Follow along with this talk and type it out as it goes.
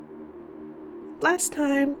last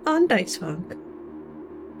time on Dice Funk.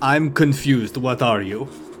 I'm confused. What are you?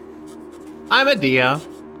 I'm a Dia.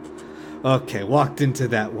 Okay, walked into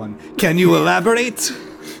that one. Can you elaborate?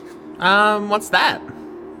 What's that?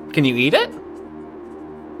 Can you eat it?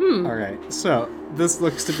 Alright, so this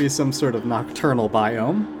looks to be some sort of nocturnal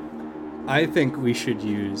biome. I think we should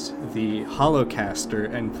use the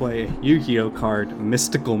Holocaster and play a Yu-Gi-Oh card,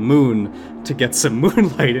 Mystical Moon, to get some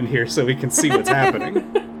moonlight in here so we can see what's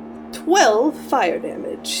happening. 12 fire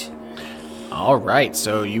damage. All right,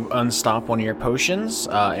 so you unstop one of your potions,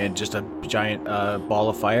 and just a giant ball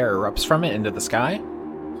of fire erupts from it into the sky.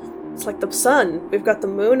 It's like the sun. We've got the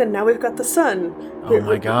moon, and now we've got the sun. Oh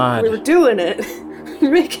my god. We were doing it.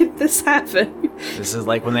 Making this happen. This is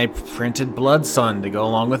like when they printed Blood Sun to go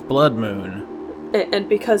along with Blood Moon. And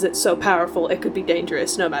because it's so powerful, it could be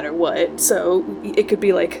dangerous no matter what. So it could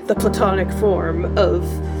be like the platonic form of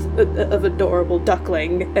adorable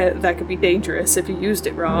duckling that could be dangerous if you used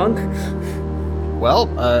it wrong. Well,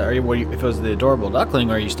 if it was the adorable duckling,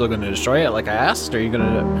 are you still going to destroy it like I asked? Or are you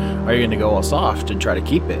going to go all soft and try to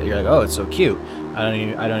keep it? You're like, oh, it's so cute. I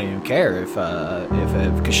don't even care if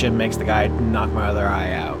Kashim makes the guy knock my other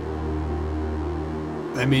eye out.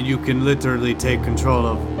 I mean, you can literally take control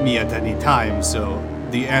of me at any time, so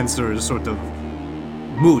the answer is sort of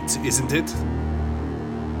moot, isn't it?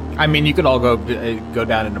 I mean, you could all go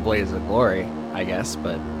down in a blaze of glory, I guess,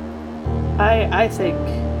 but I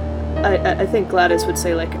think Gladys would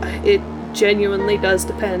say, like, it genuinely does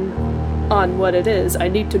depend on what it is. I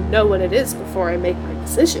need to know what it is before I make my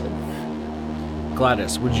decision.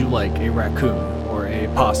 Gladys, would you like a raccoon or a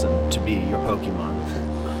possum to be your Pokemon?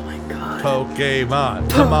 Oh my god. Pokemon.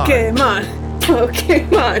 Come on.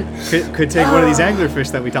 Pokemon. Could take one of these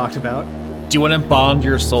anglerfish that we talked about. Do you want to bond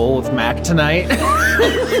your soul with Mac tonight?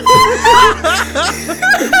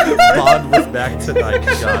 Bond with Mac tonight.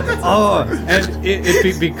 God, that's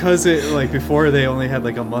And because before they only had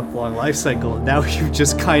like a month-long life cycle, now you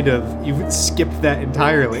skipped that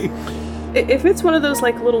entirely. If it's one of those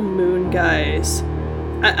like little moon guys,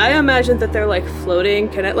 I imagine that they're like floating.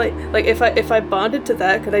 Can it like if I bonded to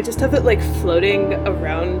that, could I just have it like floating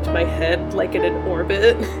around my head like in an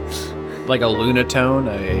orbit? Like a Lunatone,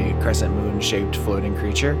 a crescent moon-shaped floating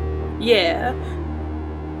creature? Yeah.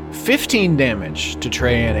 15 damage to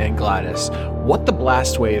Treyan and Gladys. What the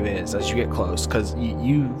blast wave is as you get close, because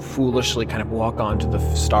you foolishly kind of walk onto the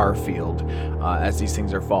star field as these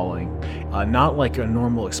things are falling. Not like a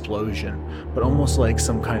normal explosion, but almost like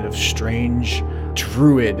some kind of strange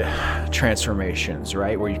druid transformations,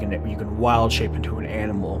 right? Where you can wild shape into an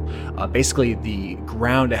animal. Basically, the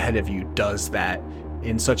ground ahead of you does that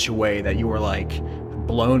in such a way that you are like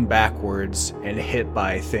blown backwards and hit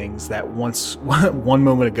by things that once one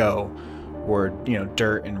moment ago were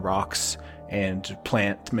dirt and rocks and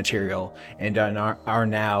plant material and are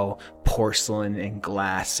now porcelain and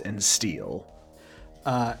glass and steel.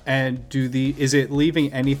 And is it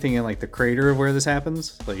leaving anything in like the crater of where this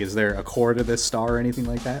happens? Like, is there a core to this star or anything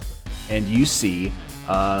like that? And you see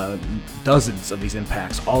dozens of these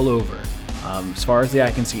impacts all over, as far as the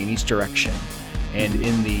eye can see in each direction. And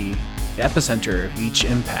in the epicenter of each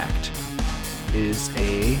impact is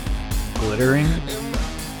a glittering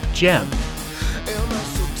gem.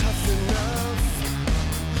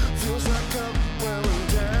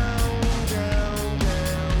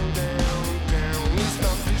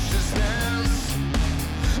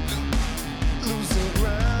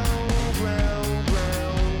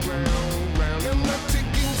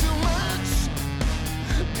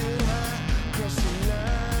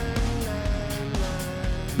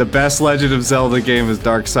 The best Legend of Zelda game is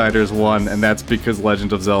Darksiders 1, and that's because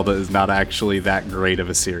Legend of Zelda is not actually that great of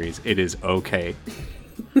a series. It is okay.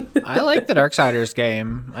 I like the Darksiders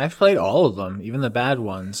game. I've played all of them, even the bad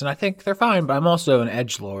ones, and I think they're fine, but I'm also an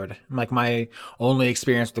edgelord. Like, my only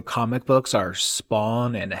experience with comic books are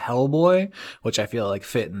Spawn and Hellboy, which I feel like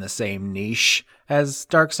fit in the same niche as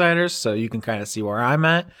Darksiders, so you can kind of see where I'm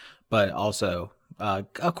at, but also...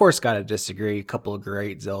 of course, gotta disagree. A couple of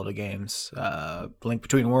great Zelda games. Link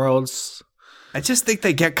Between Worlds. I just think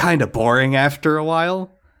they get kind of boring after a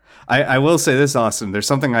while. I will say this, Austin. There's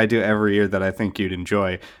something I do every year that I think you'd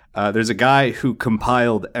enjoy. There's a guy who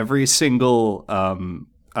compiled every single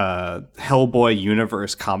Hellboy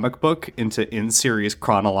universe comic book into in-series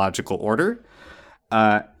chronological order.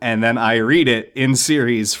 And then I read it in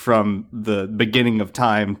series from the beginning of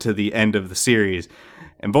time to the end of the series.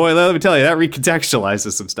 And boy, let me tell you, that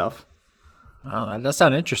recontextualizes some stuff. Oh, that does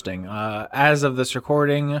sound interesting. As of this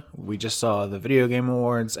recording, we just saw the Video Game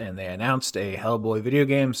Awards, and they announced a Hellboy video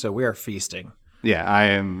game, so we are feasting. Yeah,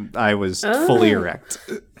 I was fully erect.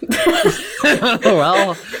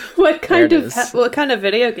 Well, Wait, what kind of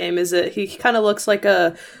video game is it? He kind of looks like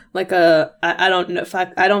a I don't know,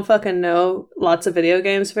 I don't fucking know lots of video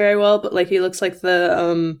games very well, but like he looks like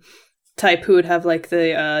the type who would have like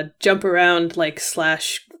the jump around like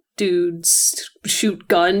slash dudes shoot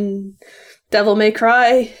gun Devil May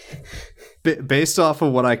Cry. Based off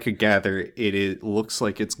of what I could gather, it looks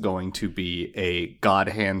like it's going to be a God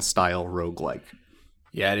Hand style roguelike.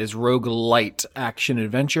 Yeah, it is roguelite action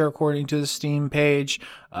adventure according to the Steam page.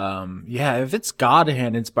 If it's God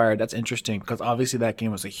Hand inspired, that's interesting because obviously that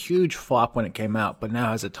game was a huge flop when it came out, but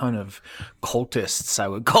now has a ton of cultists, I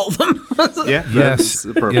would call them. Yeah, yes, that's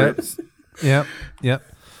appropriate. Yep.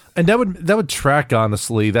 And that would track,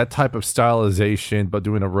 honestly, that type of stylization, but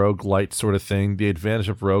doing a roguelite sort of thing. The advantage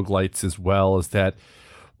of roguelites as well is that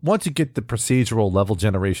once you get the procedural level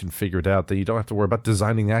generation figured out, then you don't have to worry about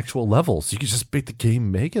designing actual levels. You can just make the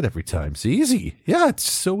game make it every time. It's easy. Yeah,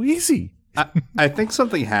 it's so easy. I think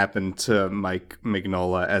something happened to Mike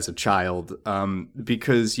Mignola as a child,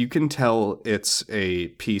 because you can tell it's a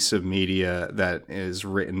piece of media that is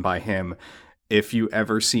written by him if you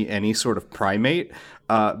ever see any sort of primate,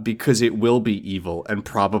 because it will be evil and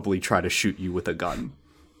probably try to shoot you with a gun.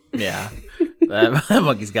 Yeah, that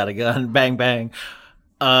monkey's got a gun. Bang, bang.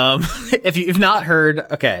 If you've not heard,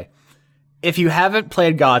 okay, if you haven't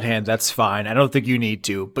played God Hand, that's fine. I don't think you need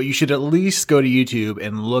to, but you should at least go to YouTube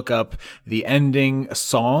and look up the ending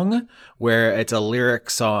song, where it's a lyric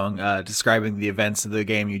song describing the events of the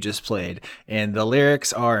game you just played. And the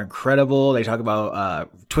lyrics are incredible. They talk about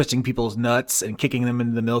twisting people's nuts and kicking them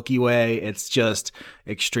into the Milky Way. It's just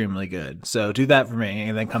extremely good. So do that for me,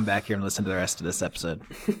 and then come back here and listen to the rest of this episode.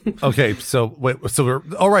 Okay, so wait, so we're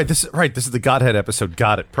all right. This is the Godhead episode.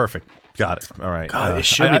 Got it. Perfect. Got it. All right. God, it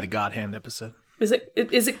should be the God Hand episode. Is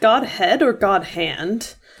it God Head or God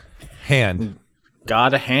Hand? Hand.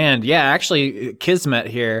 God Hand. Yeah, actually, Kismet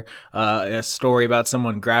here, a story about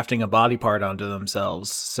someone grafting a body part onto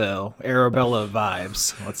themselves. So, Arabella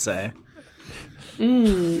vibes, let's say.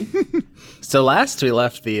 So last we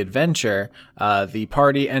left the adventure, the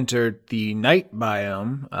party entered the night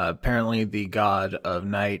biome. Apparently the god of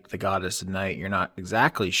night, the goddess of night, you're not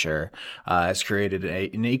exactly sure, has created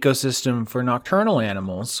an ecosystem for nocturnal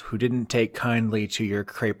animals who didn't take kindly to your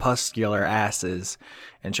crepuscular asses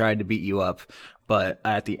and tried to beat you up. But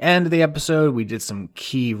at the end of the episode, we did some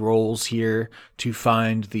key rolls here to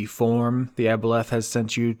find the form the Aboleth has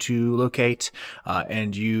sent you to locate.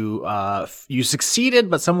 And you succeeded,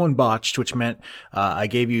 but someone botched, which meant I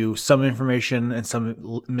gave you some information and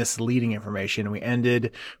some misleading information. We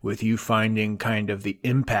ended with you finding kind of the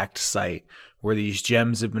impact site where these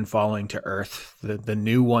gems have been falling to Earth, the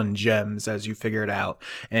new one gems, as you figure it out.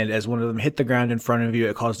 And as one of them hit the ground in front of you,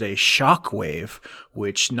 it caused a shock wave,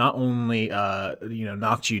 which not only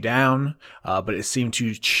knocked you down, but it seemed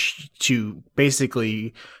to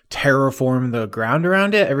basically terraform the ground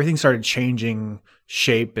around it. Everything started changing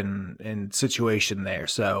shape and situation there.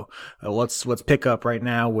 So let's pick up right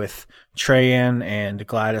now with Treyan and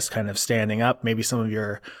Gladys kind of standing up. Maybe some of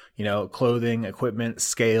your clothing, equipment,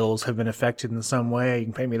 scales have been affected in some way. You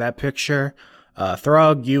can paint me that picture.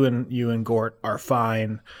 Throg, you and Gort are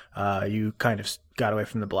fine. You kind of got away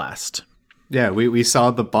from the blast. Yeah, we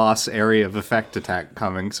saw the boss area of effect attack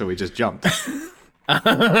coming, so we just jumped.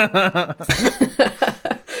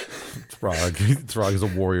 Throg is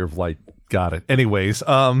a warrior of light. Got it. Anyways,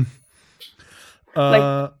 like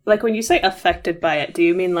when you say affected by it, do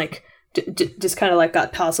you mean like just kind of like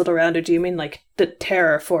got tousled around, or do you mean like the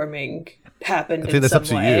terraforming happened in some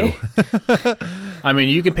way? You. I mean,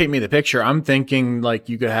 you can paint me the picture. I'm thinking like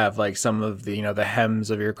you could have like some of the the hems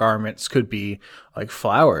of your garments could be like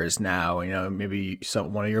flowers now. Maybe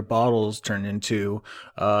one of your bottles turned into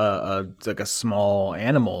like a small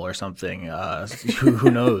animal or something.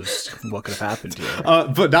 Who knows what could have happened to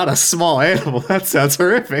you? But not a small animal. That sounds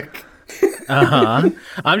horrific. I'm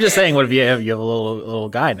just saying, what if you have a little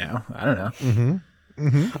guy now? I don't know. Mm-hmm.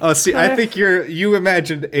 Mm-hmm. Oh, see, I think you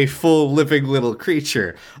imagined a full living little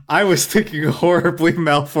creature. I was thinking a horribly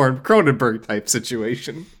malformed Cronenberg type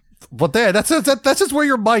situation. But that's just where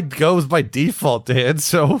your mind goes by default, Dan.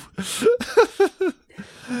 So,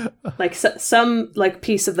 like some like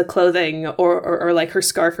piece of the clothing or like her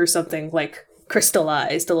scarf or something like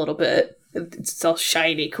crystallized a little bit. It's all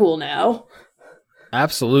shiny, cool now.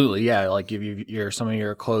 Absolutely, yeah. Like if some of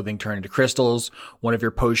your clothing turned into crystals, one of your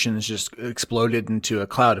potions just exploded into a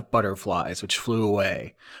cloud of butterflies, which flew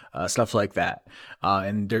away, stuff like that.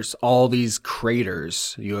 And there's all these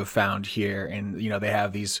craters you have found here, and they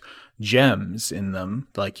have these gems in them,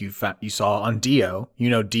 like you saw on Dio. You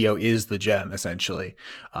know, Dio is the gem essentially,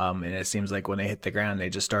 and it seems like when they hit the ground, they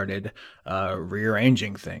just started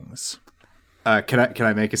rearranging things. Can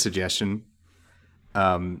I make a suggestion?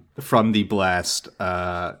 From the blast,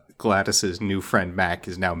 Gladys's new friend Mac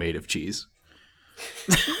is now made of cheese.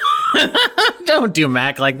 Don't do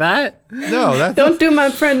Mac like that. No, Don't do my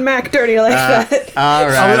friend Mac dirty like that. All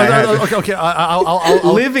right. okay.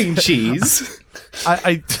 I'll Living cheese.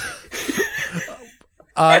 I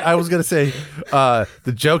was gonna say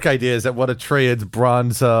the joke idea is that one of Traian's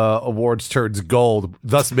bronze awards turns gold,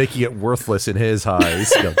 thus making it worthless in his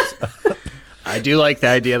eyes. No. I do like the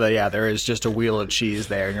idea that there is just a wheel of cheese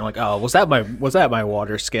there, and you're like, oh, was that my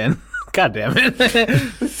water skin? God damn it!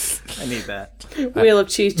 I need that. Wheel of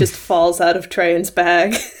cheese just falls out of Traian's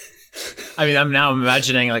bag. I mean, I'm now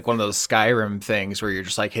imagining like one of those Skyrim things where you're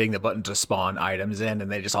just like hitting the button to spawn items in,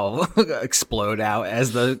 and they just all explode out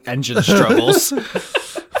as the engine struggles.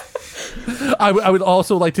 I would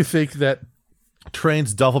also like to think that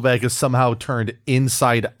Traian's duffel bag is somehow turned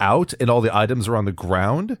inside out, and all the items are on the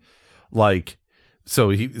ground. Like, so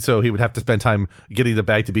he would have to spend time getting the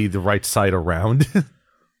bag to be the right side around.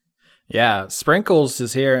 Yeah, Sprinkles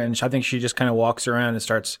is here, and I think she just kind of walks around and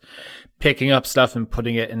starts picking up stuff and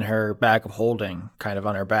putting it in her bag of holding, kind of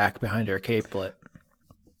on her back behind her capelet.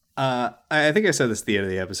 I think I said this at the end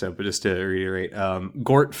of the episode, but just to reiterate,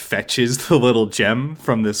 Gort fetches the little gem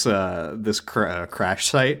from this crash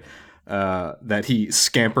site that he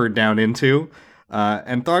scampered down into,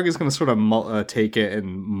 and Throg is going to sort of take it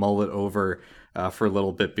and mull it over for a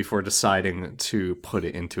little bit before deciding to put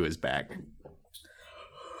it into his bag.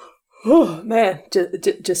 Oh man,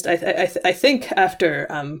 I think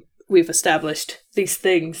after we've established these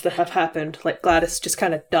things that have happened, like Gladys just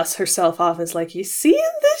kind of dusts herself off and is like, "You seeing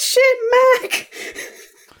this shit, Mac?"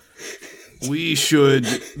 We should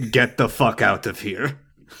get the fuck out of here.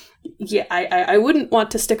 Yeah, I wouldn't want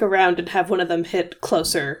to stick around and have one of them hit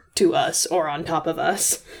closer to us or on top of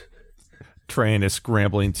us. Traian is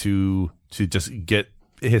scrambling to just get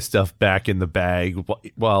his stuff back in the bag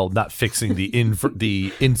while not fixing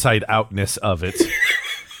the inside outness of it.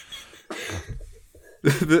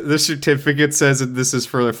 The certificate says that this is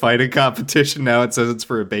for a fighting competition. Now it says it's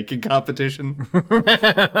for a baking competition.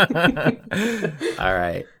 All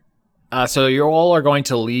right. So you all are going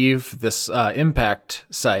to leave this impact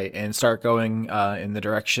site and start going in the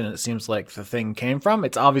direction it seems like the thing came from.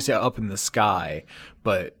 It's obviously up in the sky,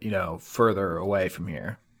 but, further away from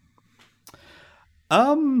here.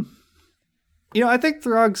 I think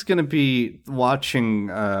Throg's going to be watching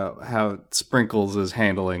how Sprinkles is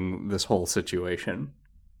handling this whole situation.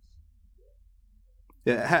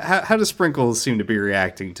 Yeah, how does Sprinkles seem to be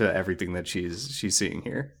reacting to everything that she's seeing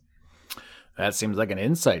here? That seems like an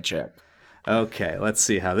insight check. Okay, let's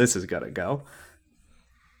see how this is going to go.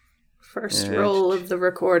 First roll of the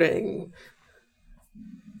recording.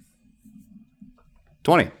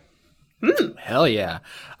 20. Hell yeah.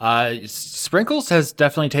 Sprinkles has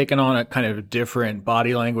definitely taken on a kind of different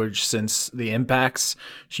body language since the impacts.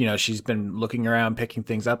 She's been looking around, picking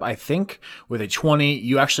things up. I think with a 20,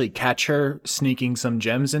 you actually catch her sneaking some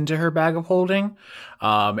gems into her bag of holding.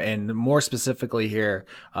 And more specifically here,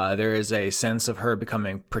 there is a sense of her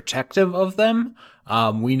becoming protective of them.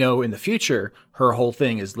 We know in the future, her whole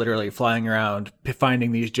thing is literally flying around,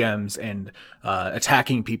 finding these gems and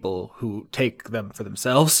attacking people who take them for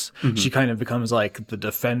themselves. Mm-hmm. She kind of becomes like the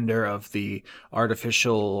defender of the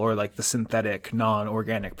artificial or like the synthetic,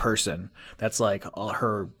 non-organic person. That's like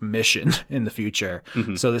her mission in the future.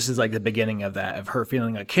 Mm-hmm. So this is like the beginning of that, of her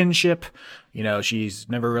feeling a kinship. She's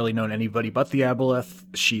never really known anybody but the Aboleth.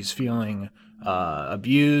 She's feeling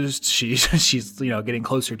abused. She's getting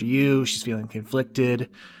closer to you. She's feeling conflicted.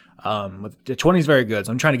 The 20 is very good,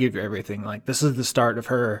 so I'm trying to give you everything. Like, this is the start of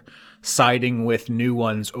her siding with new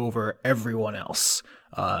ones over everyone else.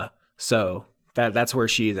 So that's where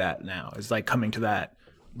she's at now, is like coming to that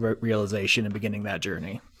realization and beginning that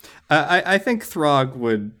journey. I think Throg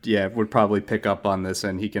would probably pick up on this,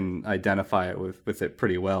 and he can identify it with it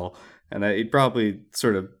pretty well. And he'd probably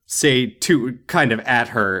sort of say to kind of at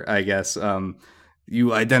her, I guess,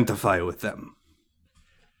 you identify with them.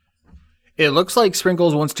 It looks like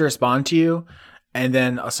Sprinkles wants to respond to you, and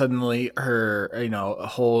then suddenly her,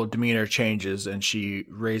 whole demeanor changes, and she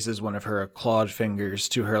raises one of her clawed fingers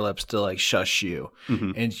to her lips to like shush you.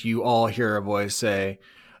 Mm-hmm. And you all hear a voice say,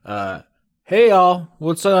 "Hey y'all,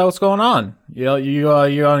 what's going on? You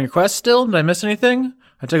on your quest still? Did I miss anything?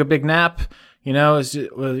 I took a big nap. You know,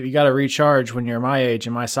 well, you got to recharge when you're my age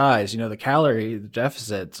and my size. You know, the calorie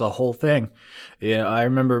deficit, it's a whole thing. Yeah, I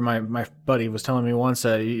remember my buddy was telling me once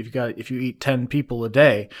that if you eat 10 people a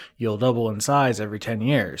day, you'll double in size every 10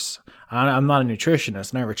 years. I'm not a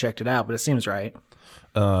nutritionist, never checked it out, but it seems right.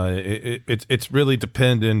 It's really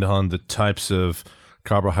dependent on the types of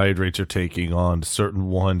carbohydrates you're taking on. Certain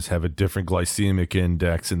ones have a different glycemic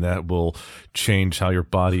index, and that will change how your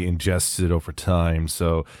body ingests it over time.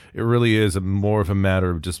 So it really is more of a matter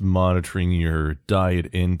of just monitoring your diet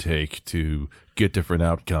intake to get different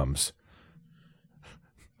outcomes.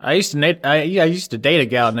 I used to date a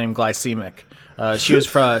gal named Glycemic. She was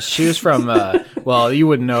from well, you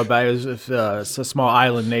wouldn't know about it. It's a small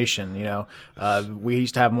island nation, you know. We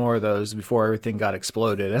used to have more of those before everything got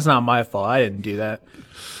exploded. That's not my fault. I didn't do that.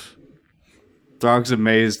 Throg's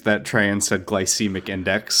amazed that Trajan said glycemic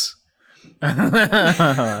index.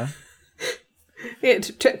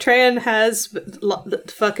 Trajan has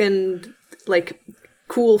fucking like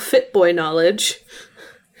cool fit boy knowledge.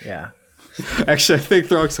 Yeah. Actually, I think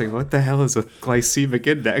Throg's like, what the hell is a glycemic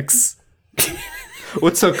index?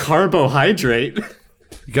 What's a carbohydrate?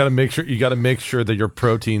 You got to make sure that your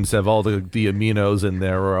proteins have all the aminos in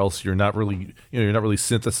there, or else you're not really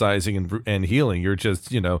synthesizing and healing. You're just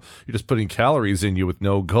putting calories in you with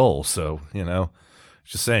no goal. So,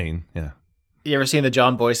 just saying, yeah. You ever seen the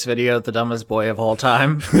John Boyce video, The Dumbest Boy of All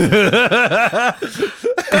Time? It's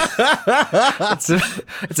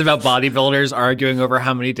about bodybuilders arguing over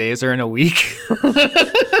how many days are in a week.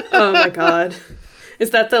 Oh my god.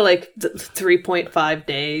 Is that the 3.5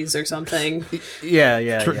 days or something?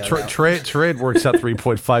 Yeah. Trade works out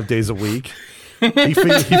 3.5 days a week. He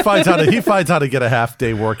finds how to get a half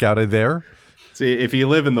day workout in there. See, if you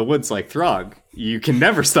live in the woods like Throg, you can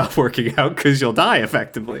never stop working out because you'll die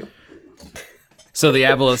effectively. So the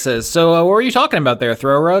Aboleth says, so what were you talking about there,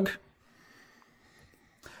 Throw Rug?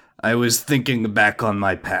 I was thinking back on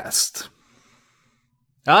my past.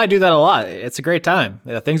 I do that a lot. It's a great time.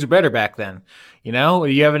 Things were better back then. You know,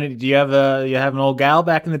 do you have an old gal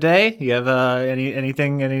back in the day? Do you have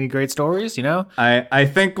any great stories? You know, I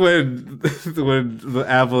think when the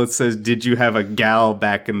Aboleth says, "Did you have a gal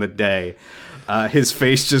back in the day?" His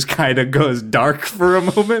face just kind of goes dark for a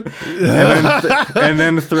moment, and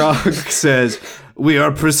then Throg says, "We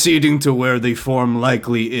are proceeding to where the form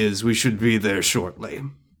likely is. We should be there shortly."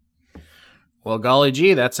 Well, golly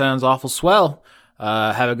gee, that sounds awful swell.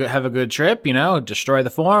 Have a good trip, destroy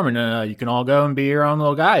the form, and you can all go and be your own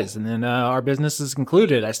little guys. And then our business is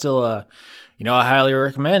concluded. I still, I highly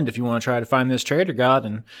recommend if you want to try to find this trader god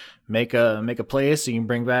and make a place so you can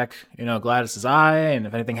bring back, Gladys's eye. And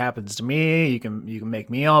if anything happens to me, you can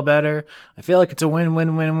make me all better. I feel like it's a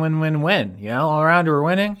win-win-win-win-win-win. All around we're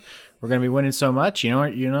winning. We're gonna be winning so much. You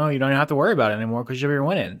don't even have to worry about it anymore because you're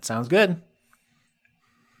winning. It sounds good.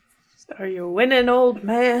 Are you winning, old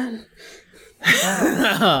man? When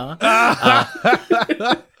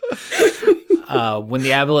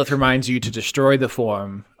the Aboleth reminds you to destroy the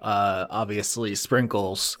form, obviously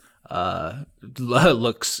Sprinkles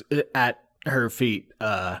looks at her feet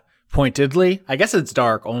pointedly. I guess it's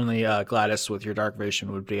dark. Only Gladys with your dark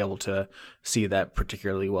vision would be able to see that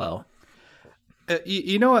particularly well.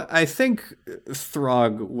 You know what? I think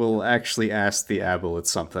Throg will actually ask the Aboleth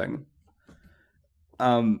something.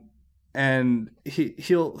 And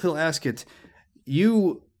he'll ask it.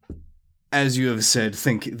 You, as you have said,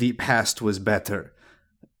 think the past was better.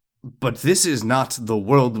 But this is not the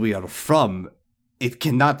world we are from. It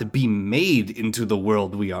cannot be made into the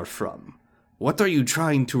world we are from. What are you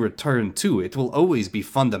trying to return to? It will always be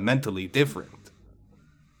fundamentally different.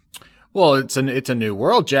 Well, it's a new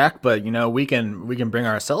world, Jack, but we can bring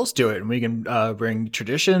ourselves to it, and we can bring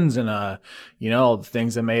traditions and all the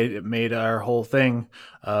things that made our whole thing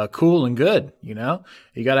cool and good. You got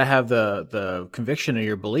to have the conviction of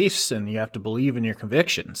your beliefs, and you have to believe in your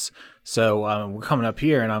convictions. So we're coming up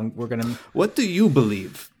here, and we're gonna. What do you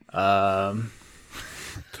believe?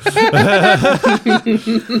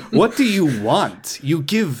 What do you want?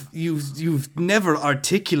 You've never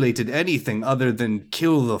articulated anything other than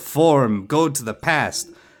kill the form, go to the past.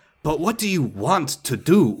 But what do you want to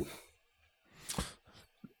do?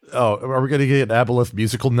 Oh, are we going to get an Aboleth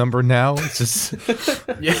musical number now? It's just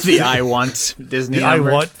yeah, the I want Disney. The number.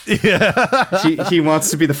 I want. Yeah. He wants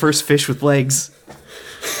to be the first fish with legs.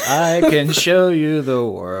 I can show you the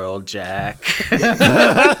world, Jack.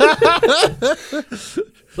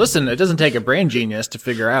 Listen, it doesn't take a brain genius to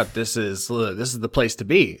figure out this is the place to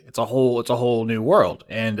be. It's a whole new world,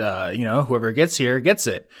 and whoever gets here gets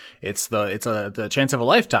it. It's the chance of a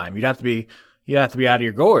lifetime. You'd have to be out of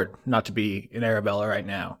your gourd not to be in Arabella right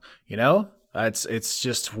now. It's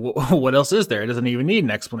just what else is there? It doesn't even need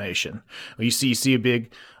an explanation. You see a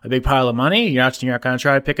big pile of money. You're not going to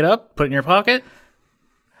try to pick it up, put it in your pocket.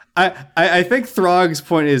 I think Throg's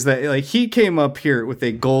point is that like he came up here with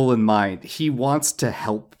a goal in mind. He wants to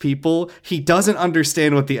help people. He doesn't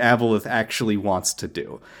understand what the Aboleth actually wants to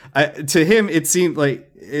do. To him, it seemed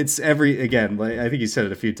like it's again, like I think he said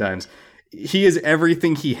it a few times. He is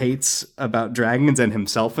everything he hates about dragons and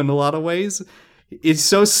himself in a lot of ways. He's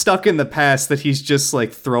so stuck in the past that he's just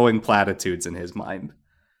like throwing platitudes in his mind.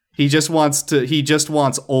 He just wants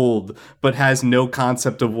old, but has no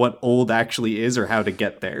concept of what old actually is or how to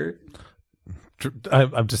get there.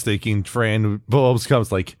 I'm just thinking, Tran always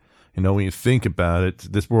comes like, when you think about it,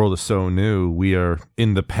 this world is so new. We are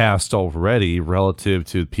in the past already relative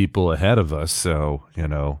to people ahead of us. So,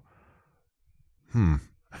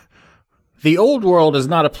 The old world is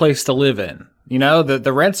not a place to live in.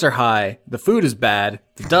 The rents are high, the food is bad,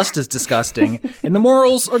 the dust is disgusting, and the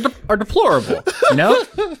morals are deplorable.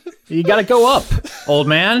 You gotta go up, old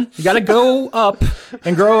man. You gotta go up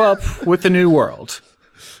and grow up with the new world.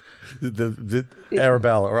 The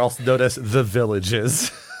Arabella, or also known as the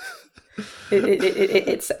Villages.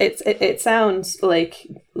 It sounds like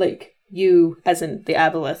you, as in the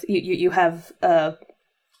Aboleth, you have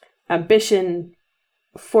ambition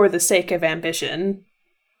for the sake of ambition,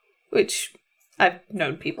 which I've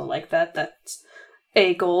known people like that. That's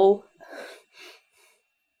a goal.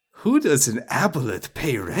 Who does an Aboleth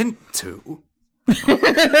pay rent to?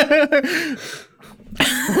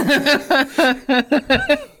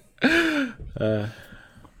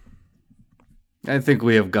 I think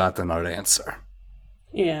we have gotten our answer.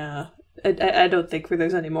 Yeah, I don't think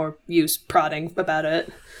there's any more use prodding about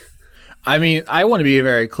it. I mean, I want to be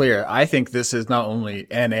very clear. I think this is not only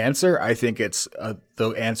an answer, I think it's the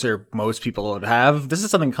answer most people would have. This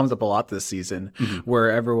is something that comes up a lot this season,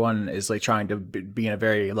 where everyone is like trying to be in a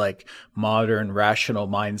very like modern, rational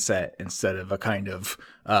mindset instead of a kind of,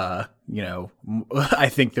 I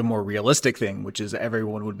think the more realistic thing, which is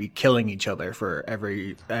everyone would be killing each other for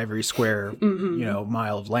every square,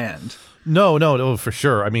 mile of land. No, for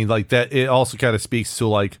sure. I mean, like that, it also kind of speaks to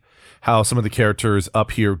like, how some of the characters up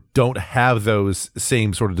here don't have those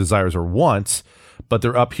same sort of desires or wants, but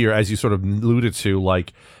they're up here, as you sort of alluded to,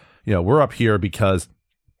 like, we're up here because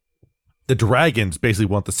the dragons basically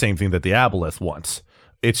want the same thing that the Aboleth wants.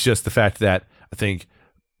 It's just the fact that I think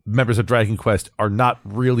members of Dragon Quest are not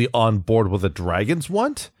really on board with what the dragons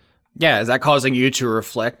want. Yeah, is that causing you to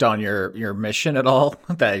reflect on your mission at all?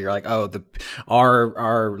 That you're like, oh,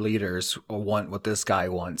 our leaders want what this guy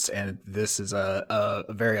wants, and this is a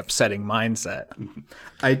very upsetting mindset.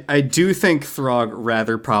 I do think Throg,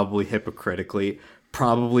 rather probably hypocritically,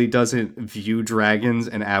 probably doesn't view dragons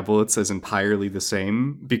and Aboleths as entirely the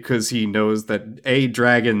same, because he knows that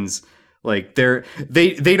dragons, like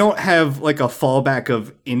they don't have like a fallback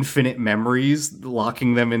of infinite memories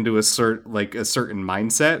locking them into a certain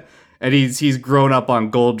mindset. And he's grown up on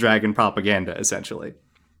gold dragon propaganda, essentially.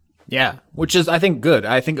 Yeah, which is, I think, good.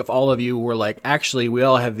 I think if all of you were like, actually, we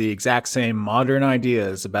all have the exact same modern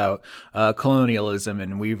ideas about colonialism,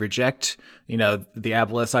 and we reject, the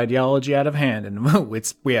Aboleth's ideology out of hand, and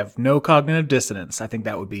we have no cognitive dissonance, I think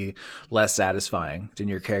that would be less satisfying than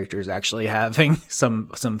your characters actually having some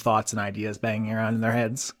thoughts and ideas banging around in their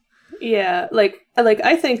heads. Yeah, like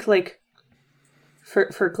I think like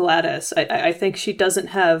for Gladys, I think she doesn't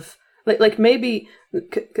have. Like maybe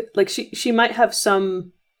like she might have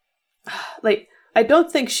some, like, I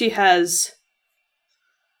don't think she has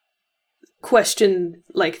questioned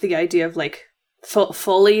like the idea of like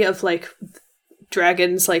fully of like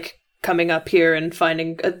dragons like coming up here and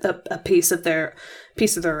finding a piece of their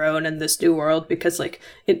own in this new world, because like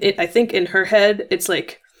I think in her head it's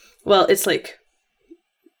like, well, it's like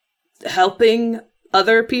helping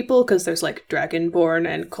other people, because there's like dragonborn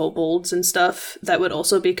and kobolds and stuff that would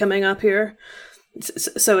also be coming up here.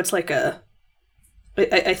 So it's like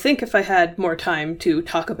I think if I had more time to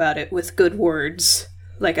talk about it with good words,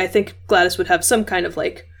 like I think Gladys would have some kind of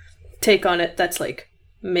like take on it that's like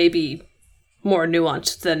maybe more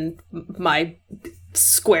nuanced than my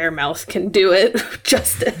square mouth can do it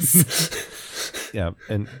justice. Yeah,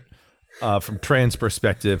 and from Tran's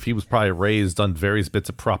perspective, he was probably raised on various bits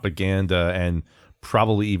of propaganda and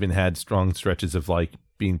probably even had strong stretches of like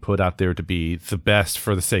being put out there to be the best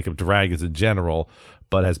for the sake of dragons in general,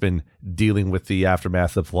 but has been dealing with the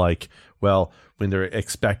aftermath of like, well, when they're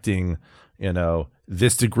expecting,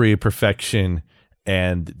 this degree of perfection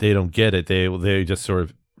and they don't get it, they just sort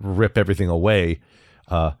of rip everything away.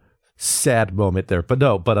 Sad moment there, but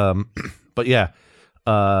yeah,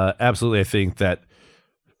 absolutely. I think that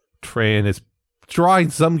Tran is drawing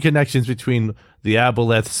some connections between the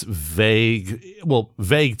aboleth's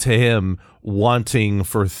vague to him wanting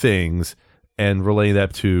for things, and relating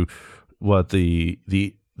that to what the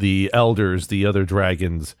elders, the other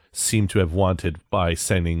dragons, seem to have wanted by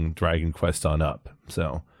sending Dragon Quest on up.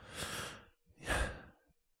 So,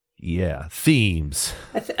 yeah, themes.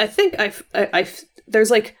 I think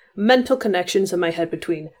there's like mental connections in my head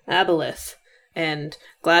between Aboleth and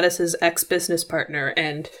Gladys's ex-business partner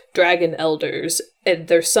and dragon elders, and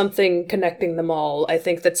there's something connecting them all. I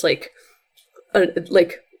think that's like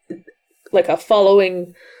a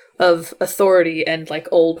following of authority and like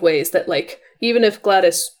old ways that like even if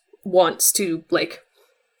Gladys wants to like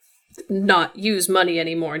not use money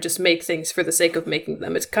anymore and just make things for the sake of making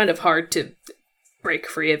them, it's kind of hard to break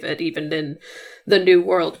free of it even in the new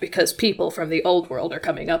world because people from the old world are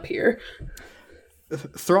coming up here.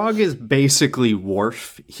 Throg is basically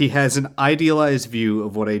Worf. He has an idealized view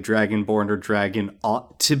of what a dragonborn or dragon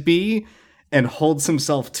ought to be and holds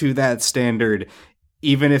himself to that standard,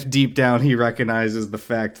 even if deep down he recognizes the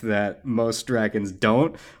fact that most dragons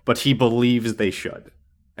don't, but he believes they should.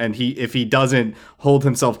 And if he doesn't hold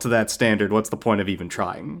himself to that standard, what's the point of even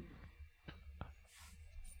trying?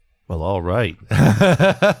 Well, all right.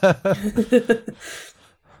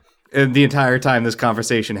 And the entire time this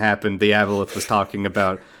conversation happened, the Aboleth was talking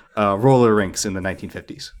about roller rinks in the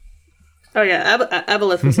 1950s. Oh yeah,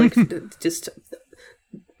 Aboleth was like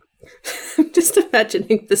just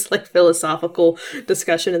imagining this like philosophical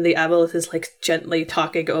discussion, and the Aboleth is like gently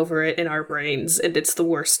talking over it in our brains, and it's the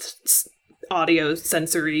worst audio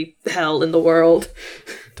sensory hell in the world.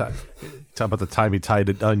 Talk about the time he tied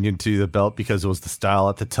an onion to the belt because it was the style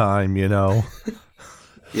at the time, you know.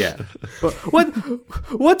 Yeah.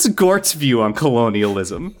 What's Gort's view on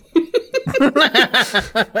colonialism?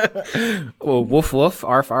 Well, woof woof,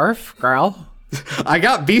 arf arf, growl. I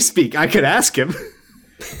got B-speak. I could ask him.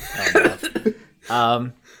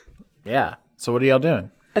 Yeah. So what are y'all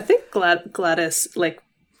doing? I think Gladys like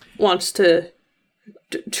wants to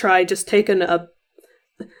try just taking a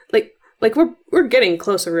like we're getting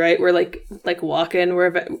closer, right? We're like walking.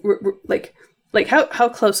 We're like how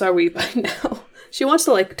close are we by now? She wants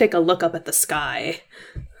to like take a look up at the sky.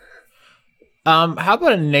 How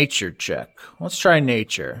about a nature check? Let's try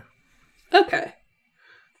nature. Okay.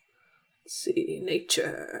 Let's see,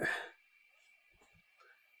 nature.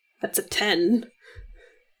 That's a 10.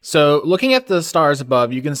 So, looking at the stars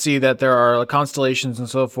above, you can see that there are constellations and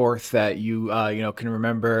so forth that you can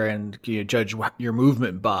remember and judge your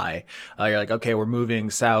movement by. You're like, okay, we're moving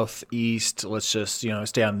southeast. Let's just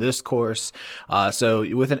stay on this course. So,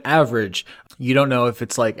 with an average, you don't know if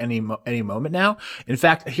it's like any moment now. In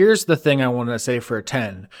fact, here's the thing I want to say for a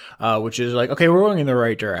 10, which is like, okay, we're going in the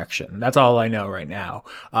right direction. That's all I know right now.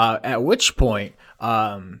 At which point,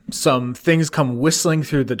 some things come whistling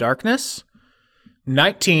through the darkness.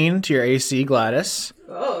 19 to your AC, Gladys.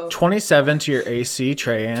 Oh. 27 to your AC,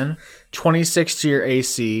 Trayan. 26 to your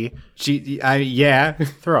AC, yeah.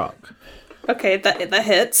 Throg. Okay, that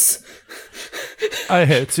hits. I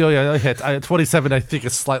hit. Oh, yeah, I hit. 27, I think,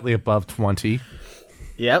 is slightly above 20.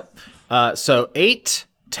 Yep. So 8,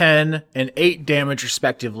 10, and 8 damage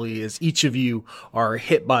respectively as each of you are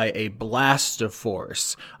hit by a blast of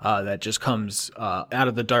force that just comes out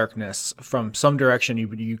of the darkness from some direction.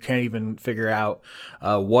 You can't even figure out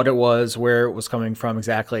what it was, where it was coming from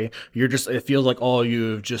exactly. It feels like all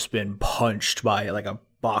you have just been punched by like a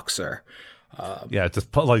boxer. Yeah,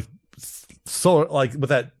 just put like solar, like with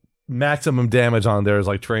that maximum damage on there is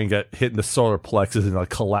like trying to get hit in the solar plexus and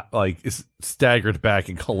like is staggered back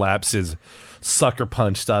and collapses, sucker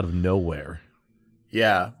punched out of nowhere.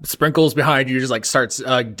 Yeah, Sprinkles behind you just like starts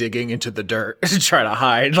digging into the dirt to try to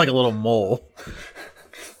hide like a little mole.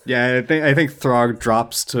 Yeah, I think Throg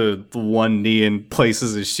drops to the one knee and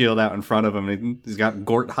places his shield out in front of him. And he's got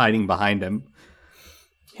Gort hiding behind him.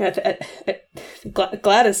 Yeah,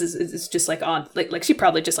 Gladys is just like on like she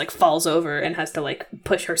probably just like falls over and has to like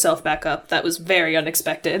push herself back up. That was very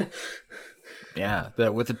unexpected. Yeah,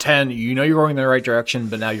 with a 10, you're going in the right direction,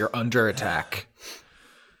 but now you're under attack.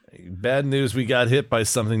 Bad news, we got hit by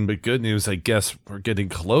something, but good news, I guess we're getting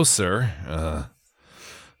closer. All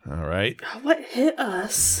right. What hit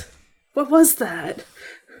us? What was that?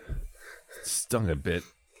 Stung a bit.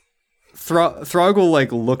 Throg will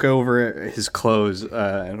like look over his clothes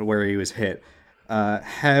where he was hit.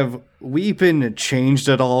 Have we been changed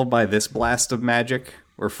at all by this blast of magic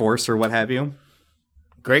or force or what have you?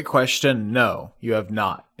 Great question. No, you have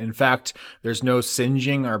not. In fact, there's no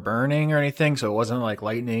singeing or burning or anything, so it wasn't like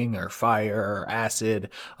lightning or fire or acid.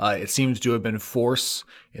 It seems to have been force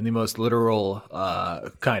in the most literal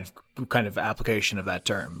kind of application of that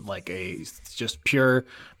term, like just pure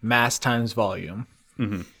mass times volume.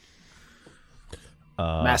 Mm-hmm.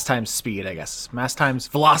 Mass times speed, I guess. Mass times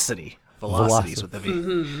velocity. Velocities with the V.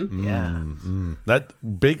 Mm-hmm. Yeah. That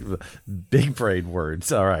big brain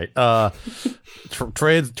words. All right.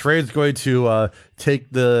 Trayan's going to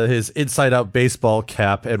take his inside out baseball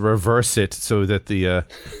cap and reverse it so that the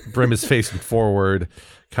brim is facing forward,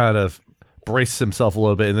 kind of braces himself a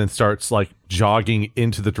little bit, and then starts like jogging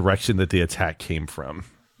into the direction that the attack came from.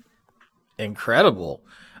 Incredible.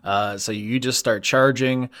 So you just start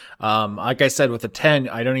charging. Like I said, with a 10,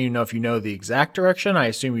 I don't even know if you know the exact direction. I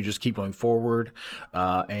assume you just keep going forward.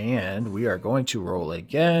 And we are going to roll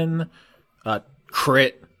again.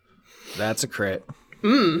 Crit. That's a crit.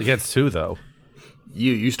 Against who, though?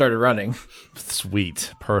 You started running.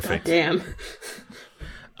 Sweet. Perfect. God damn.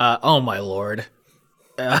 Oh, my lord.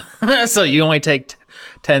 So you only take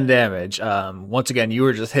 10 damage. Once again, you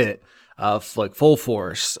were just hit. Like full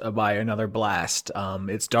force by another blast.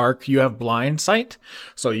 It's dark. You have blind sight,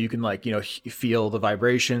 so you can feel the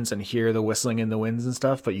vibrations and hear the whistling in the winds and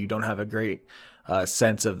stuff, but you don't have a great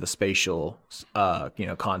sense of the spatial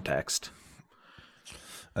context.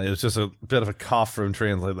 It was just a bit of a cough from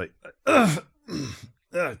translate, good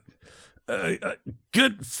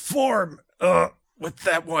form with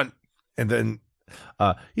that one, and then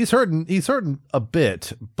he's hurting a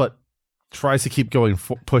bit, but tries to keep going,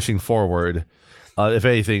 pushing forward. If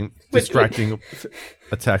anything, distracting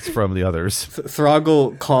attacks from the others.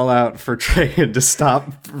 Throggle call out for Trayan to stop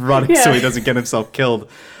running so he doesn't get himself killed.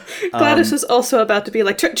 Gladys was also about to be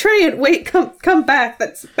like, Trayan, wait, come back.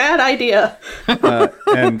 That's a bad idea.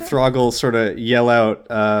 And Throggle sort of yell out,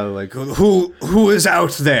 who is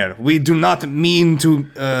out there? We do not mean to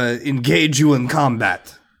engage you in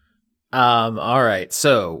combat. All right,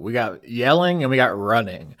 so we got yelling and we got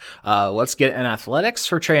running. Let's get an athletics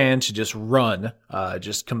for Trayan to just run,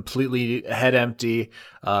 just completely head empty,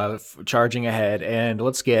 charging ahead. And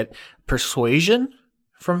let's get persuasion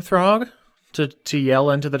from Throg to yell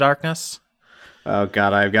into the darkness. Oh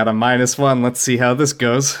god, I've got a -1. Let's see how this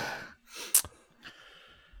goes.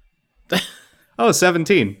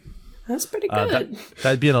 17. That's pretty good.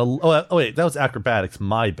 That'd be wait, that was acrobatics.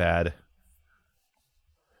 My bad.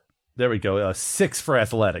 There we go. 6 for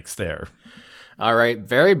athletics there. All right,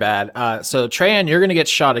 very bad. So Trayan, you're going to get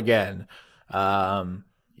shot again.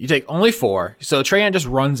 You take only 4. So Trayan just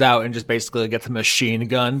runs out and just basically gets machine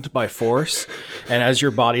gunned by force. And as your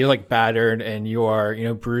body is like battered and you are,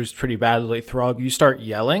 bruised pretty badly, Throg, you start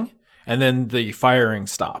yelling, and then the firing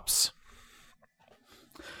stops.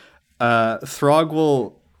 Throg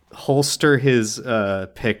will holster his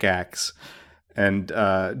pickaxe and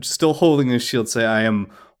still holding his shield say, I am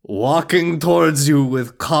walking towards you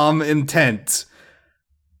with calm intent.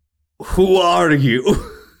 Who are you?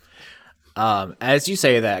 As you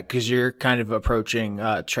say that, because you're kind of approaching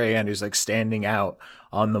Trayan, who's like standing out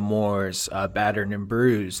on the moors, battered and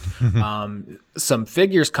bruised. Some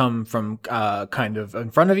figures come from kind of in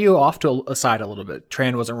front of you, off to a side a little bit.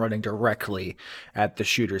 Trayan wasn't running directly at the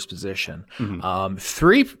shooter's position. Mm-hmm.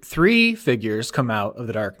 Three figures come out of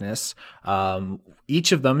the darkness.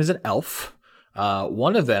 Each of them is an elf.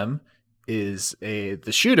 One of them is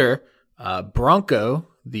the shooter, Bronco,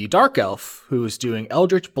 the dark elf, who is doing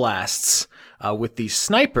eldritch blasts with the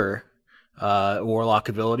sniper warlock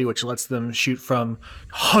ability, which lets them shoot from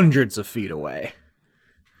hundreds of feet away.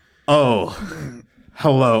 Oh,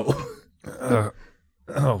 hello.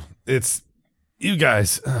 It's you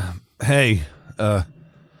guys. Hey.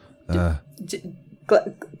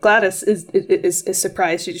 Gladys is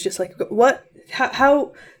surprised. She's just like, what?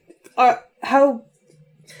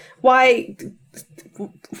 Why?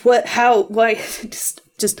 What? How? Why?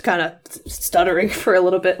 Just kind of stuttering for a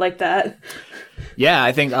little bit like that. Yeah,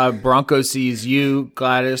 I think Bronco sees you,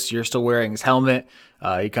 Gladys. You're still wearing his helmet.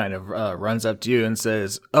 He kind of runs up to you and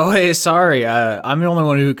says, "Oh, hey, sorry. I'm the only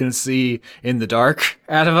one who can see in the dark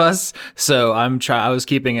out of us. So I was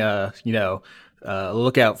keeping a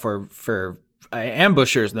lookout for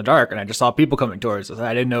ambushers in the dark, and I just saw people coming towards us.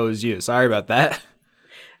 I didn't know it was you. Sorry about that."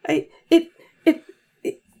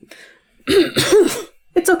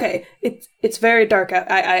 It's okay. It's very dark out.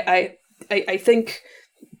 I think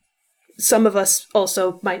some of us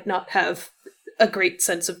also might not have a great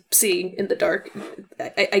sense of seeing in the dark.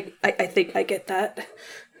 I think I get that.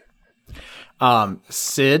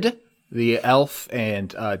 Sid, The elf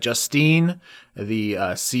and Justine,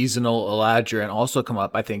 the seasonal Eladrin, also come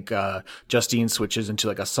up. I think Justine switches into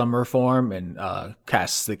like a summer form and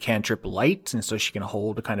casts the cantrip light, and so she can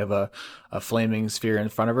hold kind of a flaming sphere in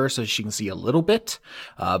front of her so she can see a little bit.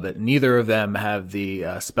 But neither of them have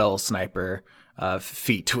the spell sniper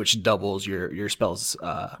feat, which doubles your spell's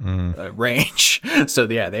range. So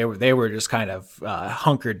yeah, they were just kind of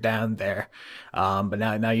hunkered down there. But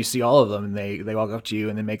now you see all of them, and they walk up to you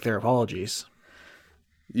and they make their apologies.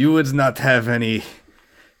 You would not have any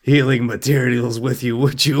healing materials with you,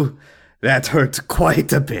 would you? That hurt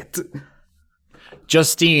quite a bit.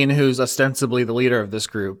 Justine, who's ostensibly the leader of this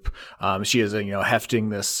group, she is, hefting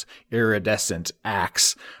this iridescent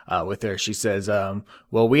axe with her. She says,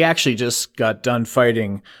 well, we actually just got done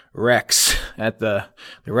fighting Rex at the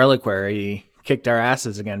reliquary. He kicked our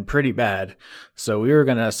asses again pretty bad. So we were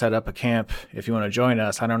going to set up a camp if you want to join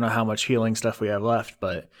us. I don't know how much healing stuff we have left,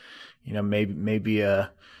 but, maybe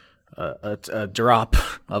a drop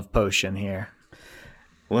of potion here.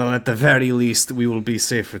 Well, at the very least, we will be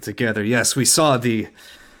safer together. Yes, we saw the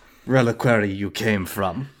reliquary you came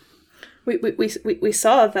from. We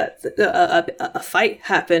saw that a fight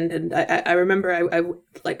happened, and I remember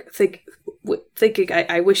thinking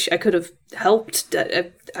I wish I could have helped.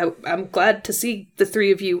 I'm glad to see the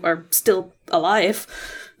three of you are still alive.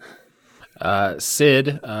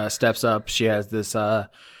 Sid steps up. She has this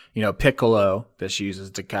piccolo that she uses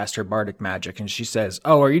to cast her bardic magic, and she says,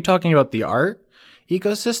 "Oh, are you talking about the art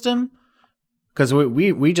ecosystem? Because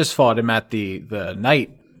we just fought him at the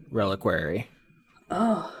night reliquary."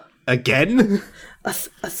 Oh, again? a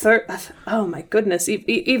third. Oh my goodness!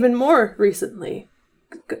 Even more recently.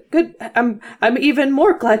 Good. I'm even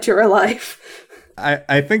more glad you're alive.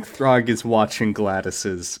 I think Throg is watching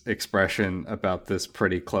Gladys's expression about this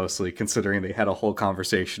pretty closely, considering they had a whole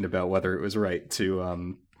conversation about whether it was right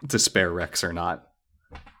to spare Rex or not.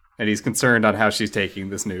 And he's concerned on how she's taking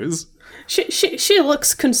this news. She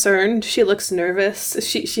looks concerned. She looks nervous.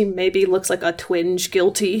 She maybe looks like a twinge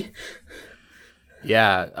guilty.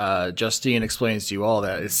 Yeah, Justine explains to you all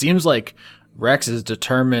that. It seems like Rex is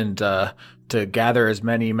determined to gather as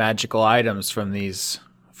many magical items from these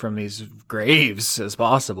graves as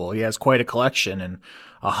possible. He has quite a collection and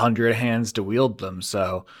 100 hands to wield them,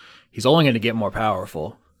 so he's only going to get more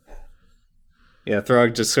powerful. Yeah,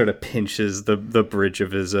 Throg just sort of pinches the bridge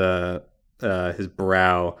of his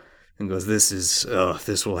brow and goes, this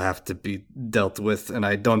will have to be dealt with, and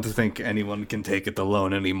I don't think anyone can take it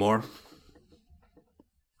alone anymore.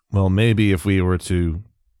 Well, maybe if we were to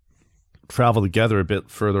travel together a bit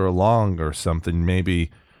further along or something, maybe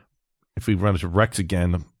if we run into Rex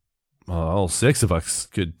again, all six of us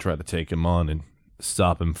could try to take him on and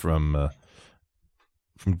stop him from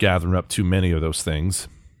gathering up too many of those things.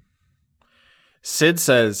 Sid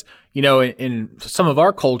says, in some of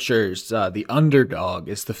our cultures, the underdog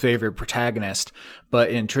is the favorite protagonist, but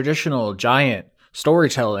in traditional giant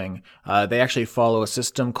storytelling, they actually follow a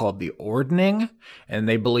system called the Ordning, and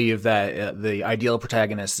they believe that the ideal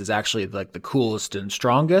protagonist is actually like the coolest and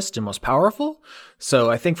strongest and most powerful. So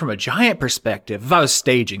I think from a giant perspective, if I was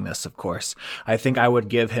staging this, of course, I think I would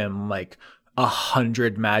give him like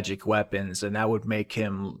 100 magic weapons, and that would make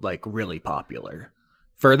him like really popular.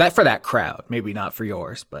 For that crowd, maybe not for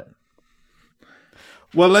yours, but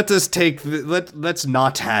well, let's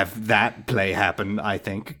not have that play happen, I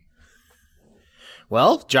think.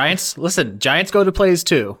 Well, giants go to plays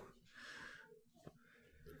too.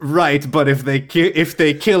 Right, but if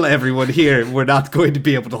they kill everyone here, we're not going to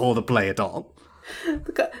be able to hold a play at all.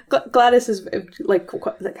 Gladys is like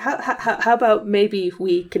how about maybe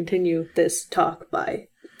we continue this talk by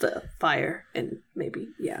the fire and maybe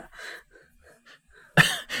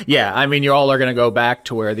Yeah, I mean, you all are going to go back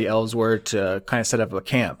to where the elves were to kind of set up a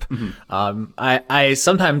camp. Mm-hmm. I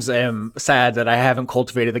sometimes am sad that I haven't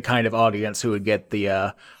cultivated the kind of audience who would get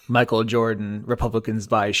the Michael Jordan Republicans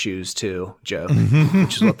buy shoes too joke,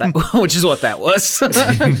 which is what that was.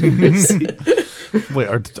 Wait,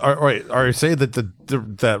 are you saying that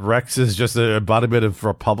that Rex is just an embodiment of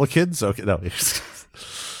Republicans? Okay, no.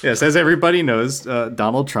 Yes, as everybody knows,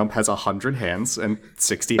 Donald Trump has 100 hands and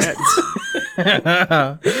 60 heads.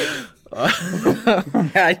 I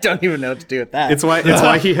don't even know what to do with that. It's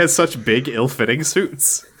why he has such big, ill-fitting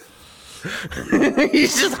suits.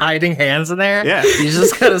 He's just hiding hands in there? Yeah. He's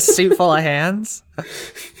just got a suit full of hands?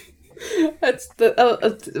 That's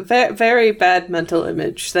very bad mental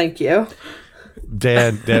image. Thank you.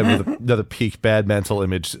 Dan with another peak bad mental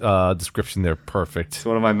image description there. Perfect. It's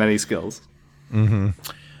one of my many skills. Mm-hmm.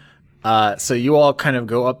 So you all kind of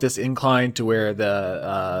go up this incline to where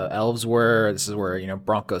the elves were. This is where,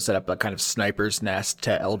 Bronco set up a kind of sniper's nest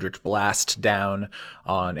to Eldritch Blast down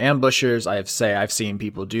on ambushers. I've seen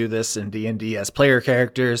people do this in D&D as player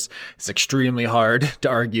characters. It's extremely hard to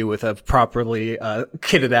argue with a properly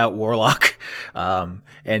kitted out warlock.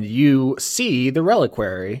 And you see the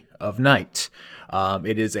Reliquary of Night.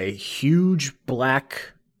 It is a huge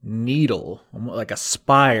black needle, like a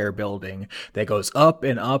spire building that goes up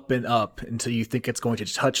and up and up until you think it's going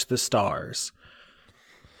to touch the stars.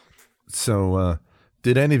 So,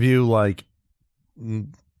 did any of you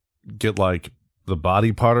get the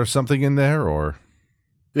body part or something in there, or?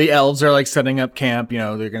 The elves are setting up camp,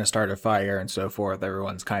 they're going to start a fire and so forth.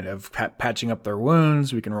 Everyone's kind of patching up their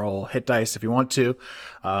wounds. We can roll hit dice if you want to.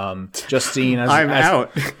 Justine,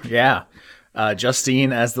 out. Yeah.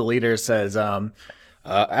 Justine, as the leader, says,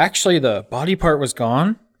 actually, the body part was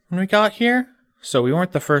gone when we got here, so we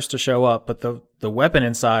weren't the first to show up, but the weapon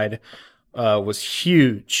inside was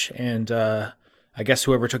huge, and I guess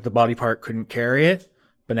whoever took the body part couldn't carry it,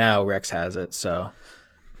 but now Rex has it, so...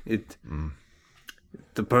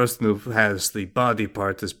 The person who has the body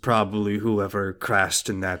part is probably whoever crashed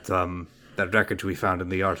in that wreckage we found in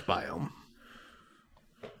the art biome.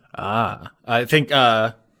 I think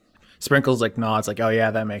Sprinkles nods oh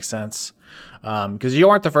yeah, that makes sense. Because you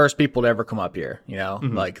aren't the first people to ever come up here,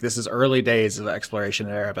 Mm-hmm. This is early days of exploration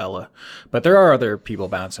at Arabella, but there are other people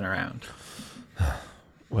bouncing around.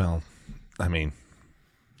 Well, I mean,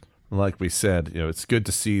 like we said, it's good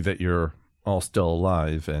to see that you're all still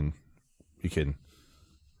alive and you can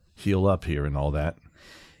heal up here and all that.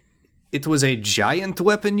 It was a giant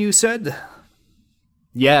weapon, you said?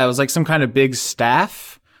 Yeah, it was some kind of big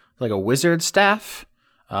staff, like a wizard staff.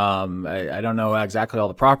 I don't know exactly all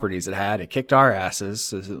the properties it had. It kicked our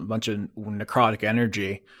asses. There's a bunch of necrotic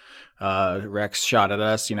energy. Rex shot at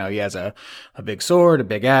us. He has a big sword, a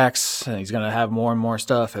big axe, and he's going to have more and more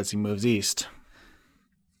stuff as he moves east.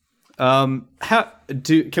 Can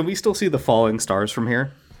we still see the falling stars from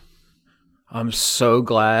here? I'm so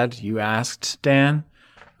glad you asked, Dan.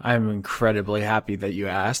 I'm incredibly happy that you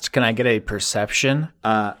asked. Can I get a perception?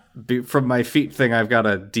 From my feet thing, I've got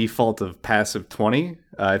a default of passive 20.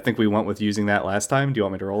 I think we went with using that last time. Do you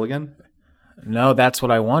want me to roll again? No, that's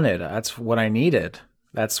what I wanted. That's what I needed.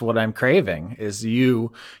 That's what I'm craving, is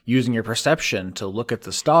you using your perception to look at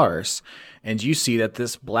the stars. And you see that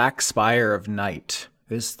this black spire of night,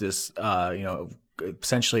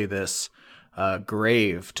 essentially this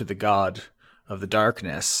grave to the god of the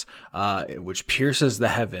darkness, which pierces the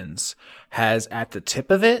heavens, has at the tip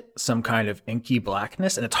of it some kind of inky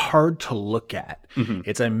blackness, and it's hard to look at. Mm-hmm.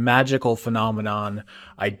 It's a magical phenomenon.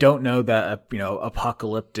 I don't know that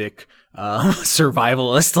apocalyptic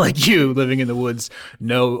survivalist like you living in the woods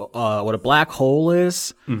know what a black hole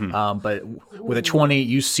is. Mm-hmm. But with a 20,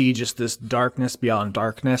 you see just this darkness beyond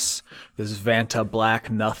darkness, this Vanta black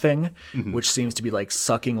nothing, mm-hmm. which seems to be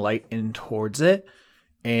sucking light in towards it,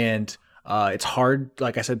 and it's hard,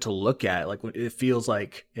 like I said, to look at. It feels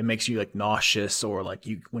like it makes you nauseous, or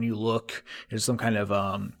when you look, there's some kind of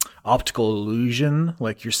optical illusion,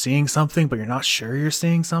 you're seeing something, but you're not sure you're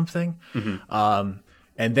seeing something. Mm-hmm.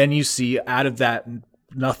 And then you see out of that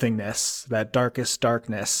nothingness, that darkest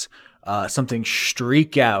darkness, something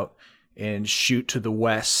streak out and shoot to the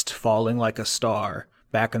west, falling like a star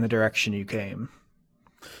back in the direction you came.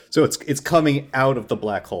 So it's coming out of the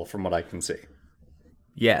black hole, from what I can see.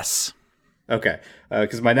 Yes. Okay,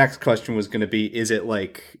 because my next question was going to be, is it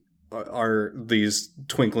are these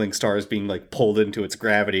twinkling stars being pulled into its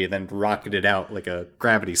gravity and then rocketed out like a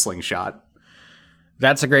gravity slingshot?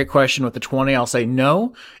 That's a great question. With the 20, I'll say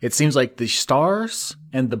no. It seems like the stars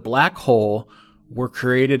and the black hole were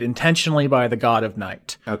created intentionally by the god of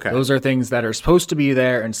night. Okay. Those are things that are supposed to be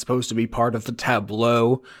there and supposed to be part of the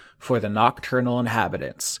tableau for the nocturnal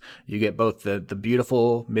inhabitants. You get both the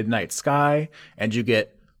beautiful midnight sky, and you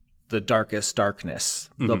get the darkest darkness,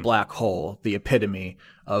 the mm-hmm. black hole, the epitome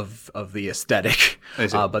of the aesthetic.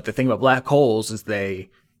 But the thing about black holes is they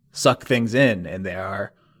suck things in, and they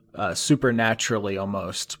are supernaturally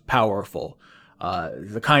almost powerful.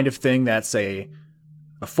 The kind of thing that's a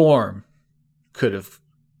form could have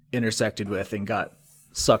intersected with and got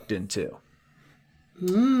sucked into.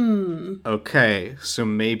 Okay, so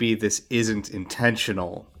maybe this isn't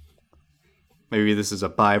intentional. Maybe this is a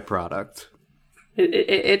byproduct.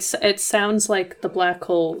 It sounds like the black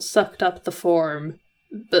hole sucked up the form,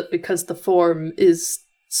 but because the form is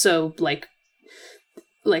so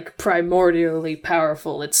primordially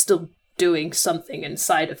powerful, it's still doing something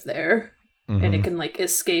inside of there, mm-hmm. and it can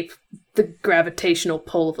escape the gravitational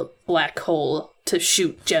pull of a black hole to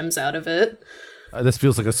shoot gems out of it. This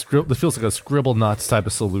feels like a Scribble Knots type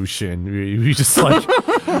of solution. You just like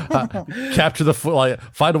capture the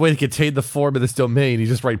find a way to contain the form of this domain. You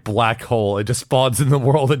just write black hole. It just spawns in the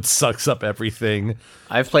world and sucks up everything.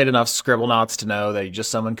 I've played enough Scribble Knots to know that you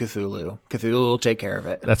just summon Cthulhu. Cthulhu will take care of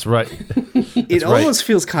it. That's right. It almost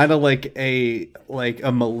feels kind of like a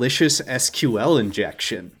malicious SQL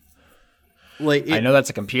injection. I know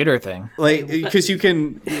that's a computer thing. Because you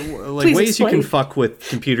can, ways you can fuck with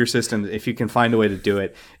computer systems, if you can find a way to do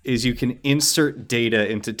it, is you can insert data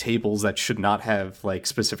into tables that should not have,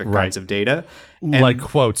 specific kinds of data. And, like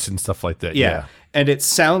quotes and stuff like that, yeah. And it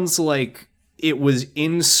sounds like it was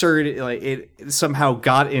inserted, it somehow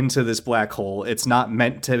got into this black hole. It's not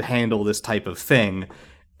meant to handle this type of thing.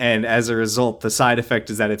 And as a result, the side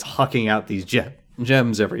effect is that it's hucking out these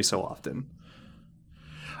gems every so often.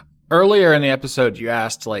 Earlier in the episode, you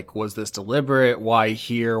asked, was this deliberate? Why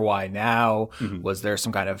here? Why now? Mm-hmm. Was there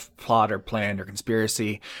some kind of plot or plan or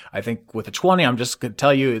conspiracy? I think with the 20, I'm just going to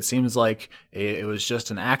tell you, it seems like it was just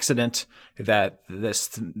an accident that this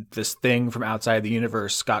thing from outside the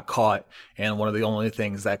universe got caught, and one of the only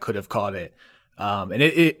things that could have caught it. And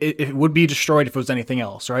it would be destroyed if it was anything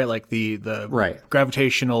else, right? Like the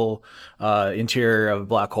gravitational interior of a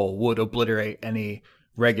black hole would obliterate any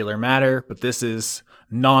regular matter, but this is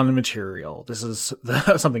non-material. This is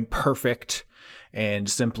something perfect and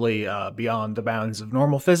simply beyond the bounds of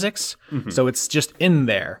normal physics. Mm-hmm. So it's just in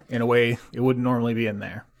there in a way it wouldn't normally be in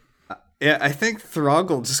there. Yeah, I think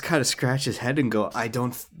Throggle just kind of scratch his head and go,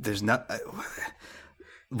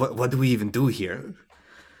 what do we even do here?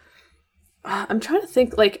 I'm trying to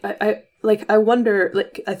think, I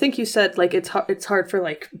wonder, I think you said, it's hard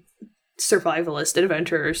for, survivalist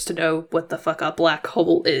adventurers to know what the fuck a black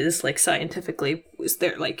hole is, scientifically. Was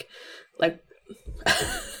there like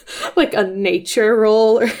a nature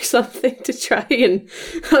roll or something to try and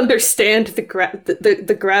understand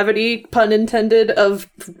the gravity, pun intended, of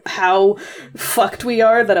how fucked we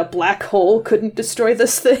are that a black hole couldn't destroy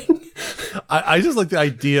this thing? I just like the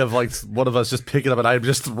idea of one of us just picking up an item,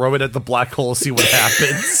 just throw it at the black hole, see what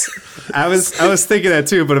happens. I was thinking that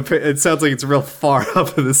too, but it sounds like it's real far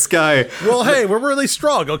up in the sky. Well, hey, we're really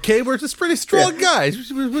strong, okay? We're just pretty strong guys.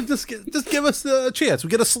 Just give us a chance. We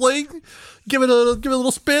get a sling, give it a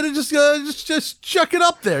little spin, and just chuck it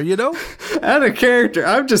up there, you know? Out of character,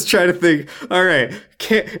 I'm just trying to think. All right,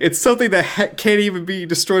 it's something that can't even be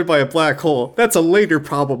destroyed by a black hole. That's a later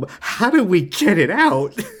problem. How do we get it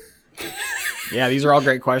out? Yeah, these are all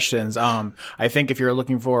great questions. I think if you're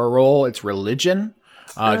looking for a role, it's religion.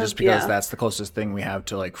 Just because that's the closest thing we have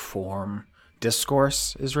to form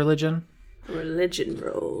discourse is religion. Religion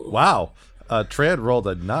roll. Wow. Tran rolled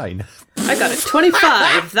a 9. I got a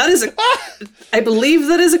 25. I believe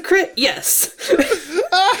that is a crit. Yes.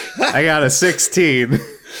 I got a 16.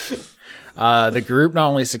 The group not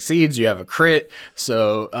only succeeds, you have a crit.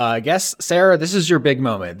 So I guess, Sarah, this is your big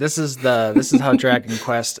moment. This is how Dragon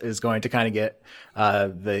Quest is going to kind of get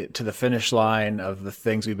to the finish line of the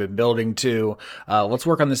things we've been building to. Let's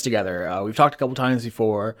work on this together. We've talked a couple times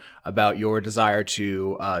before about your desire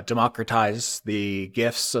to democratize the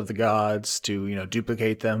gifts of the gods, to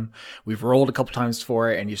duplicate them. We've rolled a couple times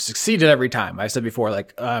for it, and you've succeeded every time. I said before,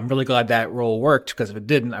 I'm really glad that roll worked, because if it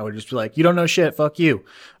didn't, I would just be like, you don't know shit, fuck you.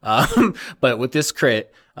 But with this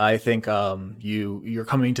crit, I think you're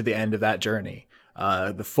coming to the end of that journey.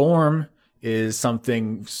 The form is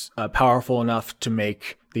something powerful enough to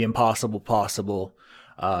make the impossible possible.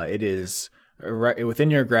 It is right within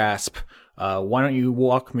your grasp. Why don't you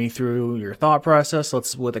walk me through your thought process?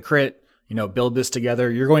 Let's, with a crit, build this together.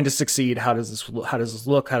 You're going to succeed. How does this look? How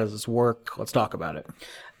does this work? Let's talk about it.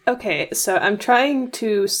 Okay, so I'm trying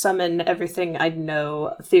to summon everything I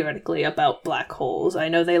know theoretically about black holes. I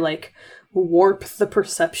know they warp the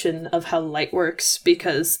perception of how light works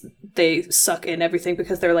because they suck in everything,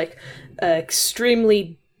 because they're an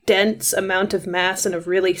extremely dense amount of mass in a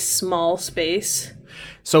really small space.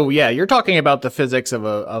 So yeah, you're talking about the physics of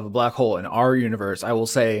a black hole in our universe. I will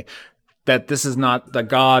say that this is not the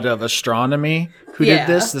god of astronomy who did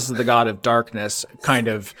this. This is the god of darkness, kind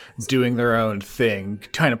of doing their own thing,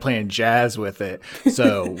 kind of playing jazz with it.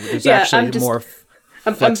 So there's actually more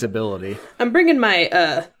flexibility. I'm bringing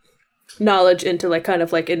my knowledge into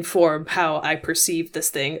inform how I perceive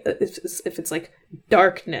this thing. If it's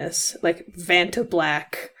darkness, Vanta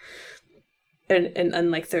Black, and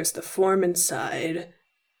there's the form inside,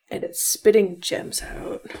 and it's spitting gems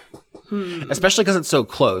out. Especially because it's so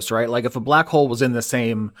close, right? If a black hole was in the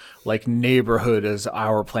same neighborhood as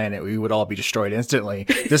our planet, we would all be destroyed instantly.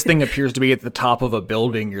 This thing appears to be at the top of a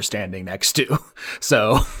building you're standing next to.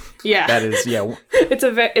 So Yeah, That is, yeah.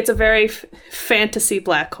 it's a very fantasy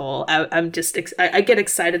black hole. I'm just I get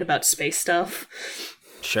excited about space stuff.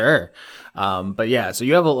 Sure. But yeah, so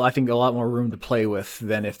you have, I think, a lot more room to play with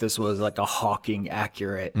than if this was like a Hawking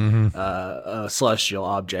accurate celestial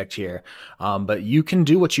object here. But you can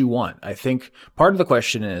do what you want. I think part of the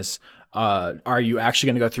question is, are you actually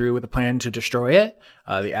going to go through with the plan to destroy it?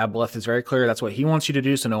 The Aboleth is very clear. That's what he wants you to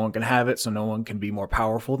do, so no one can have it, so no one can be more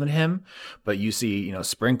powerful than him. But you see,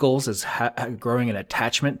 Sprinkles is growing an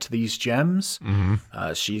attachment to these gems.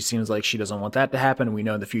 She seems like she doesn't want that to happen. We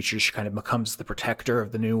know in the future she kind of becomes the protector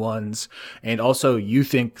of the new ones. And also, you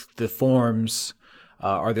think the forms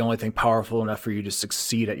are the only thing powerful enough for you to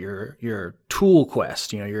succeed at your tool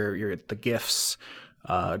quest. Your the gifts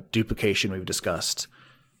duplication we've discussed.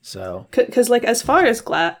 So, because as far as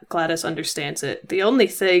Gladys understands it, the only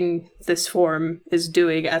thing this form is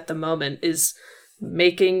doing at the moment is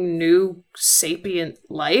making new sapient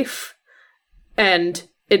life, and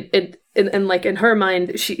in her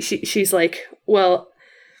mind, she's like, well,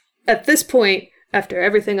 at this point, after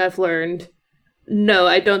everything I've learned, no,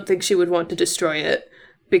 I don't think she would want to destroy it,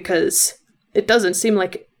 because it doesn't seem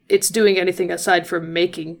like it's doing anything aside from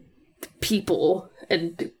making people,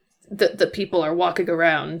 and the people are walking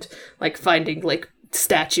around, like, finding, like,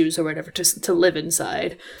 statues or whatever to live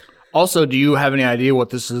inside. Also, do you have any idea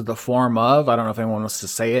what this is the form of? I don't know if anyone wants to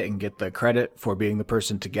say it and get the credit for being the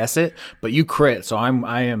person to guess it, but you crit, so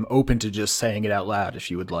I am open to just saying it out loud if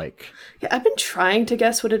you would like. Yeah, I've been trying to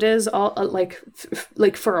guess what it is all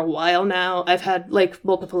like for a while now. I've had like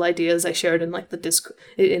multiple ideas I shared in like the disc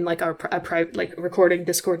in like our private like recording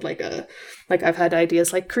Discord. Like I've had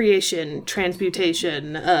ideas like creation,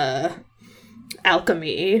 transmutation,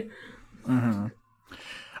 alchemy. Mm-hmm.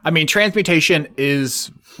 I mean, transmutation is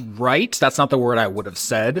right. That's not the word I would have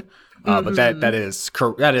said, but that is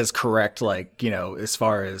correct. Like, as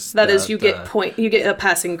far as that is, you get a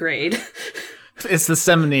passing grade. It's the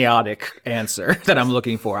semiotic answer that I'm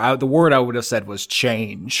looking for. The word I would have said was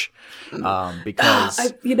change, because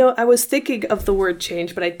I was thinking of the word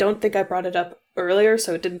change, but I don't think I brought it up earlier,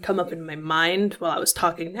 so it didn't come up in my mind while I was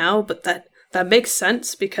talking now. But that makes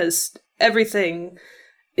sense because everything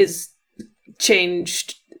is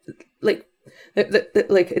changed. Like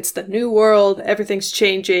it's the new world. Everything's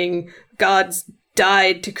changing. Gods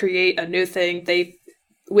died to create a new thing. They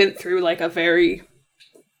went through like a very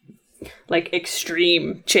like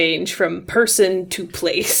extreme change from person to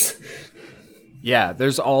place. Yeah,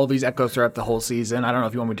 there's all these echoes throughout the whole season. I don't know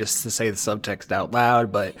if you want me just to say the subtext out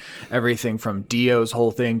loud, but everything from Dio's whole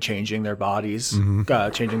thing, changing their bodies,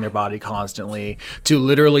 changing their body constantly, to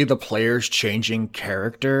literally the players changing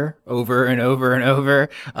character over and over and over.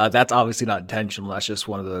 That's obviously not intentional. That's just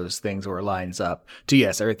one of those things where it lines up to,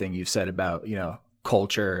 yes, everything you've said about,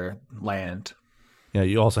 culture, land. Yeah,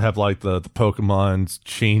 you also have like the Pokemons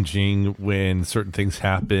changing when certain things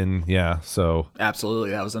happen. Yeah, so. Absolutely,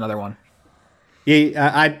 that was another one.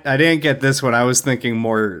 Yeah, I didn't get this one. I was thinking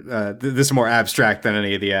more, this is more abstract than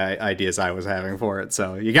any of the ideas I was having for it.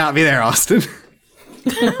 So you got me there, Austin.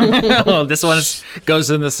 Oh, this one goes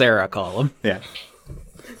in the Sarah column. Yeah.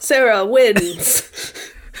 Sarah wins.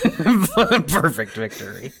 Perfect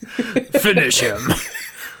victory. Finish him.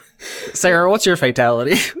 Sarah, what's your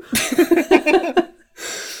fatality?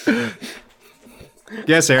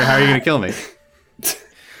 Yeah, Sarah, how are you going to kill me?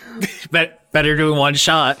 Better do one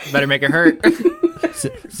shot. Better make it hurt.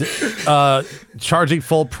 Charging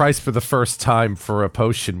full price for the first time for a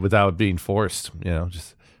potion without being forced.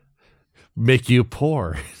 Just make you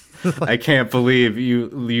poor. I can't believe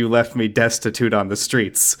you left me destitute on the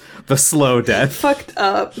streets. The slow death. Fucked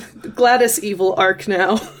up. Gladys evil arc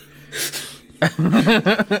now. We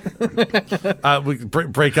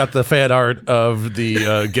break out the fan art of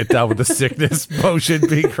the get down with the sickness potion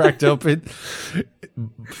being cracked open.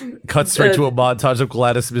 Cut straight to a montage of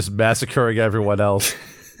Gladys just massacring everyone else.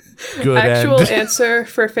 Good actual end. Answer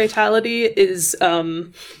for fatality is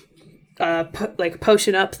potion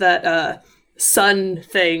up that sun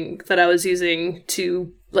thing that I was using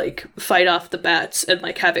to like fight off the bats and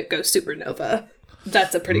like have it go supernova.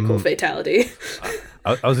 That's a pretty cool fatality.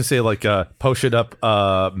 I was gonna say like potion up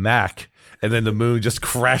Mac, and then the moon just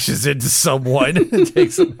crashes into someone and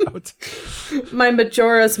takes them out. My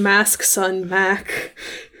Majora's Mask son Mac.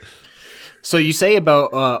 So you say about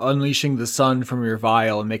unleashing the sun from your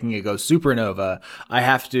vial and making it go supernova. I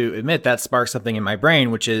have to admit that sparks something in my brain,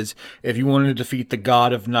 which is if you wanted to defeat the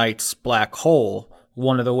god of night's black hole,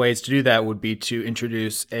 one of the ways to do that would be to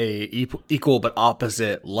introduce a equal but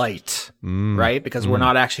opposite light, right? Because we're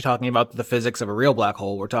not actually talking about the physics of a real black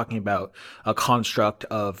hole. We're talking about a construct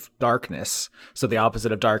of darkness. So the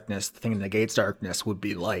opposite of darkness, the thing that negates darkness, would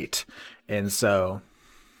be light. And so...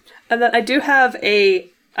 And then I do have a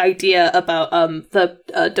idea about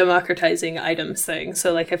the democratizing items thing.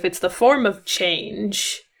 So like if it's the form of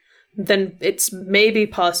change, then it's maybe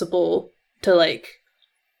possible to like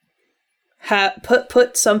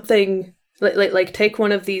put something like take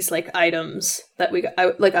one of these like items that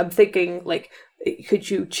I'm thinking like, could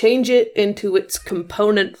you change it into its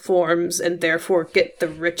component forms and therefore get the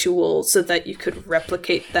ritual so that you could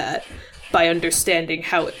replicate that by understanding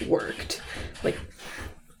how it worked? Like,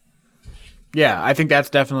 yeah, I think that's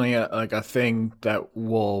definitely a thing that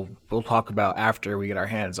we'll talk about after we get our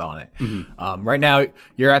hands on it. Right now,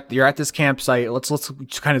 you're at this campsite. Let's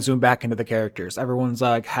kind of zoom back into the characters. Everyone's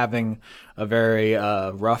like having a very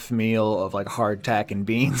rough meal of like hardtack and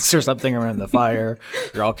beans or something around the fire.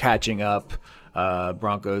 You're all catching up.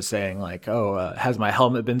 Bronco's saying like, "Oh, has my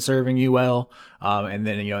helmet been serving you well?" And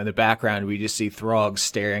then in the background we just see Throg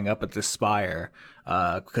staring up at the spire.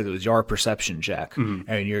 Because it was your perception check,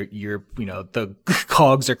 and you're the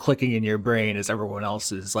cogs are clicking in your brain as everyone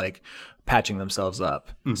else is like patching themselves up.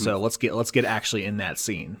 So let's get actually in that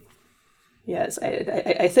scene. Yes,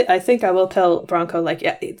 I think I will tell Bronco like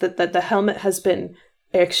that the helmet has been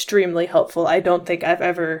extremely helpful. I don't think I've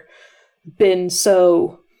ever been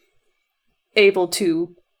so able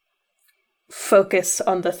to focus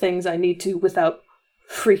on the things I need to without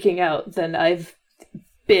freaking out than I've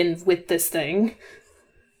been with this thing.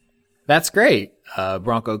 That's great.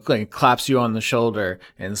 Bronco claps you on the shoulder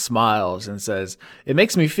and smiles and says, "It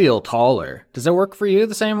makes me feel taller." Does it work for you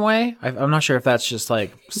the same way? I'm not sure if that's just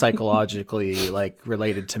like psychologically like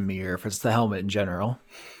related to me or if it's the helmet in general.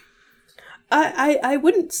 I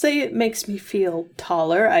wouldn't say it makes me feel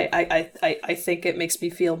taller. I think it makes me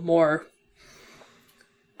feel more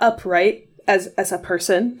upright as a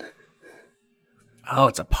person. Oh,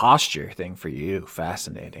 it's a posture thing for you.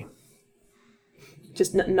 Fascinating.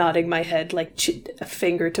 Just nodding my head, like a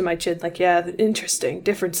finger to my chin, like, yeah, interesting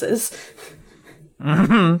differences.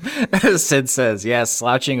 Sid says, yes,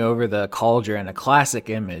 slouching over the cauldron, a classic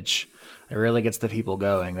image. It really gets the people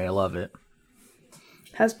going. They love it.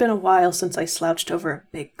 Has been a while since I slouched over a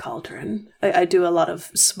big cauldron. I do a lot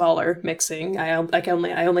of smaller mixing. I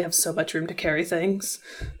only have so much room to carry things.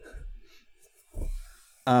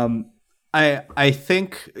 I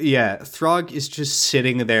think, Throg is just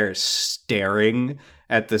sitting there staring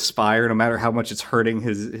at the spire, no matter how much it's hurting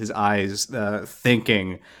his eyes,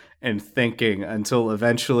 thinking and thinking until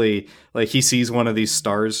eventually, like, he sees one of these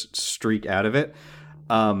stars streak out of it.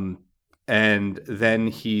 And then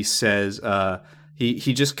he says,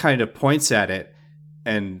 he just kind of points at it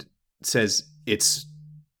and says, it's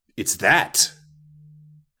that.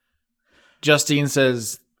 Justine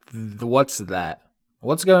says, what's that?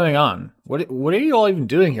 What's going on? What are you all even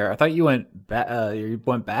doing here? I thought you went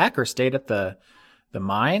back or stayed at the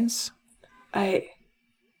mines.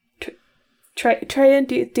 Trayan,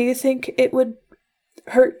 do you think it would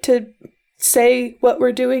hurt to say what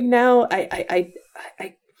we're doing now? I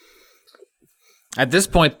At this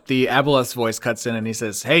point, the Aboleth's voice cuts in and he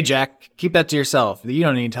says, "Hey Jack, keep that to yourself. You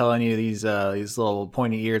don't need to tell any of these little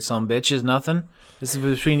pointy-eared some bitches nothing. This is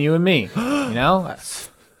between you and me. You know."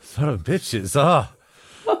 Son of bitches,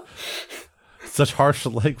 Such harsh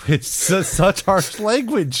language. Such harsh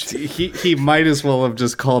language. He might as well have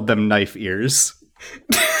just called them knife ears.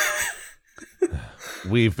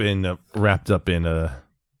 We've been wrapped up in a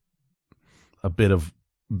bit of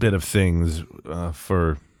things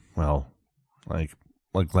for, well, like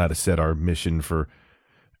Gladys said, our mission for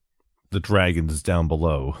the dragons down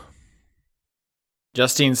below.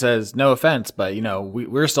 Justine says, "No offense, but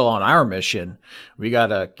we're still on our mission. We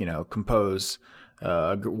gotta compose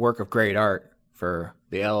a work of great art for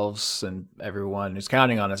the elves and everyone who's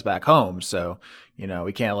counting on us back home. So,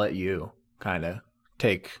 we can't let you kind of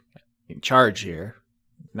take charge here.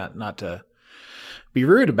 Not to be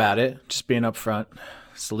rude about it, just being upfront.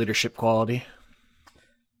 It's the leadership quality."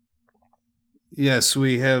 Yes,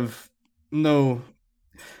 we have no...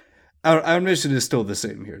 Our mission is still the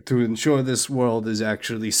same here, to ensure this world is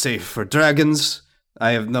actually safe for dragons.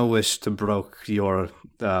 I have no wish to broke your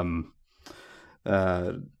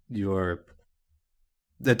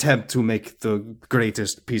attempt to make the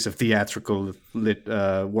greatest piece of theatrical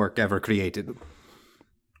work ever created.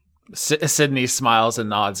 Sydney smiles and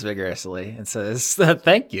nods vigorously and says,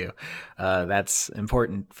 "Thank you. That's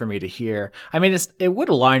important for me to hear. I mean, it would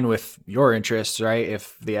align with your interests, right?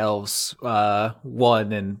 If the elves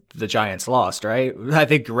won and the giants lost, right? I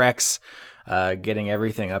think Rex getting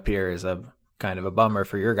everything up here is a kind of a bummer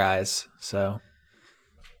for your guys. So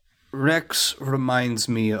Rex reminds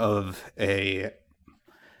me of a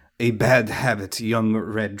bad habit young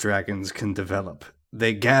red dragons can develop.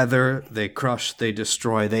 They gather, they crush, they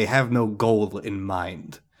destroy. They have no goal in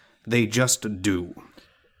mind. They just do."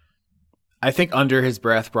 I think under his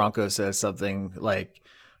breath, Bronco says something like,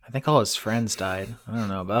 "I think all his friends died. I don't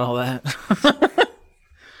know about all that."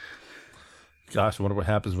 Gosh, I wonder what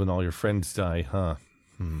happens when all your friends die, huh?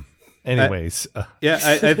 Anyways.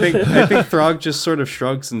 I think Throg just sort of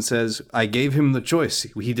shrugs and says, "I gave him the choice.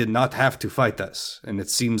 He did not have to fight us. And it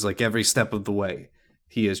seems like every step of the way,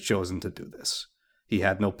 he has chosen to do this. He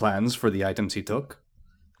had no plans for the items he took.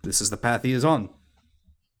 This is the path he is on."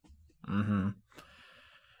 Mm-hmm.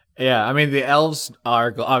 Yeah, I mean, the elves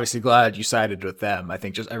are obviously glad you sided with them. I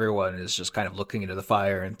think just everyone is just kind of looking into the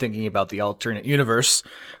fire and thinking about the alternate universe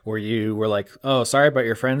where you were like, "Oh, sorry about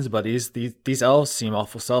your friends, buddies. These elves seem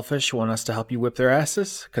awful selfish, want us to help you whip their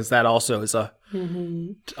asses." Because that also is a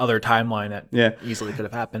other timeline that easily could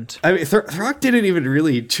have happened. I mean, Throg didn't even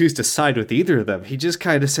really choose to side with either of them. He just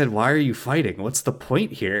kind of said, "Why are you fighting? What's the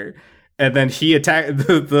point here?" And then he attacked.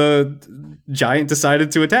 The giant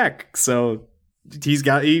decided to attack. So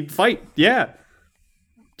he fight. Yeah,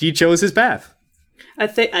 he chose his path. I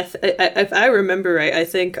think if I remember right, I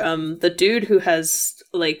think the dude who has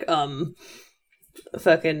like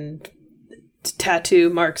fucking tattoo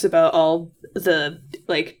marks about all the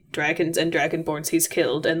like dragons and dragonborns he's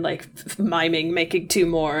killed and like miming making 2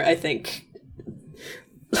 more, I think.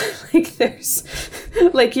 Like there's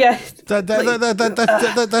like that's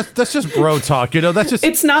just bro talk, that's just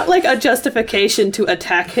it's not like a justification to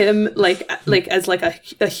attack him like as like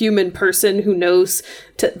a human person who knows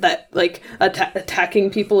that like attacking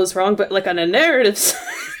people is wrong, but like on a narrative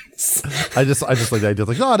I just like the idea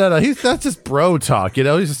like no that's just bro talk, he's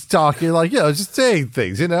just talking like just saying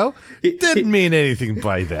things, he didn't mean anything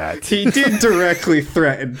by that. He did directly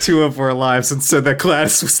threaten 2 of our lives and said that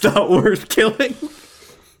Gladys was not worth killing.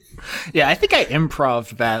 Yeah, I think I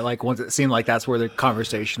improv'd that, like, once it seemed like that's where the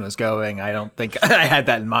conversation was going. I don't think I had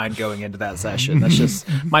that in mind going into that session. That's just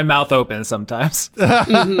my mouth open sometimes.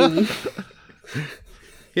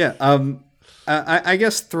 Yeah, I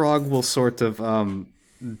guess Throg will sort of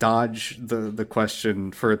dodge the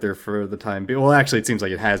question further for the time being. Well, actually, it seems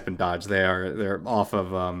like it has been dodged. They're off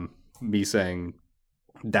of me saying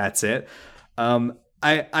that's it.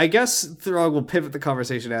 I guess Throg will pivot the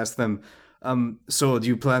conversation, ask them, so do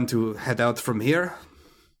you plan to head out from here?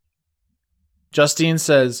 Justine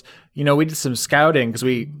says, we did some scouting because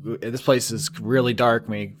this place is really dark.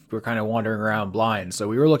 We're kind of wandering around blind. So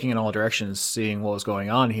we were looking in all directions, seeing what was going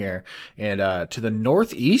on here. And to the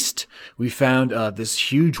northeast, we found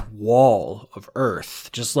this huge wall of earth,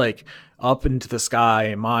 just like up into the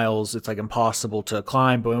sky, miles. It's like impossible to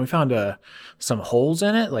climb. But when we found some holes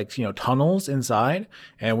in it, like, tunnels inside,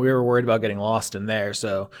 and we were worried about getting lost in there.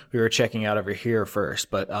 So we were checking out over here first.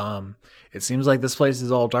 But it seems like this place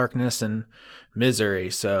is all darkness and misery.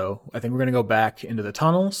 So I think we're going to go back into the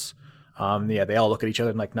tunnels. They all look at each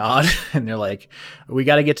other and like nod, and they're like, we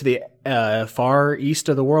got to get to the far east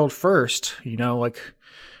of the world first. We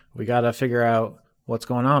got to figure out what's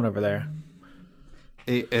going on over there.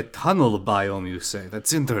 A tunnel biome, you say?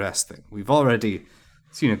 That's interesting. We've already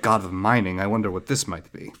seen a god of mining. I wonder what this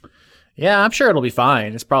might be. Yeah, I'm sure it'll be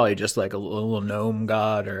fine. It's probably just like a little gnome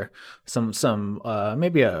god or some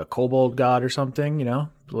maybe a kobold god or something,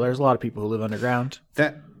 There's a lot of people who live underground.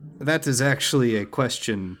 That is actually a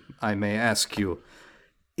question I may ask you.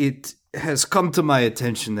 It has come to my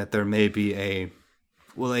attention that there may be a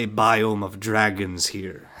biome of dragons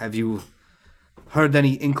here. Have you heard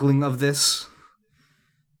any inkling of this?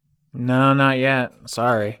 No, not yet.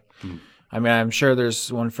 Sorry. I mean, I'm sure there's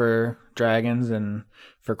one for dragons and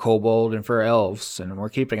for kobold and for elves, and we're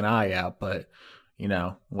keeping an eye out, but,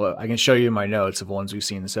 I can show you my notes of ones we've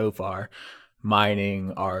seen so far.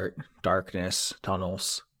 Mining, art, darkness,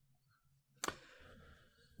 tunnels.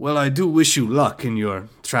 Well, I do wish you luck in your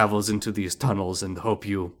travels into these tunnels and hope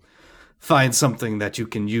you find something that you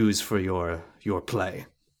can use for your play.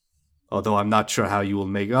 Although I'm not sure how you will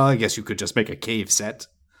make... I guess you could just make a cave set.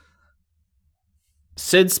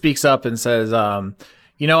 Sid speaks up and says, I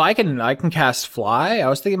can cast fly. I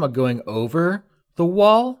was thinking about going over the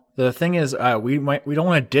wall. The thing is, we don't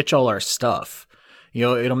want to ditch all our stuff.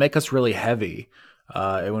 It'll make us really heavy.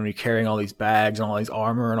 and when we're carrying all these bags and all these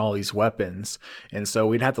armor and all these weapons. And so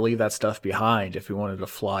we'd have to leave that stuff behind if we wanted to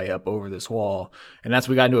fly up over this wall. And that's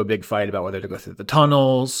we got into a big fight about whether to go through the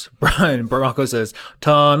tunnels. Brian Bronco says,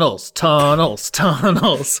 tunnels, tunnels,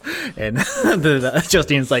 tunnels. And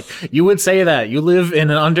Justine's like, you would say that. You live in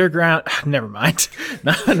an underground... Never mind.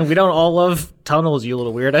 We don't all love tunnels, you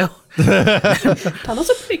little weirdo. Tunnels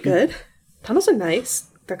are pretty good. Tunnels are nice.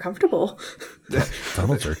 They're comfortable.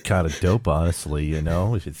 Tunnels are kind of dope, honestly, you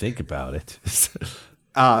know, if you think about it.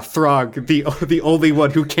 Throg, the only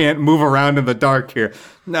one who can't move around in the dark here.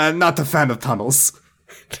 Not a fan of tunnels.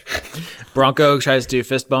 Bronco tries to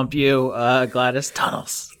fist bump you, Gladys.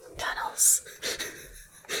 Tunnels. Tunnels.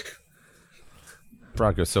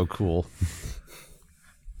 Bronco's so cool.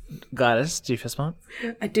 Gladys, do you fist bump?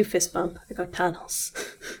 I do fist bump. I go tunnels.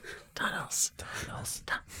 Tunnels. Tunnels.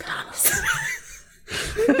 Tunnels.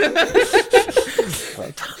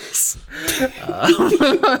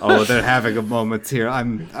 Oh, they're having a moment here.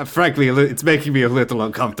 I'm frankly, it's making me a little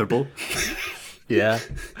uncomfortable. Yeah.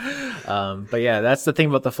 But yeah, that's the thing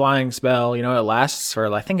about the flying spell. You know, it lasts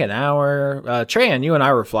for I think an hour. Trayan, you and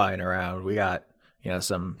I were flying around. We got, you know,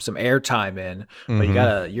 some air time in,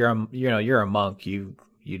 but you're a monk. You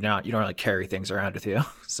don't really carry things around with you.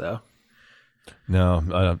 So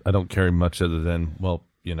No, I don't carry much other than, well,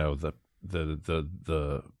 you know,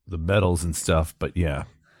 the medals and stuff, but yeah.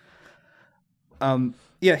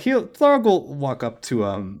 Tharg will walk up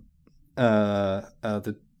to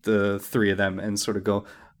the three of them and sort of go,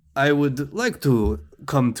 I would like to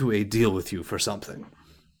come to a deal with you for something.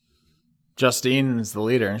 Justine is the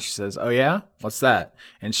leader, and she says, "Oh yeah, what's that?"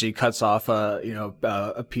 And she cuts off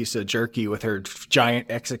a piece of jerky with her giant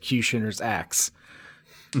executioner's axe.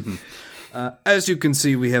 Mm-hmm. As you can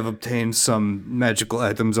see, we have obtained some magical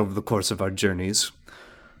items over the course of our journeys.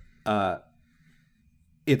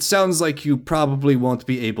 It sounds like you probably won't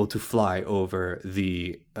be able to fly over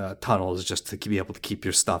the tunnels just to be able to keep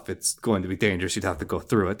your stuff. It's going to be dangerous. You'd have to go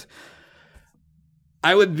through it.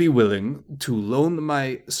 I would be willing to loan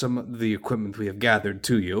some of the equipment we have gathered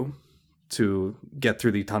to you to get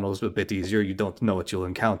through the tunnels a bit easier. You don't know what you'll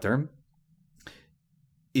encounter.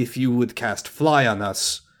 If you would cast Fly on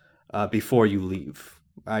us before you leave.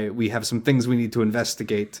 We have some things we need to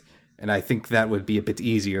investigate, and I think that would be a bit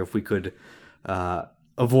easier if we could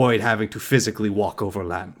avoid having to physically walk over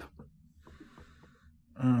land.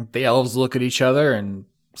 The elves look at each other, and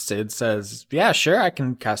Sid says, "Yeah, sure, I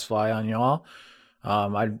can cast Fly on y'all.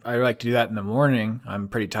 I'd like to do that in the morning. I'm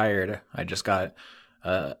pretty tired. I just got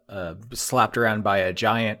slapped around by a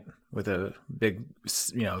giant with a big,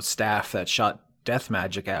 staff that shot death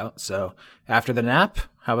magic out. So after the nap,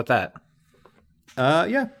 how about that?"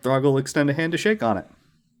 Yeah, Throg will extend a hand to shake on it.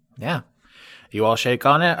 Yeah. You all shake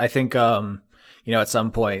on it. I think, at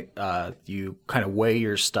some point, you kind of weigh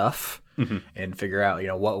your stuff and figure out,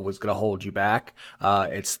 what was going to hold you back.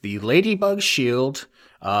 It's the Ladybug shield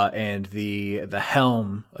and the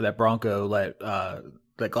helm that Bronco let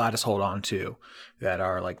Gladys hold on to that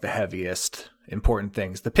are like the heaviest important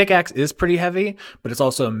things. The pickaxe is pretty heavy, but it's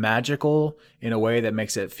also magical in a way that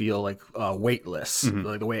makes it feel like weightless.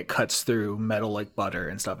 Like the way it cuts through metal like butter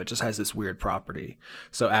and stuff. It just has this weird property.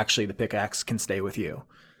 So actually the pickaxe can stay with you.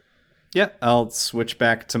 Yeah, I'll switch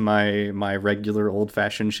back to my regular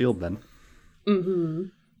old-fashioned shield then. Mm-hmm.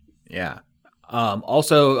 Yeah.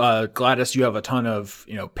 Also, Gladys, you have a ton of,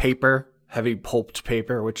 paper, heavy pulped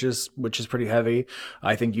paper, which is pretty heavy.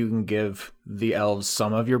 I think you can give the elves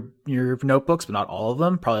some of your notebooks, but not all of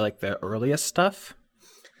them. Probably like the earliest stuff.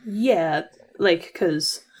 Yeah,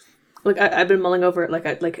 because I've been mulling over it.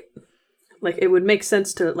 Like it would make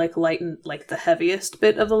sense to lighten the heaviest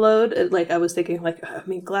bit of the load. I was thinking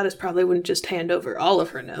Gladys probably wouldn't just hand over all of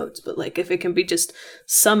her notes, but if it can be just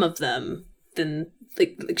some of them, then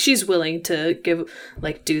she's willing to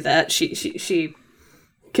do that. She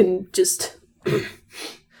can just.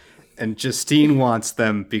 And Justine wants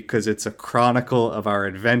them because it's a chronicle of our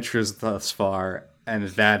adventures thus far, and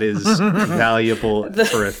that is valuable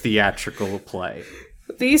for a theatrical play.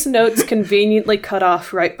 These notes conveniently cut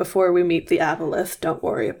off right before we meet the Aboleth. Don't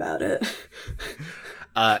worry about it.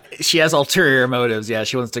 She has ulterior motives. Yeah,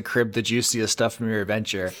 she wants to crib the juiciest stuff from your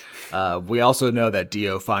adventure. We also know that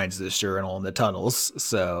Dio finds this journal in the tunnels,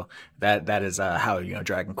 so that is how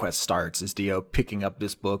Dragon Quest starts. Is Dio picking up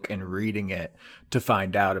this book and reading it to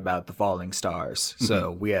find out about the falling stars?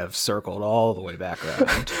 So we have circled all the way back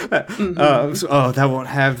around. That won't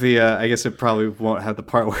have the. I guess it probably won't have the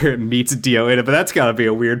part where it meets Dio in it, but that's got to be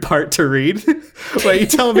a weird part to read. Wait, you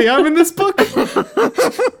telling me I'm in this book?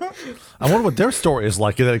 I wonder what their story is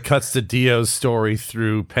like, and then it cuts to Dio's story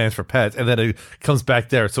through Pants for Pets, and then it comes back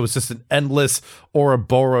there. So it's just an endless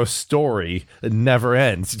Ouroboros story that never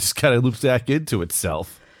ends. It just kind of loops back into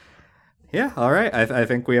itself. Yeah, all right. I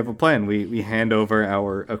think we have a plan. We hand over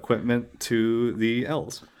our equipment to the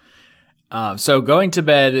elves. So going to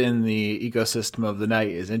bed in the ecosystem of the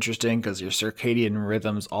night is interesting because your circadian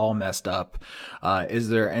rhythm's all messed up. Is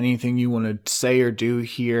there anything you want to say or do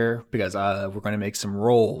here? Because we're going to make some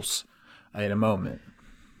rolls in a moment.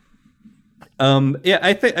 Yeah,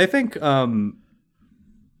 I think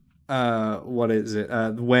what is it?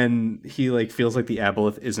 When he like feels like the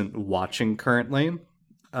aboleth isn't watching currently,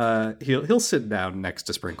 he'll sit down next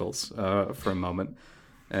to Sprinkles for a moment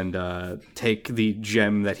and take the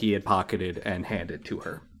gem that he had pocketed and hand it to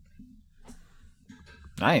her.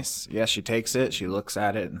 Nice. Yeah, she takes it, she looks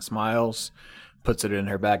at it and smiles, puts it in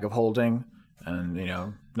her bag of holding, and, you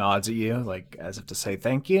know, nods at you, like, as if to say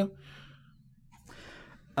thank you.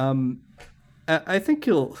 I think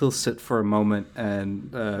he'll sit for a moment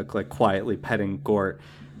and, like, quietly petting Gort,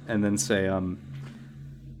 and then say,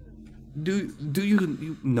 Do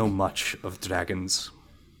you know much of dragons?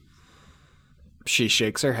 She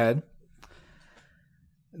shakes her head.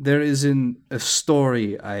 There is a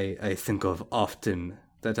story I think of often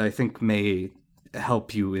that I think may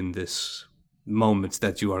help you in this moment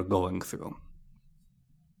that you are going through.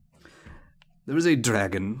 There was a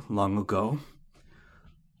dragon long ago.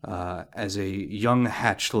 As a young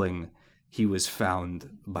hatchling, he was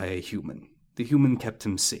found by a human. The human kept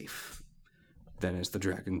him safe. Then as the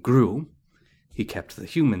dragon grew, he kept the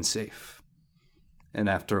human safe. And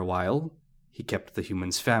after a while, he kept the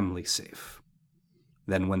human's family safe.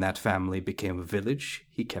 Then when that family became a village,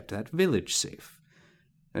 he kept that village safe.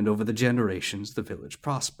 And over the generations, the village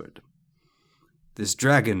prospered. This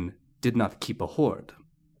dragon did not keep a hoard.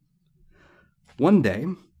 One day,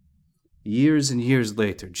 years and years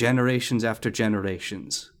later, generations after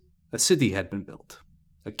generations, a city had been built,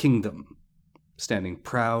 a kingdom, standing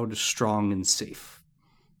proud, strong, and safe.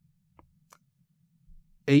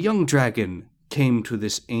 A young dragon came to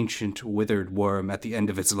this ancient withered worm at the end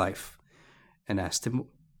of its life and asked him,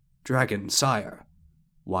 "Dragon, sire,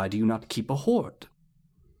 why do you not keep a hoard?"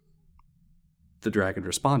 The dragon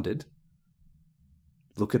responded,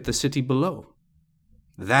 "Look at the city below.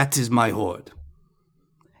 That is my hoard.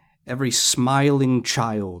 Every smiling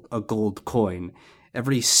child a gold coin,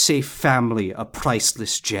 every safe family a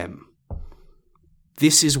priceless gem.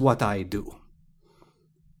 This is what I do.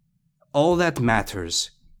 All that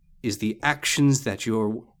matters is the actions that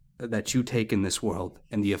you take in this world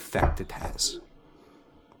and the effect it has.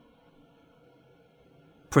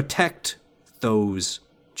 Protect those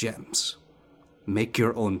gems. Make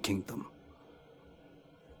your own kingdom."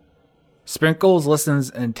 Sprinkles listens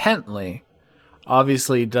intently.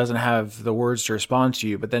 Obviously doesn't have the words to respond to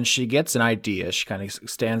you, but then she gets an idea. She kind of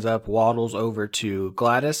stands up, waddles over to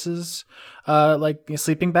Gladys's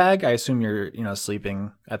sleeping bag. I assume you're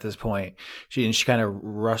sleeping at this point. She kind of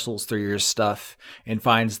rustles through your stuff and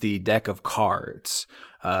finds the deck of cards.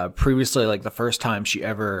 Previously, like the first time she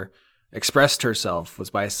ever expressed herself was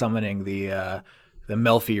by summoning the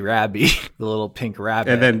Melfi Rabby, the little pink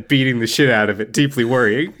rabbit, and then beating the shit out of it, deeply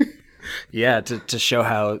worrying. Yeah, to show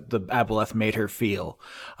how the aboleth made her feel.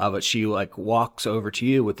 But she walks over to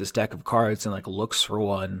you with this deck of cards and looks for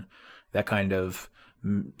one that kind of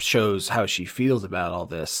shows how she feels about all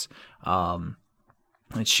this. And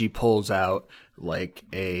she pulls out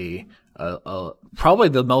a probably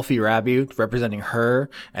the Melfi Rabby representing her,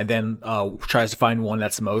 and then tries to find one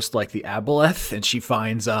that's most like the aboleth, and she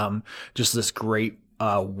finds just this great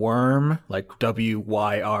worm, like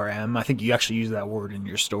WYRM. I think you actually use that word in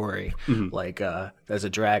your story. Mm-hmm. As a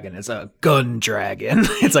dragon. It's a gun dragon.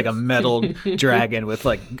 It's like a metal dragon with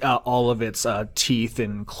all of its teeth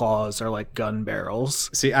and claws are like gun barrels.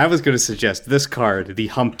 See, I was going to suggest this card, the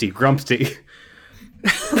Humpty Grumpty.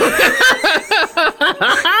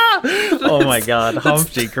 Oh my god,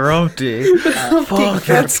 Humpty Grumpty. Fuck,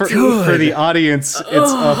 that's good. For the audience,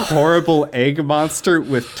 it's a horrible egg monster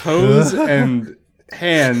with toes and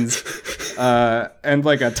hands and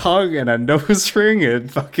a tongue and a nose ring and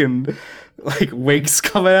fucking wigs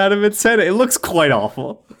coming out of its head. It looks quite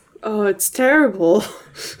awful. Oh, it's terrible.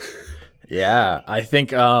 Yeah, I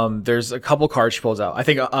think there's a couple cards she pulls out. I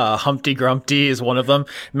think Humpty Grumpty is one of them.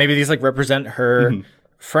 Maybe these represent her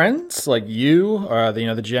friends, like you, or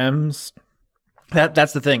the gems.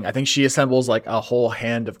 That's the thing. I think she assembles a whole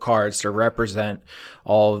hand of cards to represent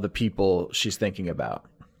all of the people she's thinking about.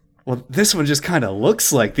 Well, this one just kind of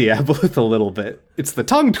looks like the aboleth a little bit. It's the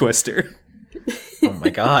tongue twister. Oh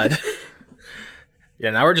my god. Yeah,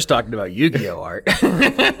 now we're just talking about Yu-Gi-Oh art.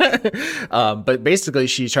 But basically,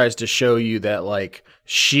 she tries to show you that, like,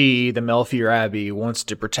 she, the Melfier Abbey, wants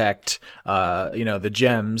to protect, the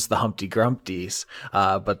gems, the Humpty Grumpties.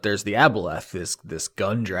 But there's the Aboleth, this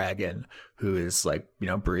gun dragon, who is, like,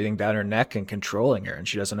 breathing down her neck and controlling her, and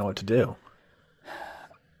she doesn't know what to do.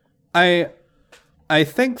 I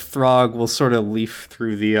think Throg will sort of leaf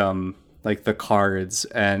through the the cards,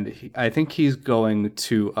 and I think he's going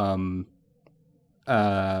to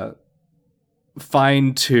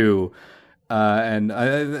find two, and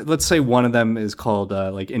let's say one of them is called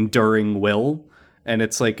Enduring Will, and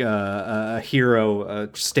it's like a hero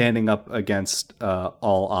standing up against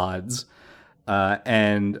all odds,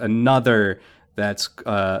 and another that's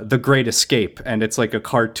The Great Escape, and it's like a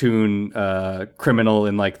cartoon criminal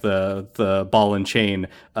in like the ball and chain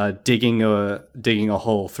digging a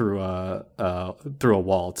hole through a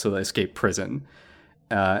wall to escape prison.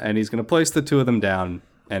 And he's going to place the two of them down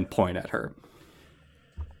and point at her.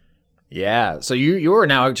 Yeah, so you are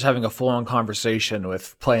now just having a full-on conversation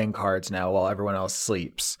with playing cards now while everyone else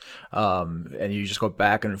sleeps, and you just go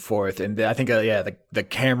back and forth. And I think the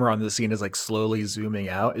camera on the scene is like slowly zooming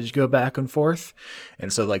out as you go back and forth,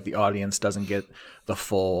 and so like the audience doesn't get the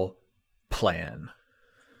full plan.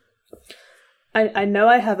 I know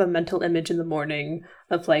I have a mental image in the morning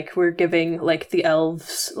of like we're giving like the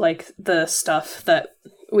elves like the stuff that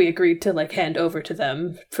we agreed to like hand over to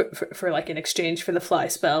them for like in exchange for the fly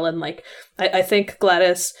spell, and like I think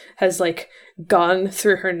Gladys has like gone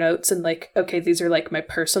through her notes and like, okay, these are like my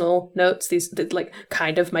personal notes, these like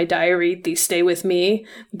kind of my diary, these stay with me,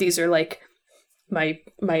 these are like my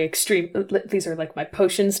extreme, these are like my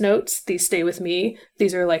potions notes, these stay with me,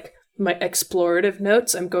 these are like my explorative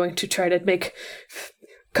notes. I'm going to try to make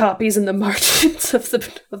copies in the margins of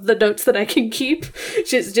the notes that I can keep.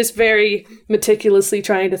 She's just very meticulously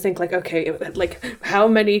trying to think like, okay, like how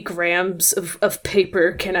many grams of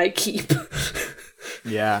paper can I keep?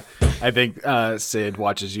 Yeah, I think Sid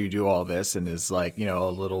watches you do all this and is like, a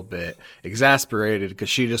little bit exasperated because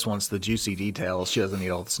she just wants the juicy details. She doesn't need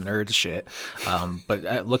all this nerd shit.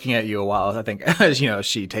 But looking at you a while, I think,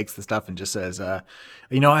 she takes the stuff and just says, I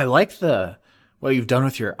like what you've done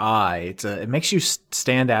with your eye. It makes you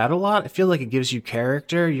stand out a lot. I feel like it gives you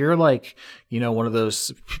character. You're like, one of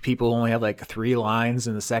those people who only have like 3 lines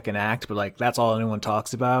in the second act, but like that's all anyone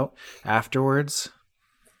talks about afterwards.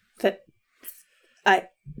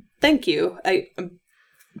 Thank you.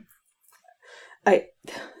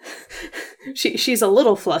 She's a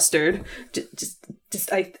little flustered.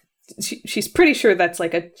 She's pretty sure that's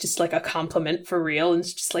like a compliment for real, and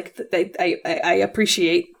it's just like I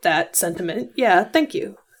appreciate that sentiment. Yeah, thank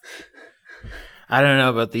you. I don't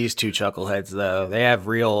know about these two chuckleheads though. They have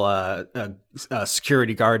real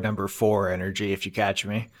security guard number 4 energy, if you catch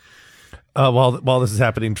me. While this is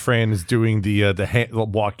happening, Fran is doing the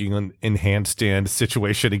walking in handstand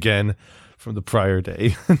situation again from the prior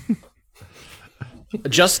day.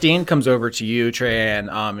 Justine comes over to you, Treyan,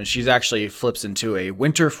 and she's actually flips into a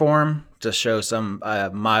winter form to show some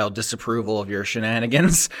mild disapproval of your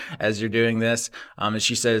shenanigans as you're doing this. And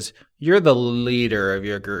she says, "You're the leader of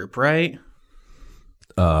your group, right?"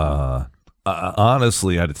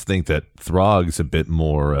 Honestly, I'd think that Throg's a bit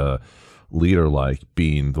more leader-like,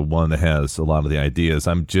 being the one that has a lot of the ideas.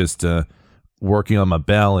 I'm just working on my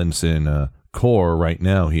balance and core right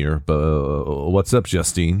now here. But what's up,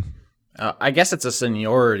 Justine? I guess it's a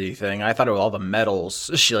seniority thing. I thought of all the medals.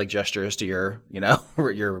 She like gestures to your,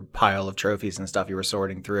 your pile of trophies and stuff you were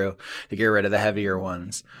sorting through to get rid of the heavier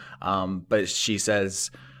ones. But she says,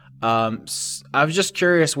 I was just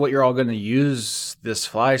curious what you're all going to use this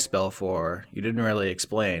fly spell for. You didn't really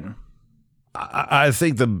explain. I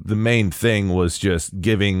think the main thing was just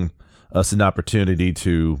giving us an opportunity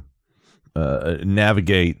to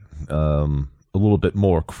navigate a little bit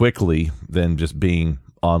more quickly than just being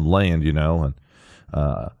on land, and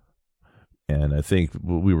I think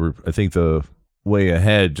I think the way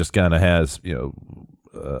ahead just kind of has,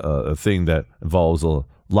 a thing that involves a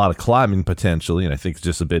lot of climbing potentially, and I think it's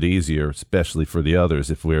just a bit easier, especially for the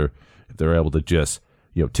others, if they're able to just,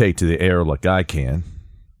 take to the air like I can.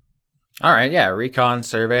 All right, yeah, recon,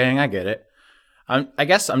 surveying, I get it. I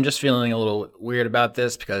guess I'm just feeling a little weird about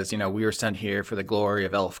this because, we were sent here for the glory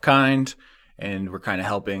of elf kind, and we're kind of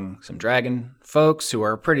helping some dragon folks who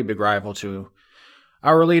are a pretty big rival to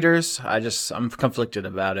our leaders. I'm conflicted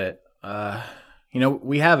about it.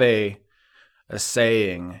 We have a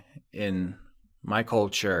saying in my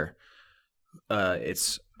culture.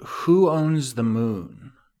 It's who owns the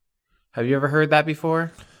moon? Have you ever heard that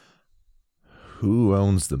before? Who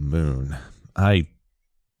owns the moon? I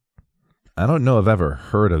don't know if I've ever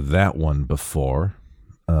heard of that one before.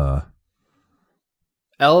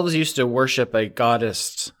 Elves used to worship a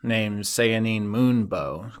goddess named Sayanine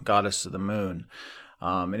Moonbow, goddess of the moon.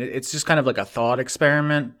 And it's just kind of like a thought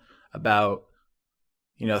experiment about,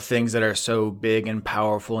 things that are so big and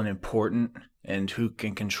powerful and important and who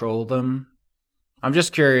can control them. I'm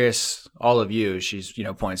just curious, all of you, she's,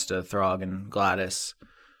 points to Throg and Gladys.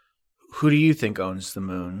 Who do you think owns the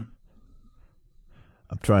moon?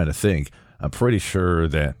 I'm trying to think. I'm pretty sure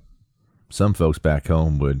that some folks back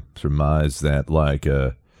home would surmise that like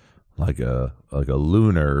a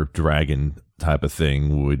lunar dragon type of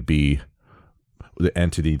thing would be the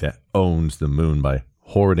entity that owns the moon by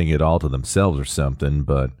hoarding it all to themselves or something,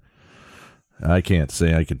 but I can't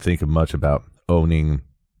say I could think of much about owning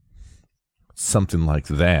something like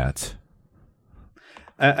that.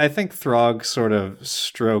 I think Throg sort of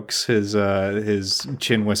strokes his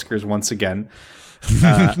chin whiskers once again.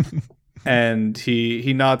 And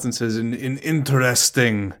he nods and says, an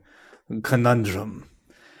interesting conundrum.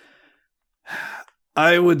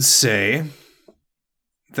 I would say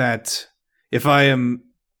that if I am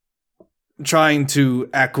trying to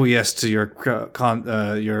acquiesce to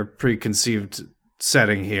your preconceived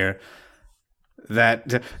setting here,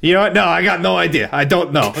 that, you know what? No, I got no idea. I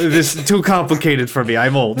don't know. This is too complicated for me.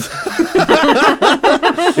 I'm old.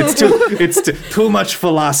 It's too much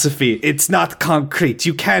philosophy. It's not concrete.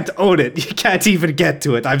 You can't own it. You can't even get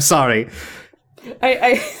to it. I'm sorry.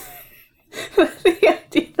 I the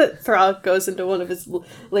idea that Throg goes into one of his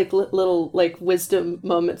little wisdom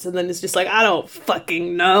moments and then is just like, I don't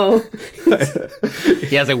fucking know.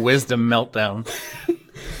 He has a wisdom meltdown.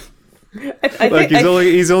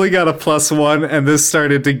 He's only got a +1, and this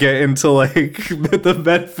started to get into the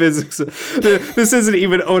metaphysics. This isn't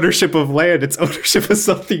even ownership of land; it's ownership of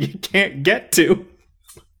something you can't get to.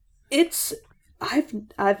 I've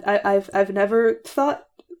never thought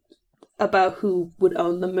about who would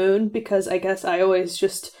own the moon, because I guess I always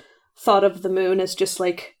just thought of the moon as just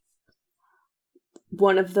like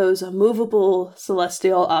one of those immovable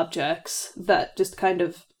celestial objects that just kind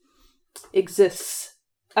of exists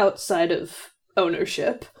outside of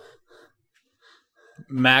ownership.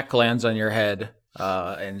 Mac lands on your head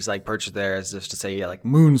and is perched there as if to say,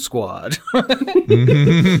 Moon Squad. Moon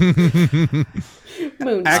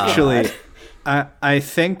Actually, Squad. I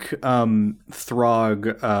think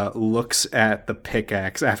Throg looks at the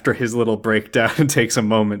pickaxe after his little breakdown and takes a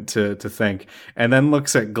moment to think, and then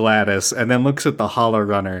looks at Gladys, and then looks at the Hollow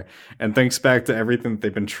Runner, and thinks back to everything that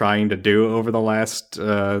they've been trying to do over the last...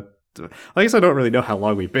 I guess I don't really know how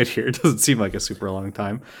long we've been here. It doesn't seem like a super long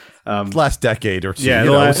time. Last decade or two.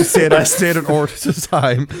 Yeah, standard order of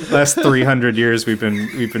time. Last 300 years we've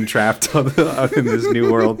been trapped in this new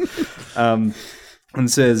world. And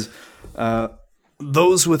says,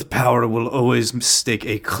 those with power will always stake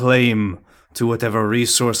a claim to whatever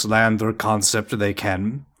resource, land, or concept they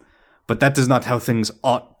can, but that is not how things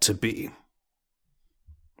ought to be.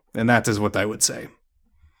 And that is what I would say.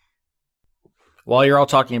 While you're all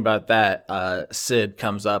talking about that, Sid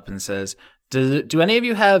comes up and says, do any of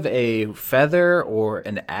you have a feather or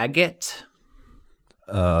an agate?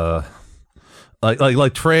 Like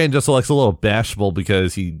Tran just looks a little bashful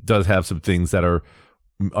because he does have some things that are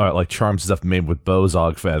like charm stuff made with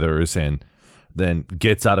bozog feathers, and then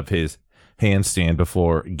gets out of his handstand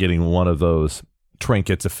before getting one of those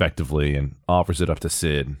trinkets effectively and offers it up to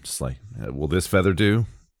Sid. Just like, will this feather do?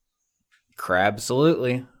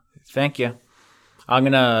 Absolutely. Thank you. I'm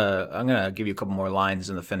gonna give you a couple more lines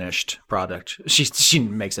in the finished product. She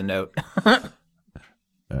makes a note.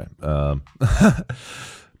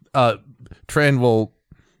 Tran will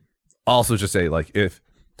also just say, if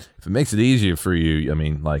it makes it easier for you, I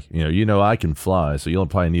mean, I can fly, so you don't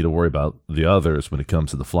probably need to worry about the others when it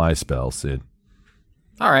comes to the fly spell, Sid.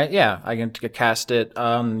 All right, yeah, I can cast it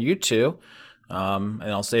on you two. And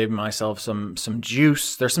I'll save myself some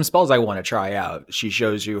juice. There's some spells I want to try out. She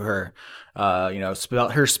shows you her,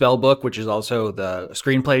 her spell book, which is also the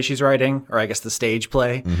screenplay she's writing, or I guess the stage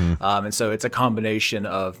play. Mm-hmm. And so it's a combination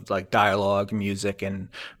of dialogue, music, and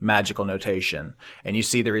magical notation. And you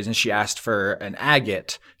see the reason she asked for an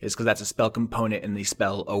agate is because that's a spell component in the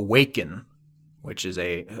spell Awaken, which is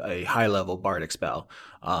a high level bardic spell.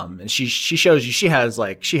 And she shows you she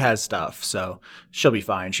has stuff, so she'll be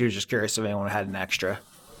fine. She was just curious if anyone had an extra.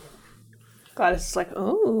 Gladys is like,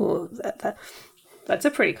 oh, that's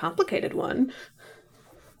a pretty complicated one.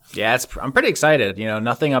 Yeah, I'm pretty excited.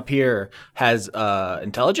 Nothing up here has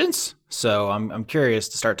intelligence, so I'm curious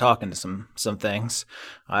to start talking to some things.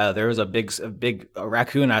 There was a big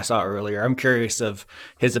raccoon I saw earlier. I'm curious of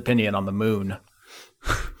his opinion on the moon.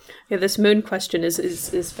 Yeah, this moon question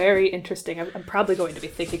is very interesting. I'm probably going to be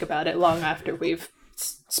thinking about it long after we've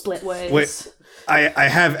split ways. Wait, I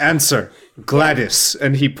have answer. Gladys,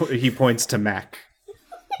 and he points to Mac.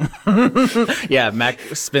 Yeah, Mac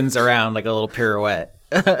spins around like a little pirouette.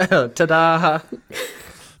 Ta-da!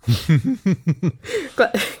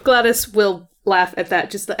 Gladys will laugh at that.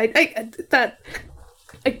 Just I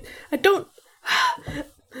don't.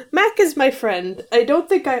 Mac is my friend. I don't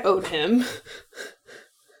think I own him.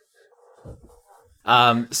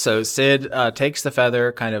 So Sid takes the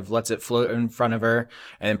feather, kind of lets it float in front of her,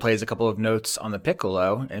 and then plays a couple of notes on the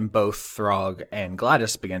piccolo, and both Throg and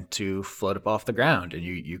Gladys begin to float up off the ground, and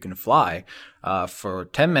you can fly for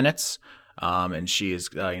 10 minutes. And she is,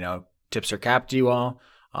 tips her cap to you all,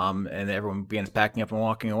 and everyone begins packing up and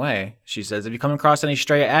walking away. She says, if you come across any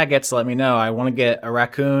stray agates, let me know. I want to get a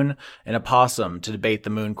raccoon and a possum to debate the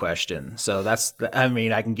moon question. So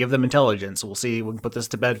I can give them intelligence. We'll see. We can put this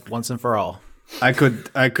to bed once and for all. I could,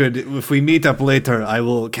 if we meet up later, I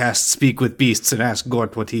will cast Speak with Beasts and ask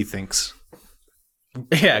Gort what he thinks.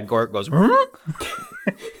 Yeah, Gort goes,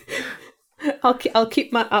 I'll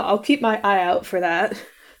keep my eye out for that.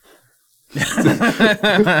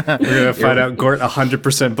 We're gonna find out Gort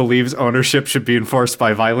 100% believes ownership should be enforced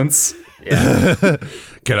by violence. Yeah.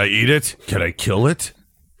 Can I eat it? Can I kill it?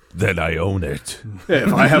 Then I own it.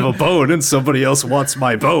 If I have a bone and somebody else wants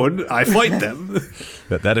my bone, I fight them.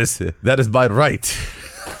 That is my right.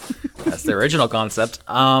 That's the original concept.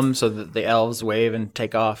 So the elves wave and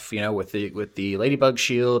take off, with the ladybug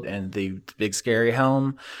shield and the big scary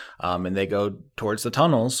helm, and they go towards the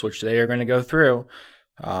tunnels, which they are going to go through.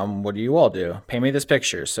 What do you all do? Paint me this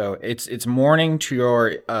picture. So it's morning to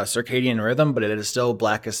your circadian rhythm, but it is still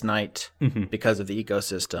blackest night because of the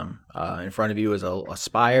ecosystem. In front of you is a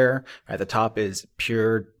spire. At the top is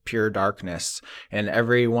pure darkness, and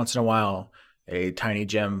every once in a while, a tiny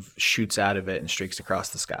gem shoots out of it and streaks across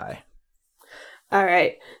the sky. All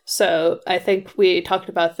right. So I think we talked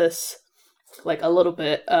about this like a little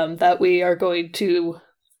bit, that we are going to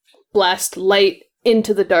blast light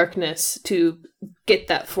into the darkness to get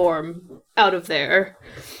that form out of there.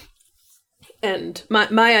 And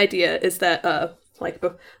my idea is that like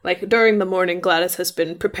during the morning, Gladys has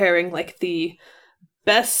been preparing like the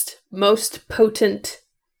best, most potent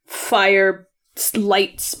fire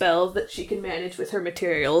light spell that she can manage with her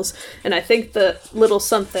materials. And I think the little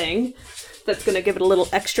something that's going to give it a little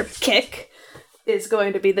extra kick is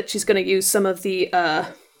going to be that she's going to use some of the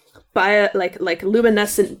like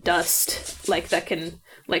luminescent dust, like that can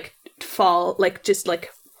like fall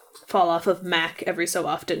off of Mac every so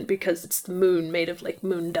often, because it's the moon made of like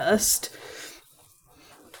moon dust.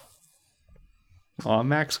 Aw,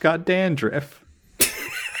 Mac's got dandruff.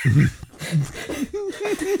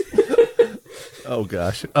 Oh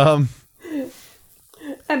gosh.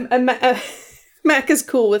 Mac is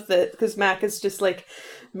cool with it, because Mac is just like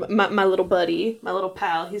my little buddy, my little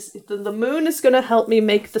pal. The moon is going to help me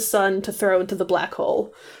make the sun to throw into the black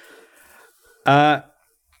hole.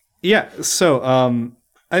 Yeah. So,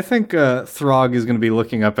 I think Throg is going to be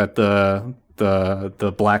looking up at the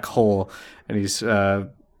black hole, and he's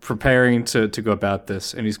preparing to go about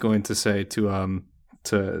this, and he's going to say to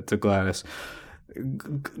Gladys,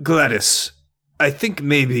 Gladys, I think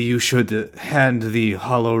maybe you should hand the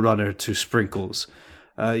Hollow Runner to Sprinkles.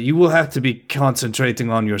 You will have to be concentrating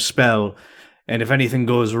on your spell, and if anything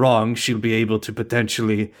goes wrong, she'll be able to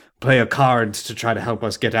potentially play a card to try to help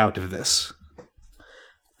us get out of this.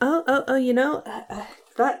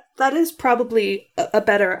 That is probably a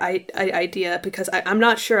better idea, because I'm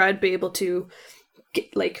not sure I'd be able to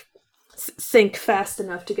think fast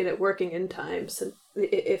enough to get it working in time. So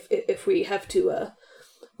if we have to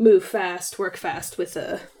move fast, work fast with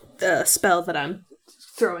a spell that I'm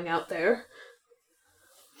throwing out there.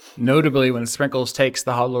 Notably, when Sprinkles takes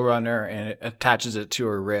the Hollow Runner and it attaches it to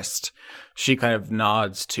her wrist, she kind of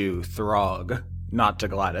nods to Throg, not to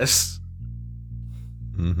Gladys.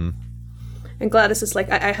 Mm-hmm. And Gladys is like,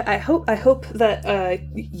 I hope that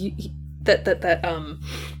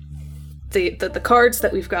the cards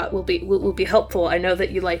that we've got will be helpful. I know that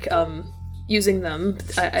you like using them.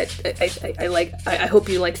 I hope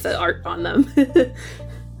you like the art on them.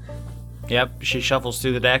 Yep, she shuffles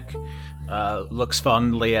through the deck, looks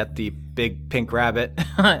fondly at the big pink rabbit,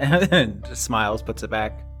 and smiles, puts it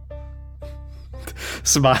back.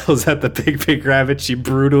 Smiles at the big rabbit she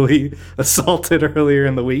brutally assaulted earlier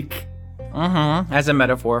in the week. Mm-hmm. As a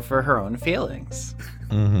metaphor for her own feelings.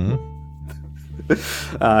 Mm-hmm.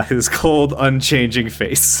 His cold, unchanging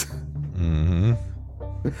face. Mm-hmm.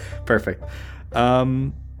 Perfect.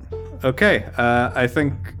 Okay. I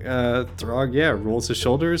think Throg, rolls his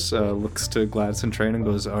shoulders, looks to Gladys and Trayan and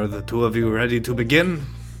goes, "Are the two of you ready to begin?"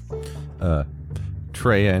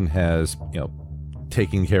 Trayan has,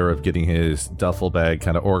 taking care of getting his duffel bag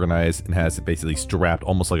kind of organized and has it basically strapped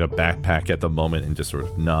almost like a backpack at the moment and just sort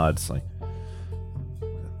of nods like,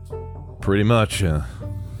 pretty much,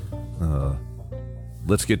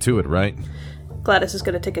 let's get to it, right? Gladys is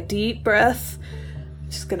going to take a deep breath.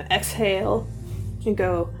 She's going to exhale and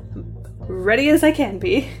go, ready as I can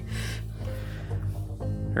be.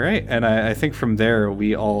 All right, and I think from there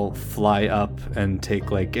we all fly up and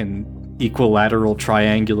take like an equilateral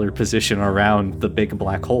triangular position around the big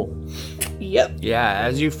black hole. Yep. Yeah,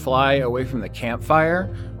 as you fly away from the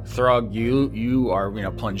campfire, Throg, you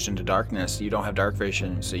are plunged into darkness. You don't have dark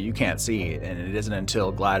vision, so you can't see, and it isn't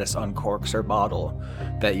until Gladys uncorks her bottle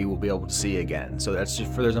that you will be able to see again. So that's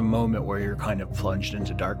just there's a moment where you're kind of plunged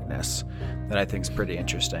into darkness that I think is pretty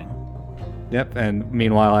interesting. Yep, and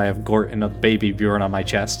meanwhile I have Gort and a baby Bjorn on my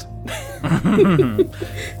chest.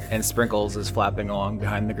 And Sprinkles is flapping along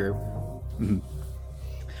behind the group.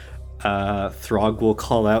 Throg will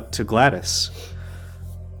call out to Gladys.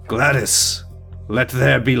 Gladys, let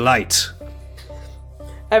there be light.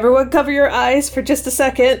 Everyone cover your eyes for just a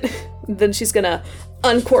second. Then she's gonna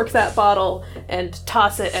uncork that bottle and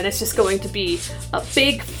toss it, and it's just going to be a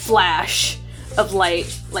big flash of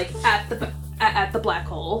light, like at the black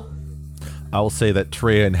hole. I will say that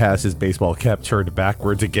Trayan has his baseball cap turned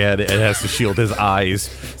backwards again and has to shield his eyes.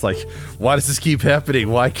 It's like, why does this keep happening?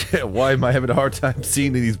 Why am I having a hard time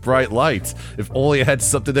seeing these bright lights? If only I had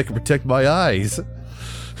something that could protect my eyes.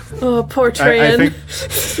 Oh, poor Trayan.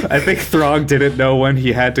 I think Throg didn't know when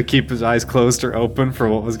he had to keep his eyes closed or open for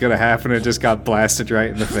what was going to happen and just got blasted right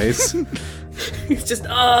in the face. He's just,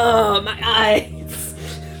 oh, my eyes.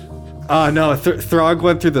 Oh no, Throg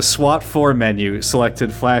went through the SWAT 4 menu,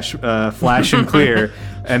 selected flash and clear,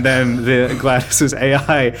 and then the Gladys's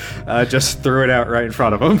AI just threw it out right in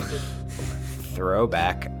front of him.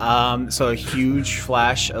 Throwback. So a huge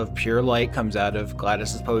flash of pure light comes out of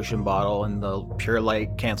Gladys's potion bottle, and the pure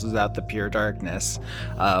light cancels out the pure darkness.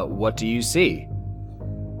 What do you see?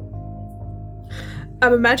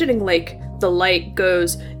 I'm imagining, like, the light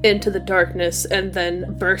goes into the darkness and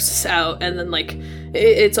then bursts out, and then, like,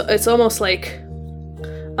 it's almost like,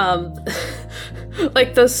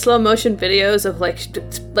 like those slow motion videos of,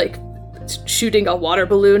 like shooting a water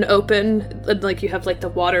balloon open, and, like, you have, like, the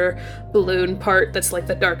water balloon part that's, like,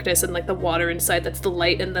 the darkness, and, like, the water inside that's the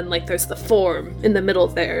light, and then, like, there's the form in the middle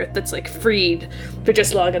there that's, like, freed for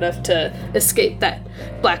just long enough to escape that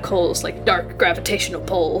black hole's, like, dark gravitational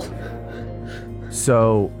pull.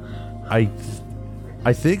 So, I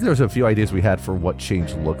think there's a few ideas we had for what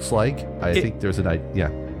change looks like. I think there's an idea. Yeah.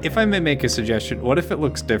 If I may make a suggestion, what if it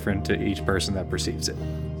looks different to each person that perceives it?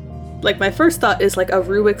 Like, my first thought is, like, a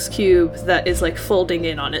Rubik's Cube that is, like, folding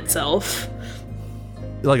in on itself.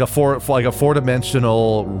 Like a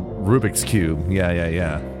four-dimensional Rubik's Cube.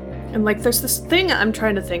 Yeah. And, like, there's this thing I'm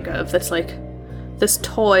trying to think of that's, like, this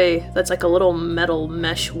toy that's, like, a little metal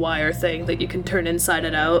mesh wire thing that you can turn inside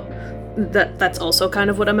and out. That's also kind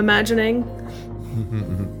of what I'm imagining.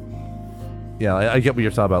 Yeah, I get what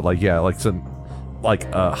you're talking about. Like, yeah, like some, like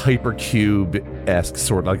a hypercube-esque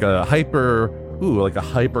sort, like a hyper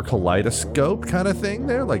kaleidoscope kind of thing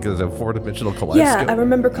there. Like, there's a four-dimensional kaleidoscope. Yeah, I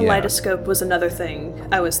remember kaleidoscope was another thing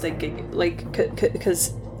I was thinking. Like,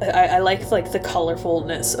 because I like the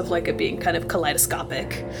colorfulness of, like, it being kind of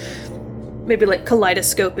kaleidoscopic. Maybe, like,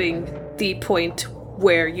 kaleidoscoping the point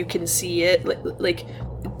where you can see it, like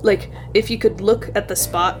if you could look at the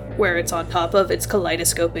spot where it's on top of, it's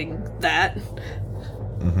kaleidoscoping that.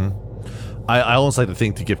 I almost like to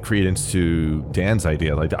think, to give credence to Dan's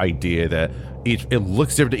idea, like the idea that it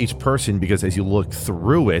looks different to each person because as you look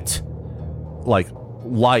through it, like,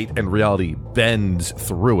 light and reality bends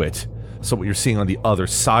through it. So what you're seeing on the other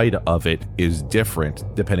side of it is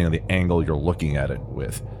different depending on the angle you're looking at it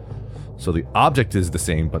with. So the object is the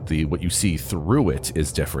same, but what you see through it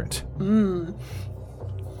is different.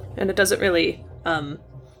 And it doesn't really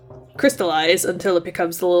crystallize until it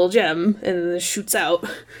becomes the little gem and then it shoots out.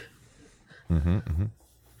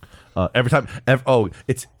 Every time,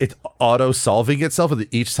 it's auto solving itself, and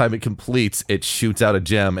each time it completes, it shoots out a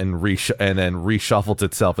gem and then reshuffles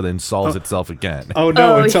itself and then solves itself again. Oh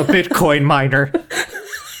no, it's a Bitcoin miner.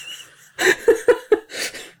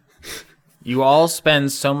 You all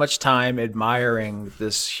spend so much time admiring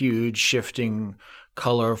this huge, shifting,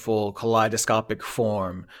 colorful, kaleidoscopic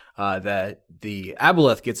form that the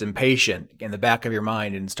Aboleth gets impatient in the back of your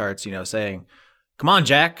mind and starts, saying, "Come on,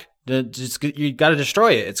 Jack, you got to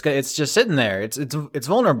destroy it. It's just sitting there. It's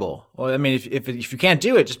vulnerable. Well, I mean, if you can't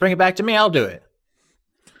do it, just bring it back to me. I'll do it."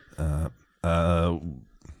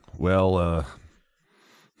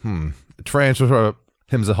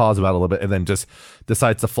 hems and haws about a little bit, and then just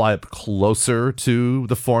decides to fly up closer to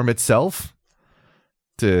the form itself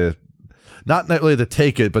to not really to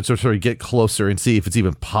take it, but to sort of get closer and see if it's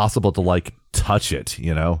even possible to like touch it,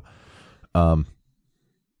 you know?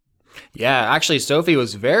 Yeah, actually, Sophie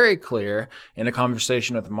was very clear in a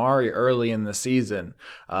conversation with Mari early in the season,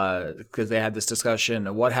 because they had this discussion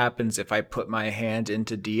of what happens if I put my hand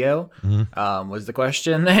into Dio, was the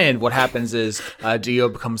question. And what happens is Dio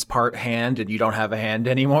becomes part hand and you don't have a hand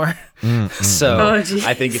anymore. So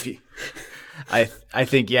I think if you... I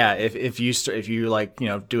think yeah. If you like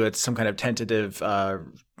do it some kind of tentative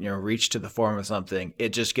reach to the form of something,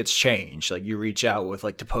 it just gets changed. Like you reach out with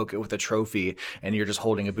like to poke it with a trophy, and you're just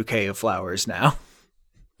holding a bouquet of flowers now.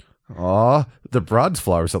 Aw, the bronze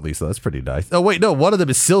flowers at least. That's pretty nice. Oh wait, no, one of them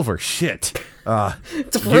is silver. Shit.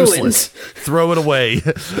 It's useless. Throw it away.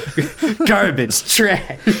 Garbage,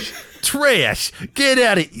 trash. Trash. Get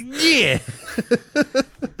at it. Yeah.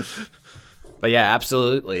 But yeah,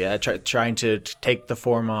 absolutely. Trying to take the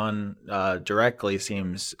form on directly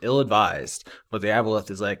seems ill-advised. But the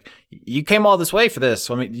Aboleth is like, you came all this way for this.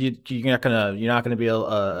 I mean, you're not gonna be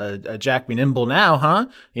a Jack be nimble now, huh?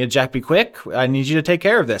 You Jack be quick. I need you to take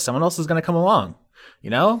care of this. Someone else is gonna come along.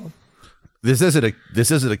 You know. This isn't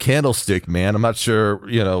a candlestick, man. I'm not sure.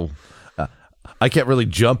 I can't really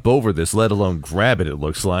jump over this, let alone grab it. It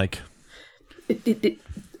looks like.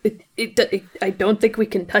 I don't think we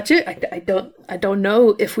can touch it. I don't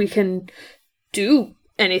know if we can do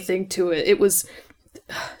anything to it. It was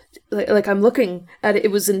like I'm looking at it. It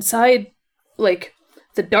was inside like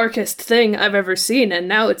the darkest thing I've ever seen, and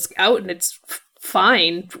now it's out and it's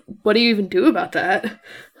fine. What do you even do about that?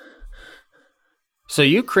 So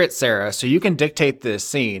you crit, Sarah, so you can dictate this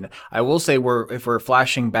scene. I will say if we're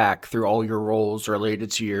flashing back through all your roles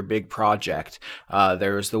related to your big project,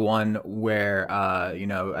 there was the one where,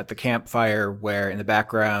 at the campfire where in the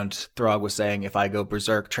background, Throg was saying, if I go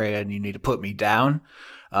berserk, Treya, you need to put me down.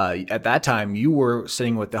 At that time, you were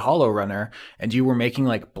sitting with the Hollow Runner, and you were making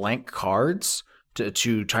like blank cards to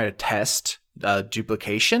try to test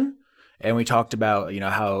duplication. And we talked about,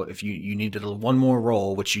 how if you needed one more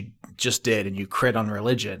roll, which you just did, and you crit on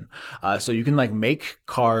religion. So you can like make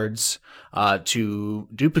cards to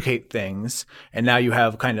duplicate things. And now you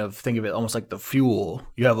have think of it almost like the fuel.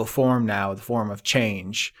 You have a form now, the form of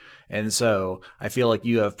change. And so I feel like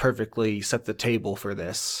you have perfectly set the table for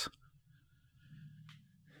this.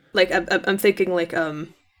 Like I'm thinking like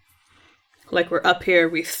we're up here,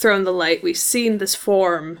 we've thrown the light, we've seen this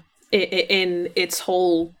form in its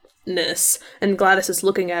whole and Gladys is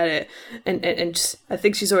looking at it and just, I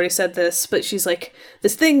think she's already said this, but she's like,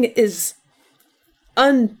 this thing is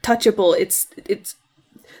untouchable. It's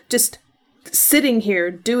just sitting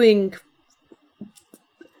here doing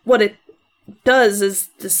what it does, is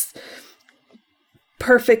this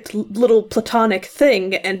perfect little platonic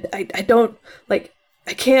thing, and I don't like,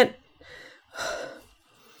 I can't,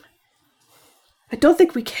 I don't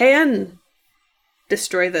think we can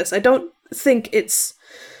destroy this. I don't think it's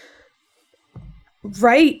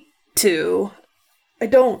right to. I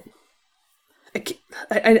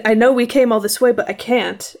know we came all this way, but I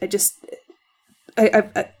can't.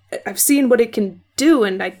 I've seen what it can do,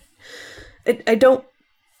 and I don't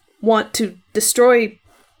want to destroy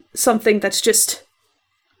something that's just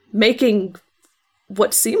making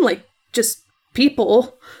what seem like just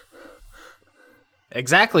people.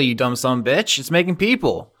 Exactly, you dumb son of a bitch. It's making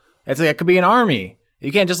people. It could be an army.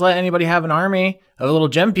 You can't just let anybody have an army of little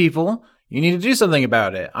gem people. You need to do something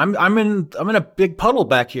about it. I'm in a big puddle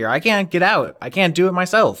back here. I can't get out. I can't do it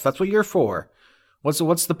myself. That's what you're for.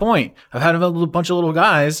 What's the point of having a bunch of little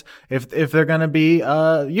guys if they're gonna be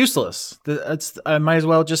useless? I might as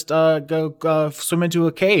well just go swim into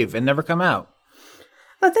a cave and never come out.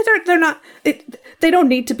 But they're not. They don't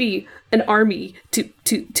need to be an army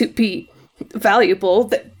to be valuable.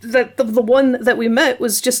 That the one that we met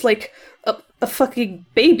was just like a fucking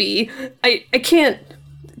baby. I can't,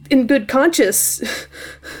 in good conscience.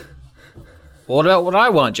 What about what I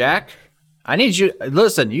want, Jack? I need you.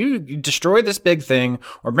 Listen, you destroy this big thing,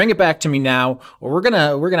 or bring it back to me now, or we're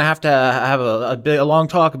gonna have to have a long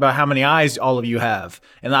talk about how many eyes all of you have.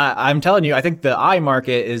 And I'm telling you, I think the eye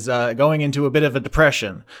market is going into a bit of a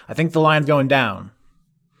depression. I think the line's going down.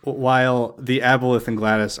 While the Aboleth and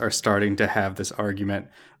Gladys are starting to have this argument,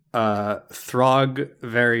 Throg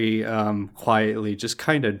very quietly just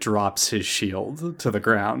kind of drops his shield to the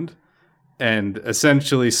ground and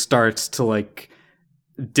essentially starts to like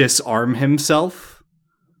disarm himself.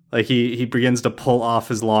 Like he begins to pull off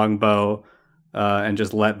his longbow and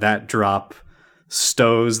just let that drop,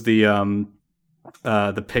 stows the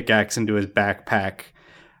pickaxe into his backpack,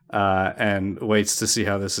 and waits to see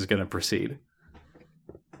how this is going to proceed.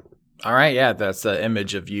 All right, yeah, that's the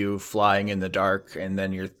image of you flying in the dark, and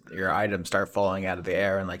then your items start falling out of the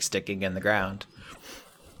air and like sticking in the ground.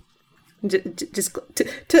 Just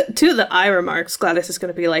to the eye remarks, Gladys is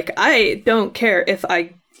going to be like, I don't care if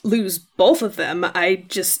I lose both of them. I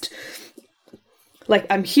just, like,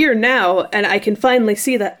 I'm here now, and I can finally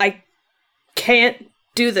see that I can't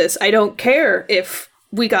do this. I don't care if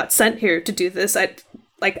we got sent here to do this.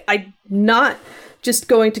 I'm not just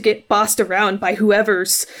going to get bossed around by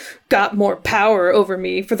whoever's got more power over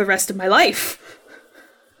me for the rest of my life.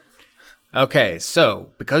 Okay, so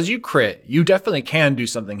because you crit, you definitely can do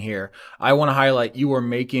something here. I want to highlight you are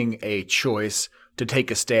making a choice to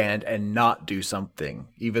take a stand and not do something,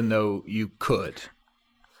 even though you could.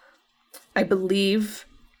 I believe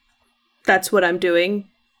that's what I'm doing.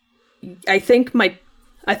 I think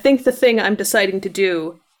the thing I'm deciding to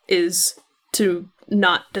do is to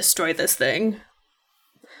not destroy this thing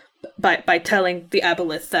by telling the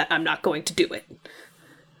Aboleth that I'm not going to do it.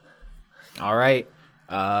 All right.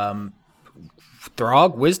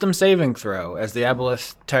 Throg, wisdom saving throw as the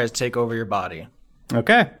Aboleth tries to take over your body.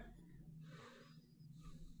 Okay.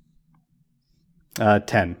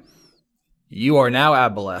 10. You are now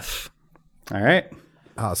Aboleth. All right.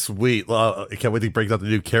 Oh, sweet. Well, I can't wait to break out the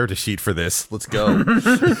new character sheet for this. Let's go.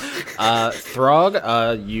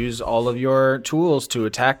 Throg, use all of your tools to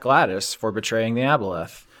attack Gladys for betraying the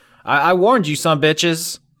Aboleth. I warned you, some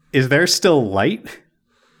bitches. Is there still light?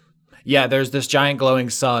 Yeah, there's this giant glowing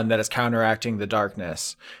sun that is counteracting the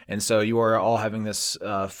darkness. And so you are all having this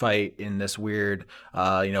fight in this weird,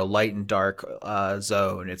 light and dark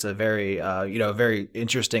zone. It's a very, very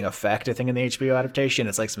interesting effect, I think, in the HBO adaptation.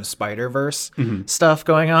 It's like some Spider-Verse stuff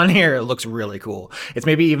going on here. It looks really cool. It's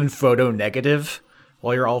maybe even photo negative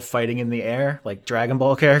while you're all fighting in the air, like Dragon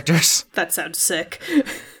Ball characters. That sounds sick.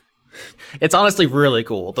 It's honestly really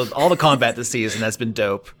cool. All the combat this season has been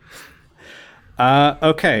dope.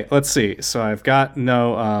 Okay, let's see. So I've got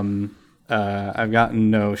no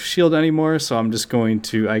shield anymore, so I'm just going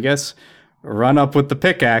to, I guess, run up with the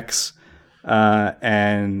pickaxe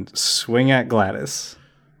and swing at Gladys.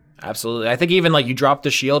 Absolutely. I think even like you drop the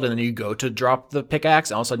shield and then you go to drop the pickaxe,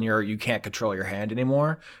 and all of a sudden you can't control your hand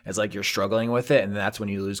anymore. It's like you're struggling with it, and that's when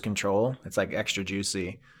you lose control. It's like extra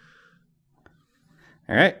juicy.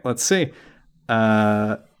 All right, let's see.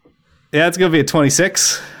 Yeah, it's gonna be a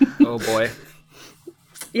 26. Oh boy.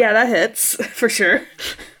 Yeah, that hits for sure.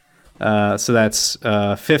 So that's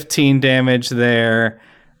 15 damage there.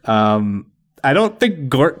 I don't think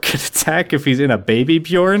Gort can attack if he's in a baby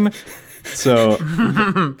Bjorn. So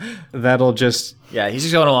that'll just... Yeah, he's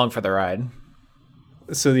just going along for the ride.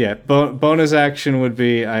 So yeah, bonus action would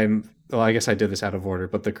be... I guess I did this out of order,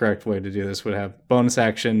 but the correct way to do this would have bonus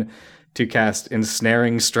action to cast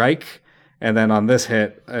Ensnaring Strike. And then on this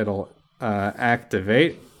hit, it'll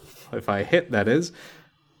activate. If I hit, that is.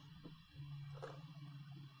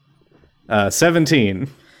 17.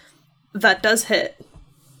 That does hit.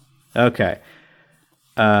 Okay.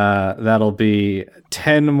 That'll be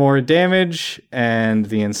 10 more damage, and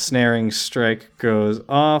the Ensnaring Strike goes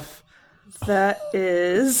off. That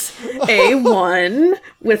is a 1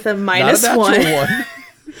 with a minus Not a 1. natural one.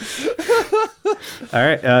 All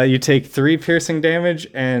right, you take 3 piercing damage,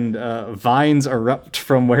 and vines erupt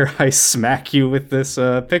from where I smack you with this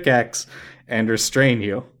pickaxe and restrain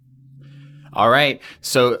you. All right,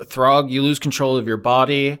 so Throg, you lose control of your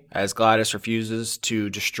body as Gladys refuses to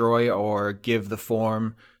destroy or give the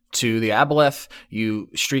form to the Aboleth. You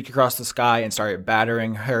streak across the sky and start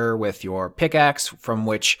battering her with your pickaxe, from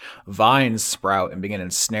which vines sprout and begin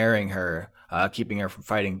ensnaring her, keeping her from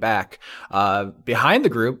fighting back. Behind the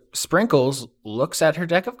group, Sprinkles looks at her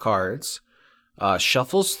deck of cards,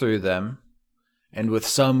 shuffles through them, and with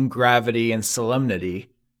some gravity and solemnity,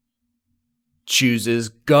 chooses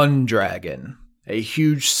Gun Dragon, a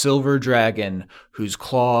huge silver dragon whose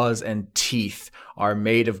claws and teeth are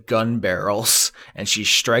made of gun barrels, and she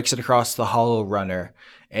strikes it across the Hollow Runner,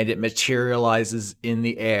 and it materializes in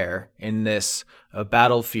the air in this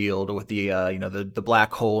battlefield with the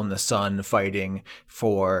black hole and the sun fighting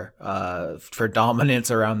for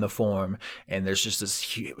dominance around the form, and there's just this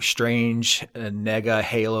strange nega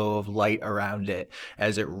halo of light around it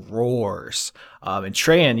as it roars. And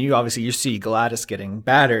Treyan, you see Gladys getting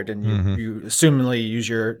battered, and you assumingly use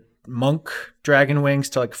your monk dragon wings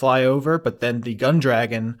to like fly over, but then the gun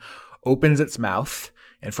dragon opens its mouth,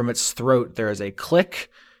 and from its throat there is a click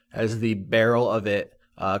as the barrel of it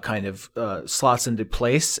slots into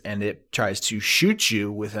place, and it tries to shoot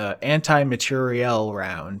you with an anti-materiel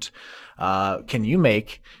round. Can you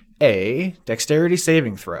make a dexterity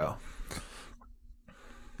saving throw?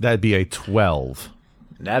 That'd be a 12.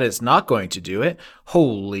 That is not going to do it.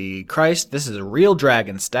 Holy Christ, this is a real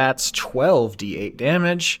dragon stats, 12d8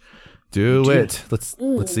 damage. Do it. Let's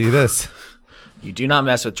see this. You do not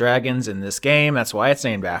mess with dragons in this game. That's why it's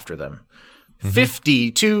named after them.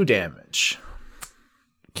 52 damage.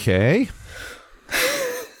 Okay.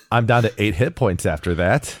 I'm down to 8 hit points after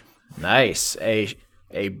that. Nice. A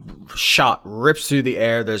shot rips through the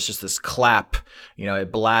air. There's just this clap.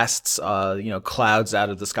 It blasts, clouds out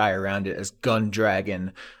of the sky around it as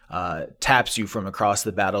Gundragon taps you from across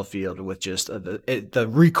the battlefield with just the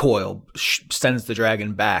recoil sends the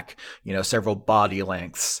dragon back, several body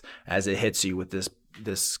lengths as it hits you with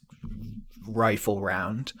this rifle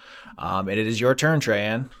round. And it is your turn,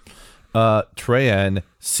 Trayan. Trayan,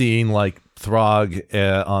 seeing like Throg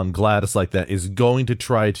on Gladys like that, is going to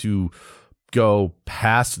try to go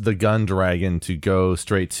past the Gundragon to go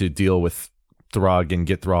straight to deal with Throg and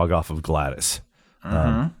get Throg off of Gladys.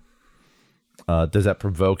 Does that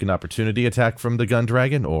provoke an opportunity attack from the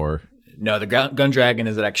Gundragon, or no? The Gundragon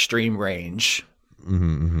is at extreme range.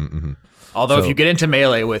 Although if you get into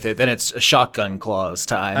melee with it, then it's shotgun claws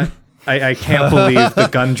time. I can't believe the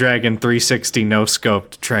Gundragon 360 no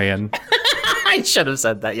scoped Trayan. I should have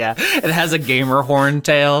said that. Yeah, it has a gamer horn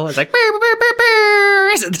tail. It's like beep, beep, beep,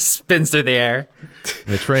 beep, as it spins through the air.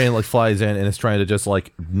 The train like flies in and is trying to just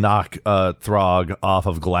like knock Throg off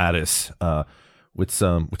of Gladys with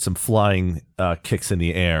some flying kicks in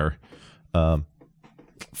the air.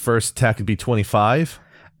 First attack would be 25.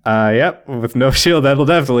 Yep, with no shield that'll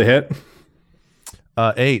definitely hit.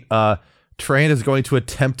 8. Train is going to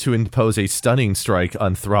attempt to impose a stunning strike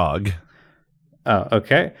on Throg. Oh,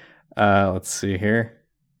 okay. Let's see here.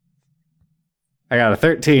 I got a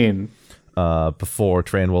 13. Before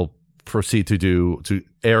Train will proceed to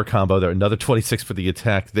air combo there. Another 26 for the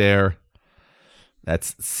attack there.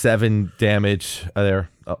 That's 7 damage there.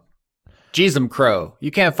 Oh. Jeezum Crow, you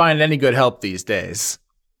can't find any good help these days,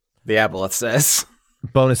 the Aboleth says.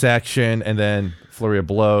 Bonus action and then flurry of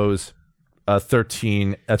blows.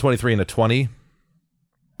 23 and a 20.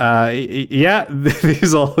 Yeah,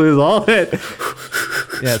 these all hit.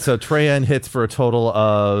 Yeah, so Trayan hits for a total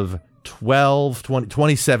of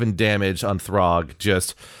 27 damage on Throg,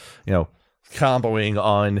 just, comboing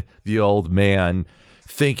on the old man,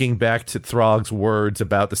 thinking back to Throg's words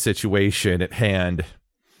about the situation at hand.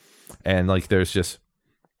 And, there's just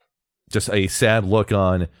a sad look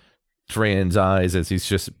on Trayan's eyes as he's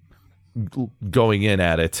just going in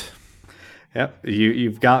at it. Yep,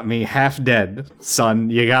 you've got me half dead, son.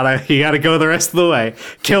 You gotta go the rest of the way.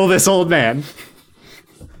 Kill this old man.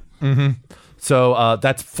 Mm-hmm. So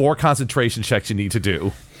that's 4 concentration checks you need to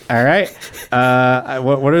do. All right.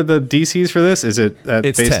 What are the DCs for this? Is it?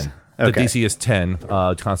 It's based? 10. Okay. The DC is 10.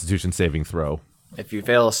 Constitution saving throw. If you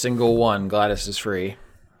fail a single one, Gladys is free.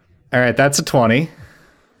 All right, that's a 20.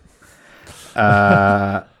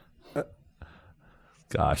 Gosh.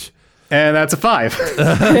 And that's a 5.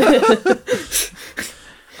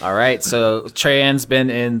 All right, so Trayan's been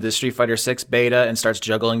in the Street Fighter 6 beta and starts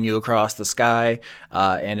juggling you across the sky,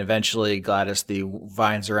 and eventually, Gladys, the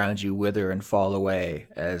vines around you wither and fall away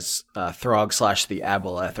as Throg / the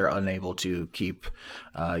Aboleth are unable to keep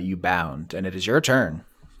you bound, and it is your turn.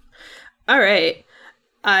 All right,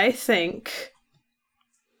 I think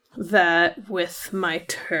that with my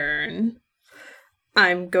turn,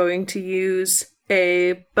 I'm going to use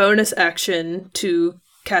a bonus action to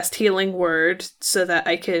cast Healing Word so that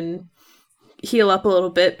I can heal up a little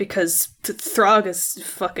bit because Throg is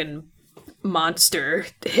fucking monster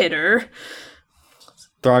hitter.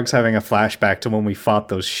 Throg's having a flashback to when we fought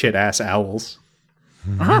those shit-ass owls.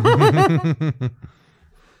 Oh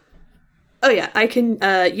yeah, I can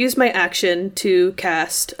use my action to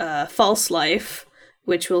cast False Life,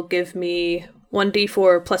 which will give me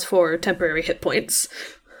 1d4 plus 4 temporary hit points.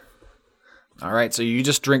 All right, so you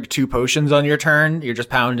just drink 2 potions on your turn? You're just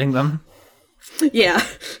pounding them? Yeah.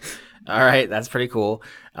 All right, that's pretty cool.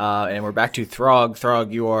 And we're back to Throg.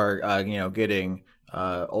 Throg, you are, getting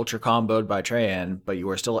ultra comboed by Trayan, but you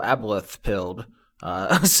are still Aboleth pilled.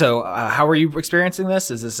 So how are you experiencing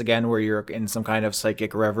this? Is this again where you're in some kind of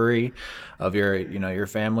psychic reverie of your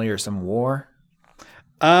family or some war?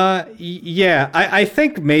 Yeah, I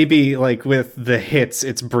think maybe with the hits,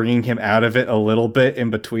 it's bringing him out of it a little bit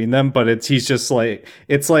in between them, but he's just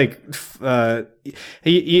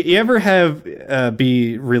you ever have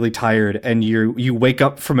be really tired and you wake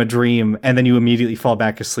up from a dream and then you immediately fall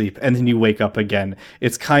back asleep and then you wake up again.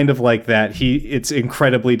 It's kind of like that. It's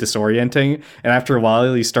incredibly disorienting, and after a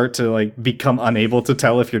while you start to become unable to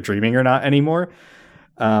tell if you're dreaming or not anymore.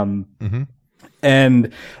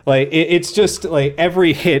 And like it's just like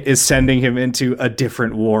every hit is sending him into a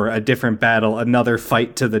different war, a different battle, another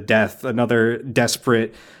fight to the death, another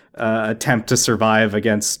desperate attempt to survive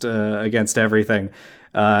against everything.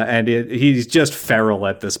 And he's just feral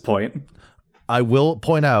at this point. I will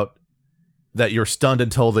point out that you're stunned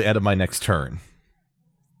until the end of my next turn.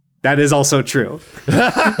 That is also true.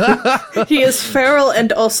 He is feral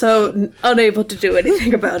and also unable to do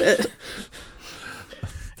anything about it.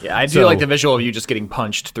 Yeah, I do like the visual of you just getting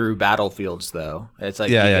punched through battlefields, though. It's like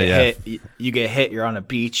you get hit, you're on a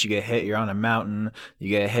beach, you get hit, you're on a mountain, you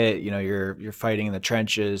get hit, you're fighting in the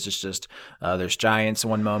trenches. It's just there's giants in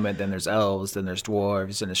one moment, then there's elves, then there's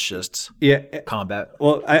dwarves, and it's just combat.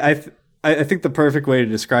 Well, I think the perfect way to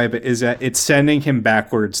describe it is that it's sending him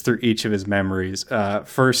backwards through each of his memories.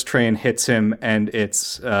 First, Trayan hits him, and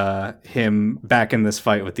it's him back in this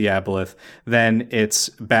fight with the Aboleth. Then it's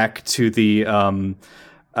back to the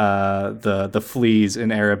fleas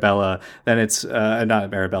in Arabella. Then it's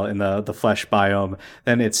not Arabella, in the flesh biome.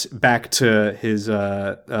 Then it's back to his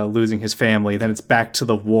losing his family. Then it's back to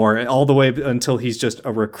the war, all the way until he's just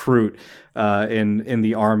a recruit in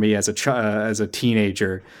the army as a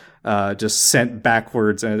teenager. Just sent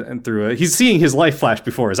backwards and through it. He's seeing his life flash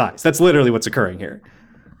before his eyes. That's literally what's occurring here.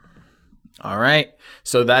 All right.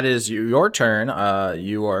 So that is your turn.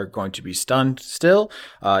 You are going to be stunned still.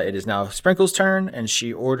 It is now Sprinkle's turn, and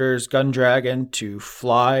she orders Gundragon to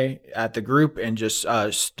fly at the group and just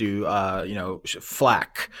do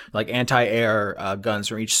flak, like anti-air guns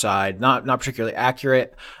from each side. Not particularly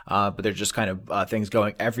accurate, but they're just kind of things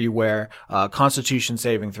going everywhere. Constitution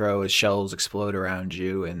saving throw as shells explode around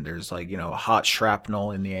you, and there's hot shrapnel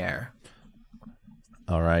in the air.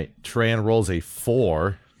 All right. Trayan rolls a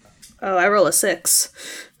 4. Oh, I roll a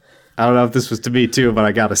 6. I don't know if this was to me too, but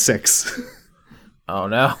I got a 6. Oh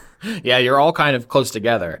no. Yeah, you're all kind of close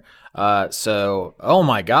together. So, oh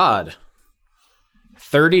my god.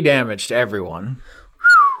 30 damage to everyone.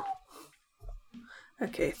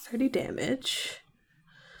 Okay, 30 damage.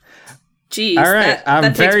 Jeez. All right,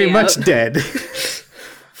 I'm very much dead.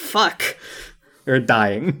 Fuck. Or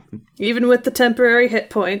dying. Even with the temporary hit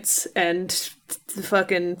points and the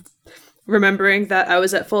fucking remembering that I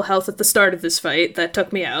was at full health at the start of this fight, that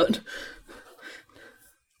took me out.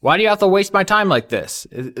 Why do you have to waste my time like this?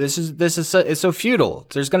 It's so futile.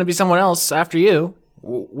 There's going to be someone else after you.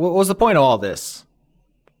 What was the point of all this?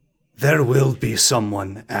 There will be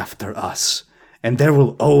someone after us, and there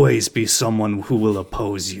will always be someone who will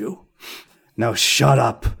oppose you. Now shut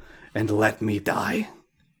up and let me die.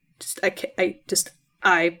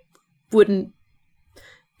 I wouldn't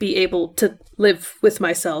be able to live with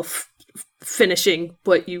myself finishing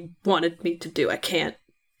what you wanted me to do. I can't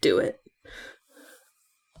do it.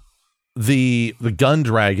 The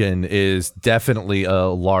Gundragon is definitely a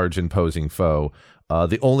large, imposing foe. While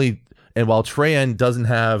Trayan doesn't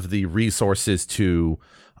have the resources to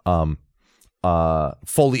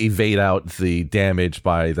fully evade out the damage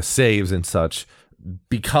by the saves and such,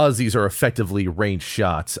 because these are effectively ranged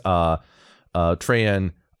shots,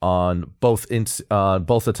 Trayan on both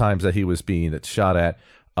the times that he was being shot at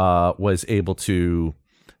was able to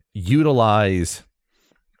utilize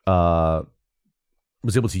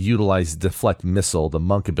deflect missile, the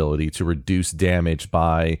monk ability, to reduce damage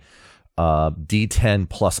by D10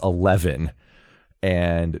 plus 11.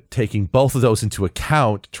 And taking both of those into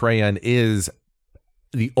account, Trayan is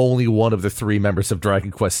the only one of the 3 members of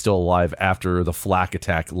Dragon Quest still alive after the flak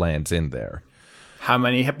attack lands in there. How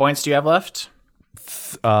many hit points do you have left?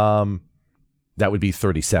 That would be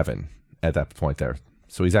 37 at that point there.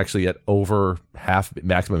 So he's actually at over half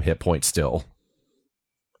maximum hit points still.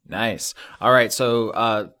 Nice. All right,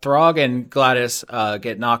 so Throg and Gladys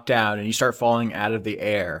get knocked down, and you start falling out of the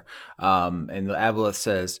air. And the Aboleth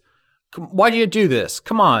says, "Why do you do this?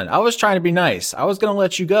 Come on, I was trying to be nice. I was going to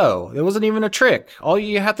let you go. It wasn't even a trick. All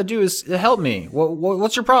you have to do is help me.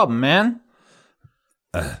 What's your problem, man?"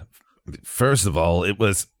 First of all, it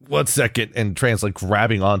was 1 second, and Trayan's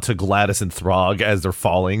grabbing onto Gladys and Throg as they're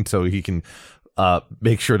falling so he can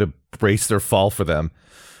make sure to brace their fall for them.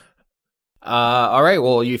 All right,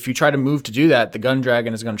 well, if you try to move to do that, the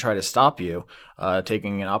Gundragon is going to try to stop you,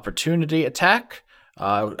 taking an opportunity attack.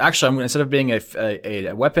 Actually, instead of being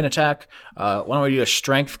a weapon attack, why don't we do a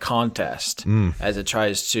strength contest as it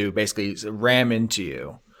tries to basically ram into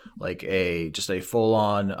you, like just a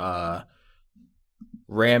full-on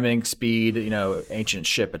ramming speed, ancient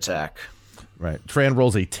ship attack. Right. Trayan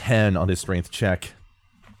rolls a 10 on his strength check.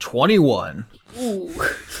 21. Ooh.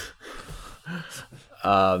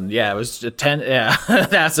 Yeah, it was a 10. Yeah,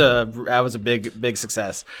 that was a big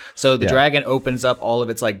success. So the dragon opens up all of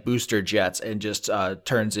its like booster jets and just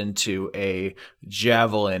turns into a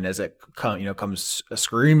javelin as it comes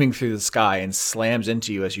screaming through the sky and slams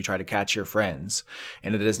into you as you try to catch your friends.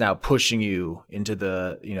 And it is now pushing you into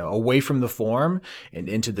the away from the form and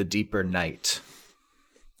into the deeper night.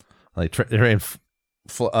 Like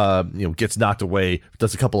gets knocked away,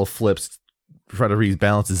 does a couple of flips, try to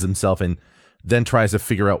rebalances himself, and then tries to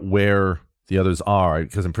figure out where the others are,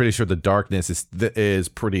 because I'm pretty sure the darkness is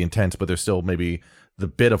pretty intense, but there's still maybe the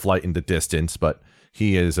bit of light in the distance, but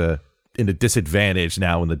he is in a disadvantage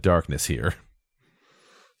now in the darkness here.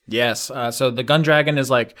 Yes, so the gun dragon is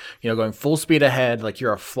like, going full speed ahead, like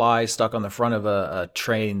you're a fly stuck on the front of a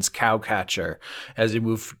train's cow catcher as you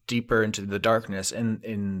move deeper into the darkness. And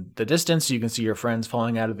in the distance, you can see your friends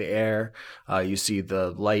falling out of the air. You see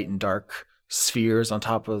the light and dark spheres on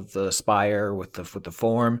top of the spire with the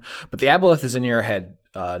form, but the aboleth is in your head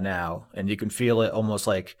now, and you can feel it almost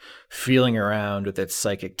like feeling around with its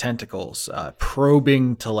psychic tentacles.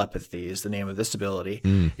 Probing telepathy is the name of this ability.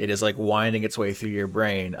 It is like winding its way through your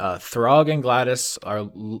brain. Throg and Gladys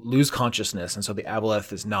lose consciousness, and so the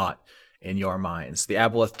aboleth is not in your minds. The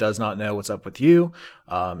aboleth does not know what's up with you,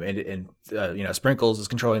 and Sprinkles is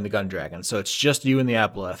controlling the gun dragon, so it's just you and the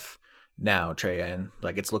aboleth now, Treyan.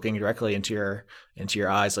 Like it's looking directly into your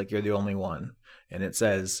eyes, like you're the only one, and it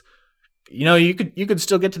says, you could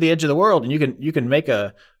still get to the edge of the world, and you can make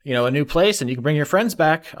a new place, and you can bring your friends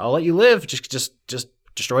back. I'll let you live. Just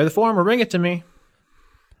destroy the form or bring it to me.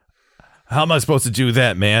 How am I supposed to do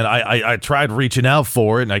that, man? I tried reaching out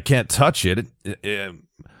for it, and I can't touch it.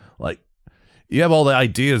 Like, you have all the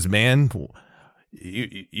ideas, man.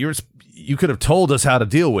 You could have told us how to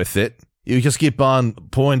deal with it. You just keep on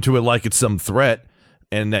pointing to it like it's some threat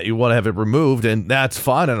and that you want to have it removed, and that's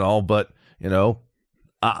fine and all, but,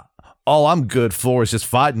 all I'm good for is just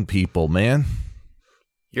fighting people, man.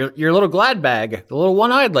 Your little glad bag, the little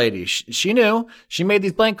one-eyed lady, she knew. She made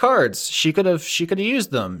these blank cards. She could have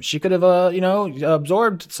used them. She could have,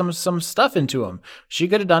 absorbed some stuff into them. She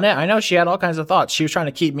could have done it. I know she had all kinds of thoughts. She was trying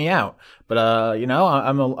to keep me out, but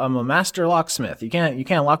I'm a master locksmith. You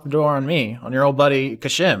can't lock the door on me, on your old buddy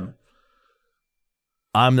Kashim.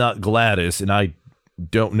 I'm not Gladys, and I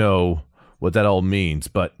don't know what that all means,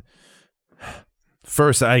 but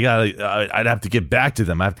first I'd have to get back to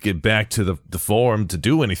them. I have to get back to the forum to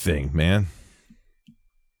do anything, man.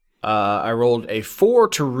 I rolled a 4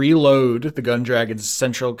 to reload the gun dragon's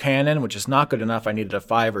central cannon, which is not good enough. I needed a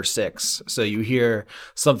 5 or 6. So you hear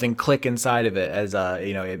something click inside of it as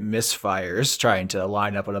it misfires, trying to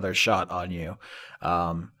line up another shot on you.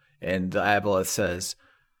 And the aboleth says,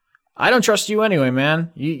 I don't trust you anyway,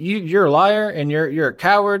 man. You're a liar, and you're a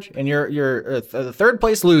coward, and you're a third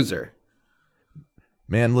place loser.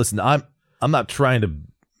 Man, listen, I'm not trying to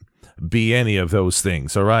be any of those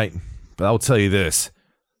things, all right? But I'll tell you this.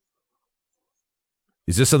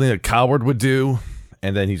 Is this something a coward would do?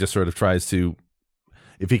 And then he just sort of tries to,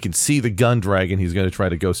 if he can see the gun dragon, he's going to try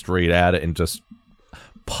to go straight at it and just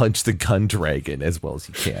punch the gun dragon as well as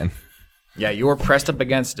he can. Yeah, you were pressed up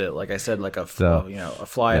against it, like I said, like a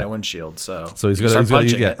fly in a windshield. So he's going to start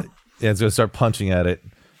punching it. Yeah, he's going to start punching at it.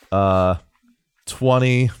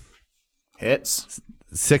 20 hits,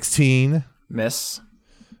 16 miss.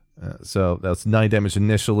 So that's 9 damage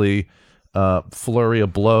initially. Flurry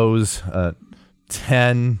of blows,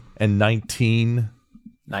 10 and 19.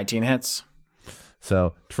 19 hits.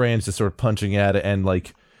 So Tran's just sort of punching at it, and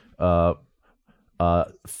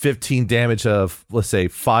 15 damage of, let's say,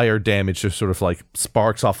 fire damage just sort of like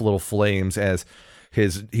sparks off little flames as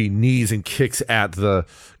he knees and kicks at the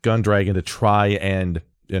gun dragon to try and,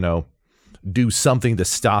 do something to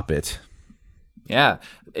stop it. Yeah.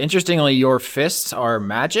 Interestingly, your fists are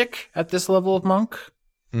magic at this level of monk.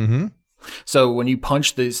 Mm-hmm. So when you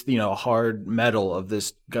punch this, hard metal of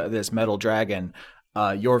this metal dragon,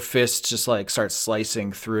 your fist just starts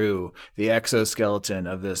slicing through the exoskeleton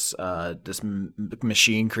of this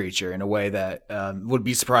machine creature in a way that would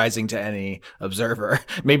be surprising to any observer,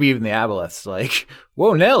 maybe even the aboleths. Like,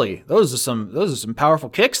 whoa, Nelly, those are some powerful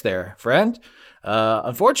kicks there, friend.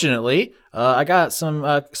 Unfortunately, I got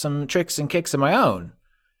some tricks and kicks of my own.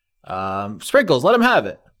 Sprinkles, let him have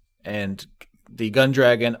it. And the gun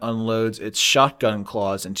dragon unloads its shotgun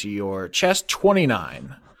claws into your chest.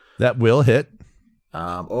 29. That will hit.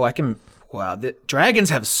 I can. Wow, the dragons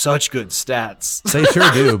have such good stats. They sure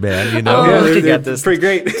do, man. They're pretty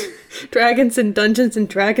great. Dragons in Dungeons and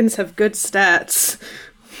Dragons have good stats.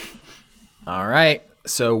 All right,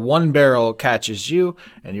 so one barrel catches you,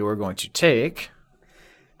 and you are going to take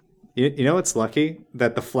You know what's lucky?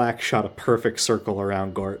 That the flak shot a perfect circle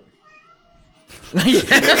around Gort. Gort's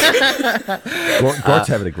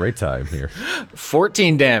having a great time here.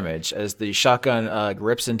 14 damage as the shotgun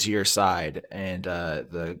rips into your side, and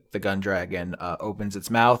the gun dragon opens its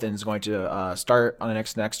mouth and is going to start on the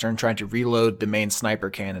next turn trying to reload the main sniper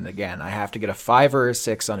cannon again. I have to get a 5 or a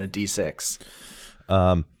 6 on a d6.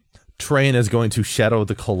 Train is going to shadow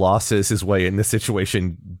the Colossus' way in this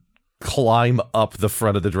situation, climb up the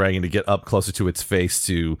front of the dragon to get up closer to its face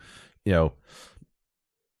to,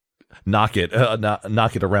 knock it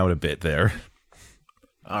around a bit there.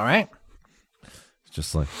 All right.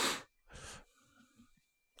 Just like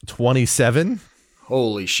 27.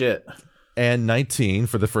 Holy shit. And 19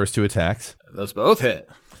 for the first 2 attacks. Those both hit.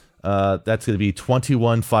 That's going to be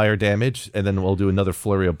 21 fire damage, and then we'll do another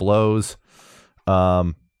flurry of blows.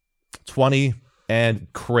 20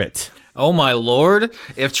 and crit. Oh my lord!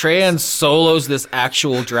 If Trayan solos this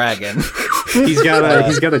actual dragon, he's got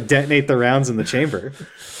to detonate the rounds in the chamber.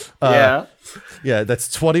 Yeah,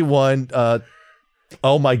 that's 21.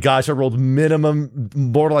 Oh my gosh, I rolled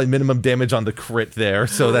borderline minimum damage on the crit there.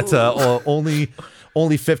 So that's only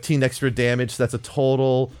 15 extra damage. That's a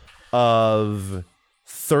total of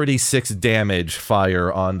 36 damage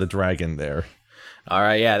fire on the dragon there. All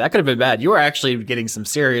right, yeah, that could have been bad. You were actually getting some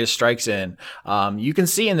serious strikes in. You can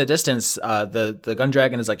see in the distance, the gun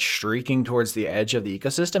dragon is like streaking towards the edge of the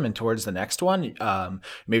ecosystem and towards the next one.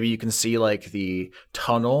 Maybe you can see like the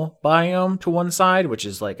tunnel biome to one side, which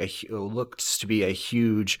is like looks to be a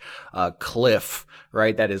huge cliff,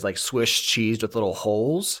 right? That is like Swiss cheese with little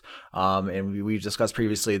holes. And we've discussed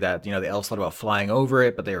previously that, the elves thought about flying over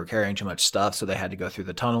it, but they were carrying too much stuff, so they had to go through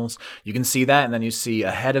the tunnels. You can see that, and then you see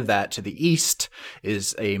ahead of that to the east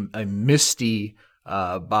is a misty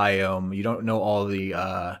biome. You don't know all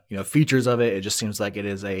the features of it. It just seems like it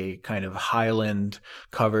is a kind of highland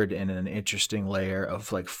covered in an interesting layer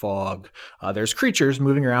of like fog. There's creatures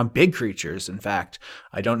moving around, big creatures. In fact,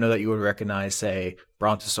 I don't know that you would recognize, say,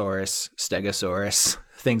 Brontosaurus, Stegosaurus,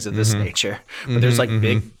 things of this nature. But there's like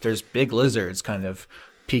big lizards kind of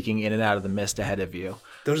peeking in and out of the mist ahead of you.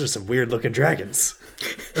 Those are some weird looking dragons.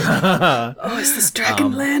 Oh, is this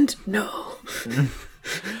Dragonland? No.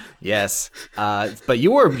 Yes, but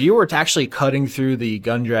you were actually cutting through the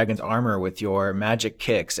gun dragon's armor with your magic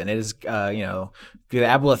kicks, and it is the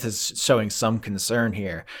Aboleth is showing some concern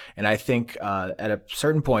here, and I think at a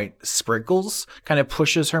certain point, Sprinkles kind of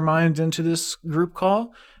pushes her mind into this group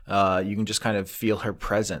call. You can just kind of feel her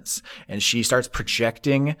presence, and she starts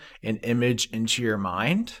projecting an image into your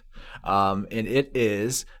mind, and it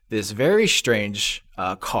is this very strange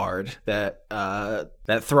card that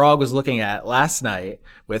Throg was looking at last night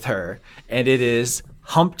with her, and it is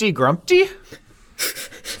Humpty Grumpty.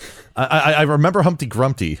 I remember Humpty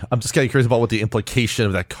Grumpty. I'm just kind of curious about what the implication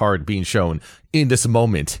of that card being shown in this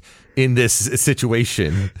moment, in this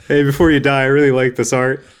situation. Hey, before you die, I really like this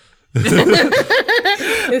art.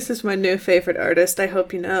 This is my new favorite artist. I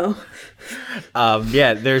hope you know.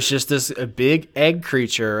 There's just this big egg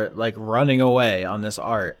creature like running away on this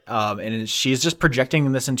art, and she's just projecting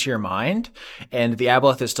this into your mind. And the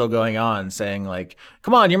Aboleth is still going on, saying like,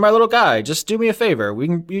 "Come on, you're my little guy. Just do me a favor.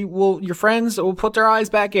 Your friends will put their eyes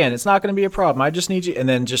back in. It's not going to be a problem. I just need you." And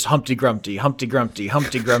then just Humpty Grumpty, Humpty Grumpty,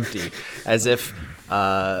 Humpty Grumpty, as if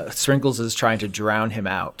Sprinkles is trying to drown him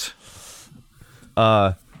out.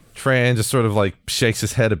 Tran just sort of like shakes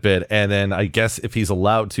his head a bit, and then I guess if he's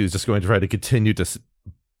allowed to, is just going to try to continue to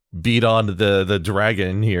beat on the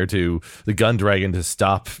dragon here, to the gun dragon, to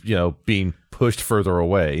stop being pushed further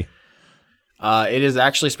away. It is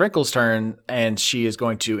actually Sprinkle's turn, and she is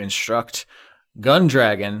going to instruct Gun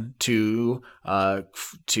Dragon to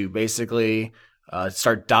basically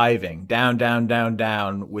start diving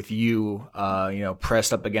down with you,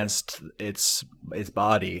 pressed up against its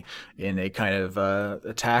body in a kind of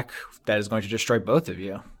attack that is going to destroy both of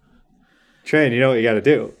you. Train, you know what you got to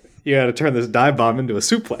do? You got to turn this dive bomb into a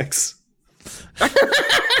suplex.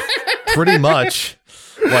 Pretty much.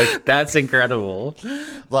 Like, that's incredible.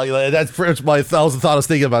 Like, that's pretty much my thought I was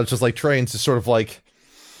thinking about. It's just like Trains to sort of like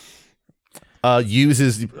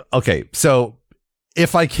uses. Okay, so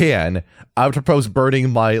if I can, I would propose burning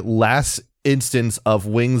my last instance of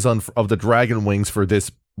wings of the dragon wings for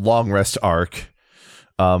this long rest arc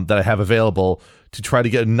that I have available, to try to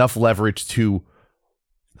get enough leverage to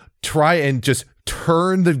try and just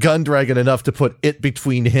turn the gun dragon enough to put it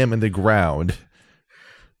between him and the ground.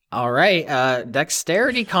 All right,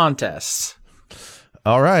 dexterity contest.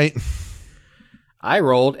 All right. I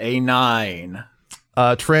rolled a 9.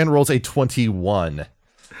 Tran rolls a 21.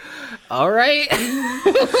 All right.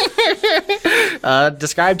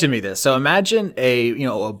 Describe to me this. So imagine a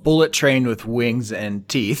bullet train with wings and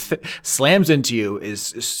teeth slams into you,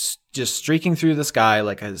 is just streaking through the sky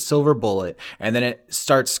like a silver bullet, and then it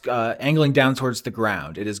starts angling down towards the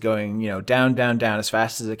ground. It is going, down, down, down as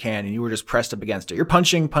fast as it can, and you were just pressed up against it. You're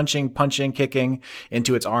punching, kicking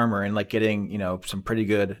into its armor and like getting, some pretty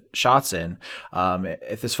good shots in.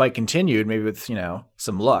 If this fight continued, maybe with,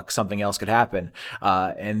 some luck, something else could happen.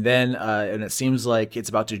 And it seems like it's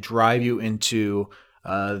about to drive you into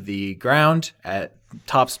the ground at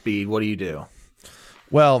top speed. What do you do?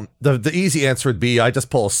 Well, the easy answer would be I just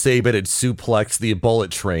pull a Sabin and suplex the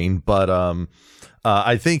bullet train, but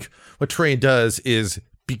I think what Train does is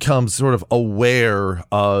becomes sort of aware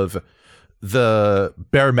of the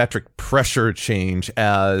barometric pressure change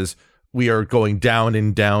as we are going down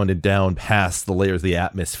and down and down past the layers of the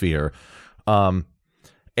atmosphere.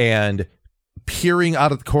 And peering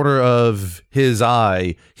out of the corner of his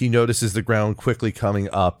eye, he notices the ground quickly coming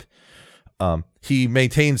up. He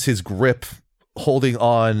maintains his grip, holding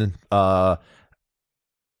on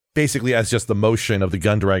basically as just the motion of the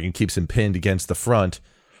Gundragon keeps him pinned against the front,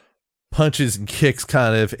 punches and kicks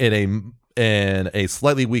kind of in a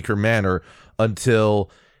slightly weaker manner until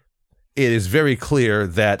it is very clear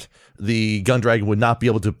that the Gundragon would not be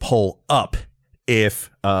able to pull up if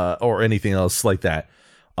or anything else like that.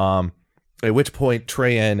 At which point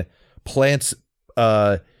Trayan plants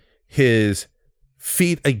his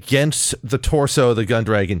feet against the torso of the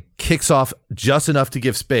Gundragon, kicks off just enough to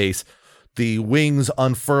give space. The wings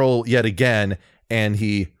unfurl yet again, and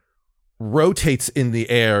he rotates in the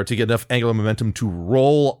air to get enough angular momentum to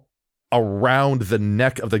roll around the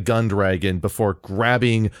neck of the Gundragon before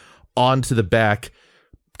grabbing onto the back,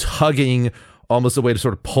 tugging almost a way to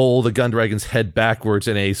sort of pull the Gundragon's head backwards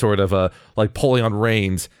in a sort of like pulling on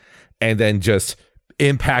reins, and then just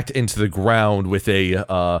impact into the ground with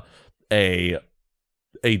a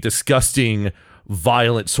disgusting,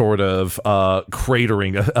 violent sort of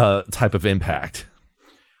cratering type of impact.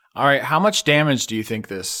 All right, how much damage do you think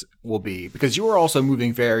this will be? Because you are also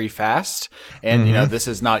moving very fast, and this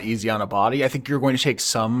is not easy on a body. I think you're going to take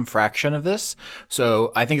some fraction of this,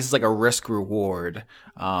 so I think this is like a risk-reward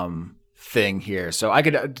thing here. So I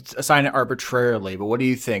could assign it arbitrarily, but what do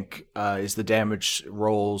you think is the damage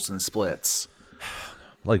rolls and splits?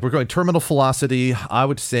 Like, we're going terminal velocity. I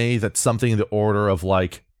would say that's something in the order of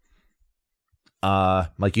like either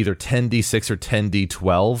 10d6 or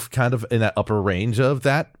 10d12, kind of in that upper range of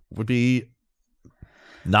that would be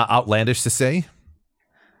not outlandish to say.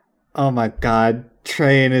 Oh my god,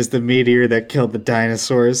 Trayan is the meteor that killed the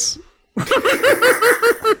dinosaurs.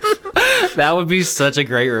 That would be such a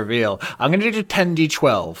great reveal. I'm going to do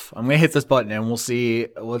 10d12. I'm going to hit this button and let's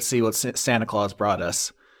see what Santa Claus brought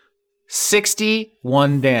us.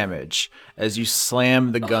 61 damage as you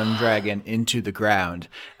slam the Gundragon into the ground.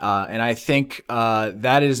 And I think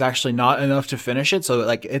that is actually not enough to finish it. So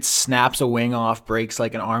like it snaps a wing off, breaks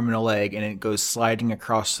like an arm and a leg, and it goes sliding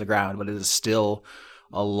across the ground, but it is still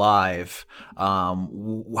alive. How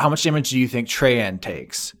much damage do you think Trayan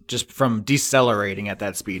takes just from decelerating at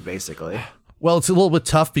that speed, basically? Well, it's a little bit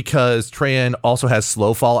tough because Trayan also has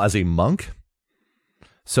slow fall as a monk.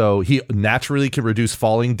 So he naturally can reduce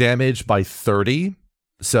falling damage by 30.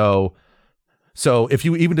 So if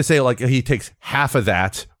you even to say like he takes half of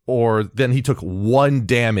that, or then he took 1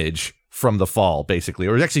 damage from the fall, basically,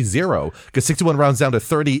 or actually 0, because 61 rounds down to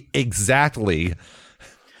 30 exactly.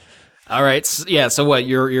 All right. So what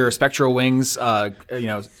your spectral wings, are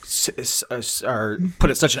put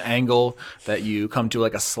at such an angle that you come to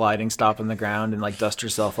like a sliding stop in the ground and like dust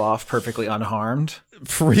yourself off perfectly unharmed.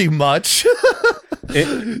 Pretty much.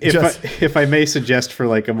 If I may suggest for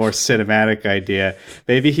like a more cinematic idea,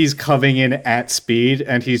 maybe he's coming in at speed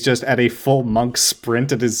and he's just at a full monk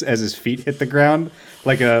sprint as his feet hit the ground,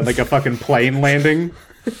 like a fucking plane landing.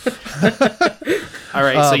 All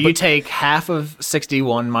right, so you take half of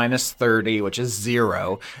 61 minus 30, which is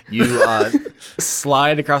 0. You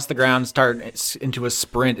slide across the ground, start into a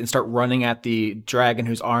sprint, and start running at the dragon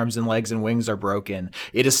whose arms and legs and wings are broken.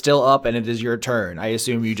 It is still up, and it is your turn. I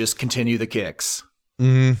assume you just continue the kicks.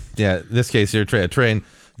 Yeah, in this case, your train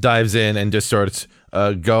dives in and just starts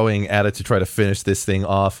going at it to try to finish this thing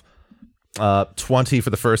off. 20 for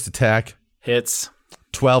the first attack. Hits.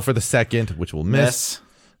 12 for the second, which will miss.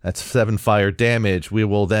 That's 7 fire damage. We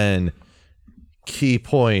will then key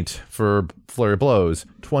point for flurry of blows.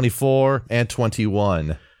 24 and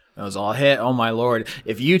 21. Those all hit. Oh my lord!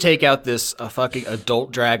 If you take out this fucking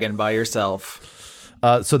adult dragon by yourself,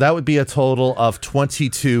 so that would be a total of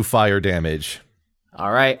 22 fire damage.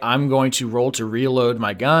 All right, I'm going to roll to reload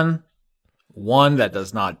my gun. 1, that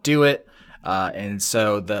does not do it. And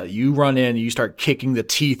so you run in, you start kicking the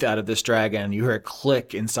teeth out of this dragon. You hear a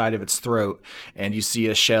click inside of its throat, and you see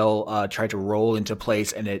a shell try to roll into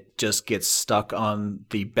place, and it just gets stuck on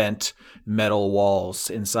the bent metal walls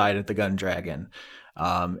inside of the gun dragon.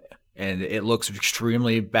 And it looks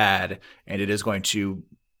extremely bad, and it is going to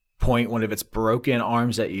point one of its broken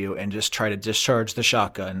arms at you and just try to discharge the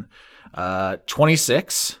shotgun.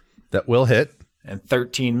 26. That will hit. And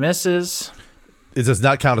 13 misses. It does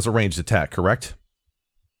not count as a ranged attack, correct?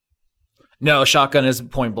 No, shotgun is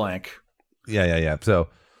point blank. Yeah. So, all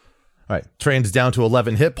right, Train's down to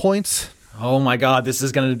 11 hit points. Oh my god, this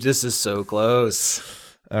is so close.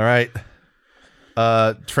 All right.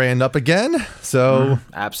 Train up again. So,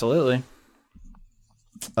 absolutely.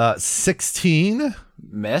 16.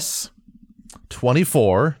 Miss.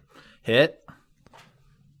 24. Hit.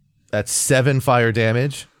 That's 7 fire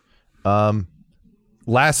damage.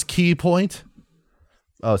 Last key point.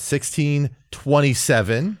 16,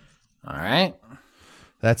 27. All right.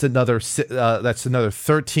 That's another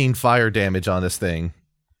 13 fire damage on this thing.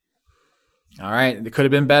 All right. It could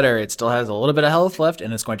have been better. It still has a little bit of health left,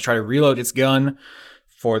 and it's going to try to reload its gun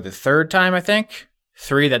for the 3rd time, I think.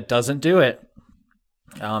 3, that doesn't do it.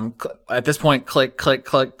 At this point, click, click,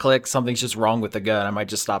 click, click. Something's just wrong with the gun. I might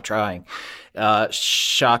just stop trying.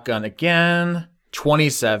 Shotgun again.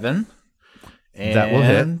 27. And that will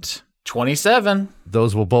hit. 27.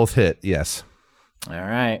 Those will both hit, yes. All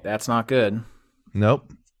right. That's not good.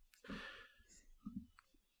 Nope.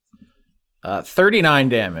 39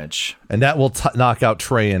 damage. And that will knock out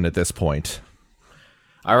Trayan at this point.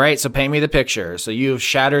 All right, so paint me the picture. So you've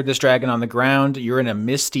shattered this dragon on the ground. You're in a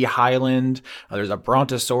misty highland. There's a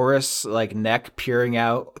brontosaurus-like neck peering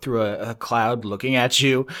out through a cloud looking at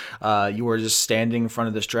you. You are just standing in front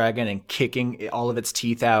of this dragon and kicking all of its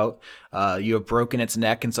teeth out. You have broken its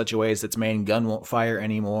neck in such a way as its main gun won't fire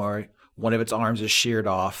anymore. One of its arms is sheared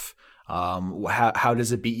off. How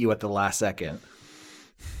does it beat you at the last second?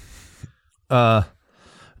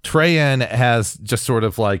 Trayan has just sort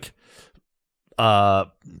of like...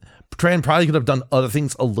 Trayan probably could have done other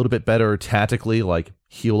things a little bit better tactically, like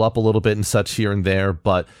heal up a little bit and such here and there,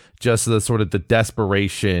 but just the sort of the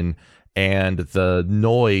desperation and the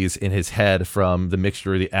noise in his head from the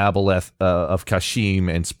mixture of the aboleth of Kashim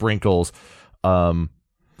and Sprinkles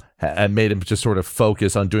had made him just sort of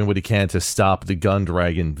focus on doing what he can to stop the gun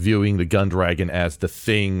dragon, viewing the gun dragon as the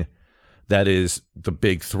thing that is the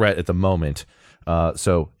big threat at the moment.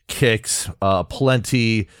 So kicks,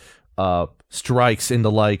 plenty, strikes and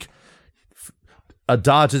the like,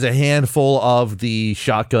 dodges a handful of the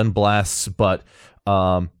shotgun blasts, but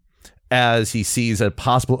as he sees a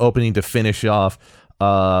possible opening to finish off,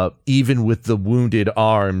 even with the wounded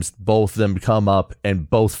arms, both of them come up and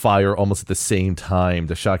both fire almost at the same time.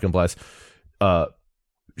 The shotgun blast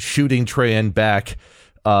shooting Trayan back,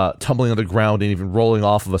 tumbling on the ground and even rolling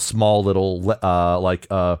off of a small little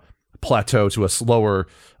plateau to a slower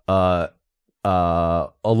a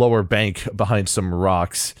lower bank behind some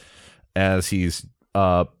rocks as he's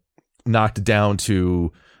knocked down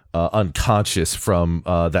to unconscious from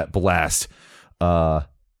that blast,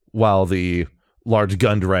 while the large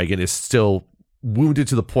gun dragon is still wounded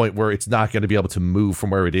to the point where it's not going to be able to move from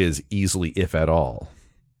where it is easily, if at all.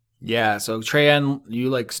 Yeah, so Trayan,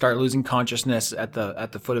 you start losing consciousness at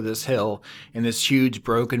the foot of this hill, and this huge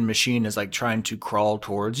broken machine is trying to crawl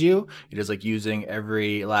towards you. It is using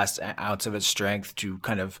every last ounce of its strength to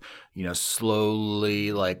kind of,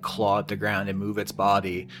 slowly claw at the ground and move its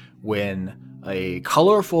body, when a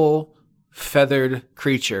colorful feathered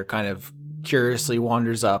creature kind of curiously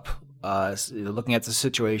wanders up, looking at the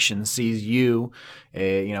situation, sees you,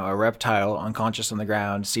 a reptile unconscious on the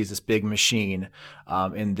ground, sees this big machine,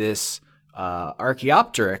 in this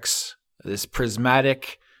Archaeopteryx, this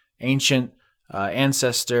prismatic ancient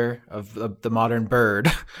ancestor of the modern bird,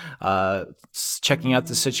 checking out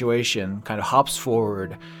the situation, kind of hops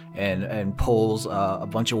forward and pulls a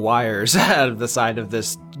bunch of wires out of the side of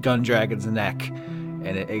this gun dragon's neck,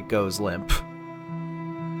 and it goes limp.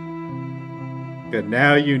 Good,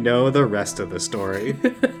 now you know the rest of the story.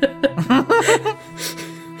 I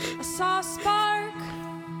saw a spark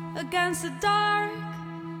against the dark,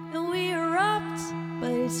 and we erupt,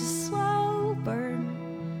 but it's a slow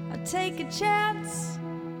burn. I take a chance,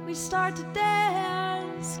 we start to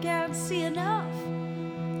dance, can't see enough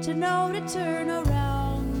to know to turn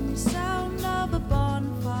around. Sound of a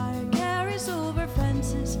bonfire carries over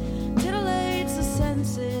fences, titillates the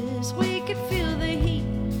senses. We could feel the heat,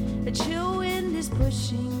 a chill wind is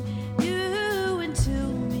pushing you into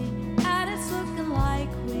me, and it's looking like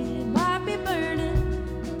we might be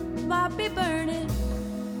burning, might be burning,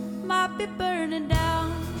 might be be burning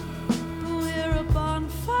down, but we're a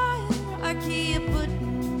bonfire. I keep put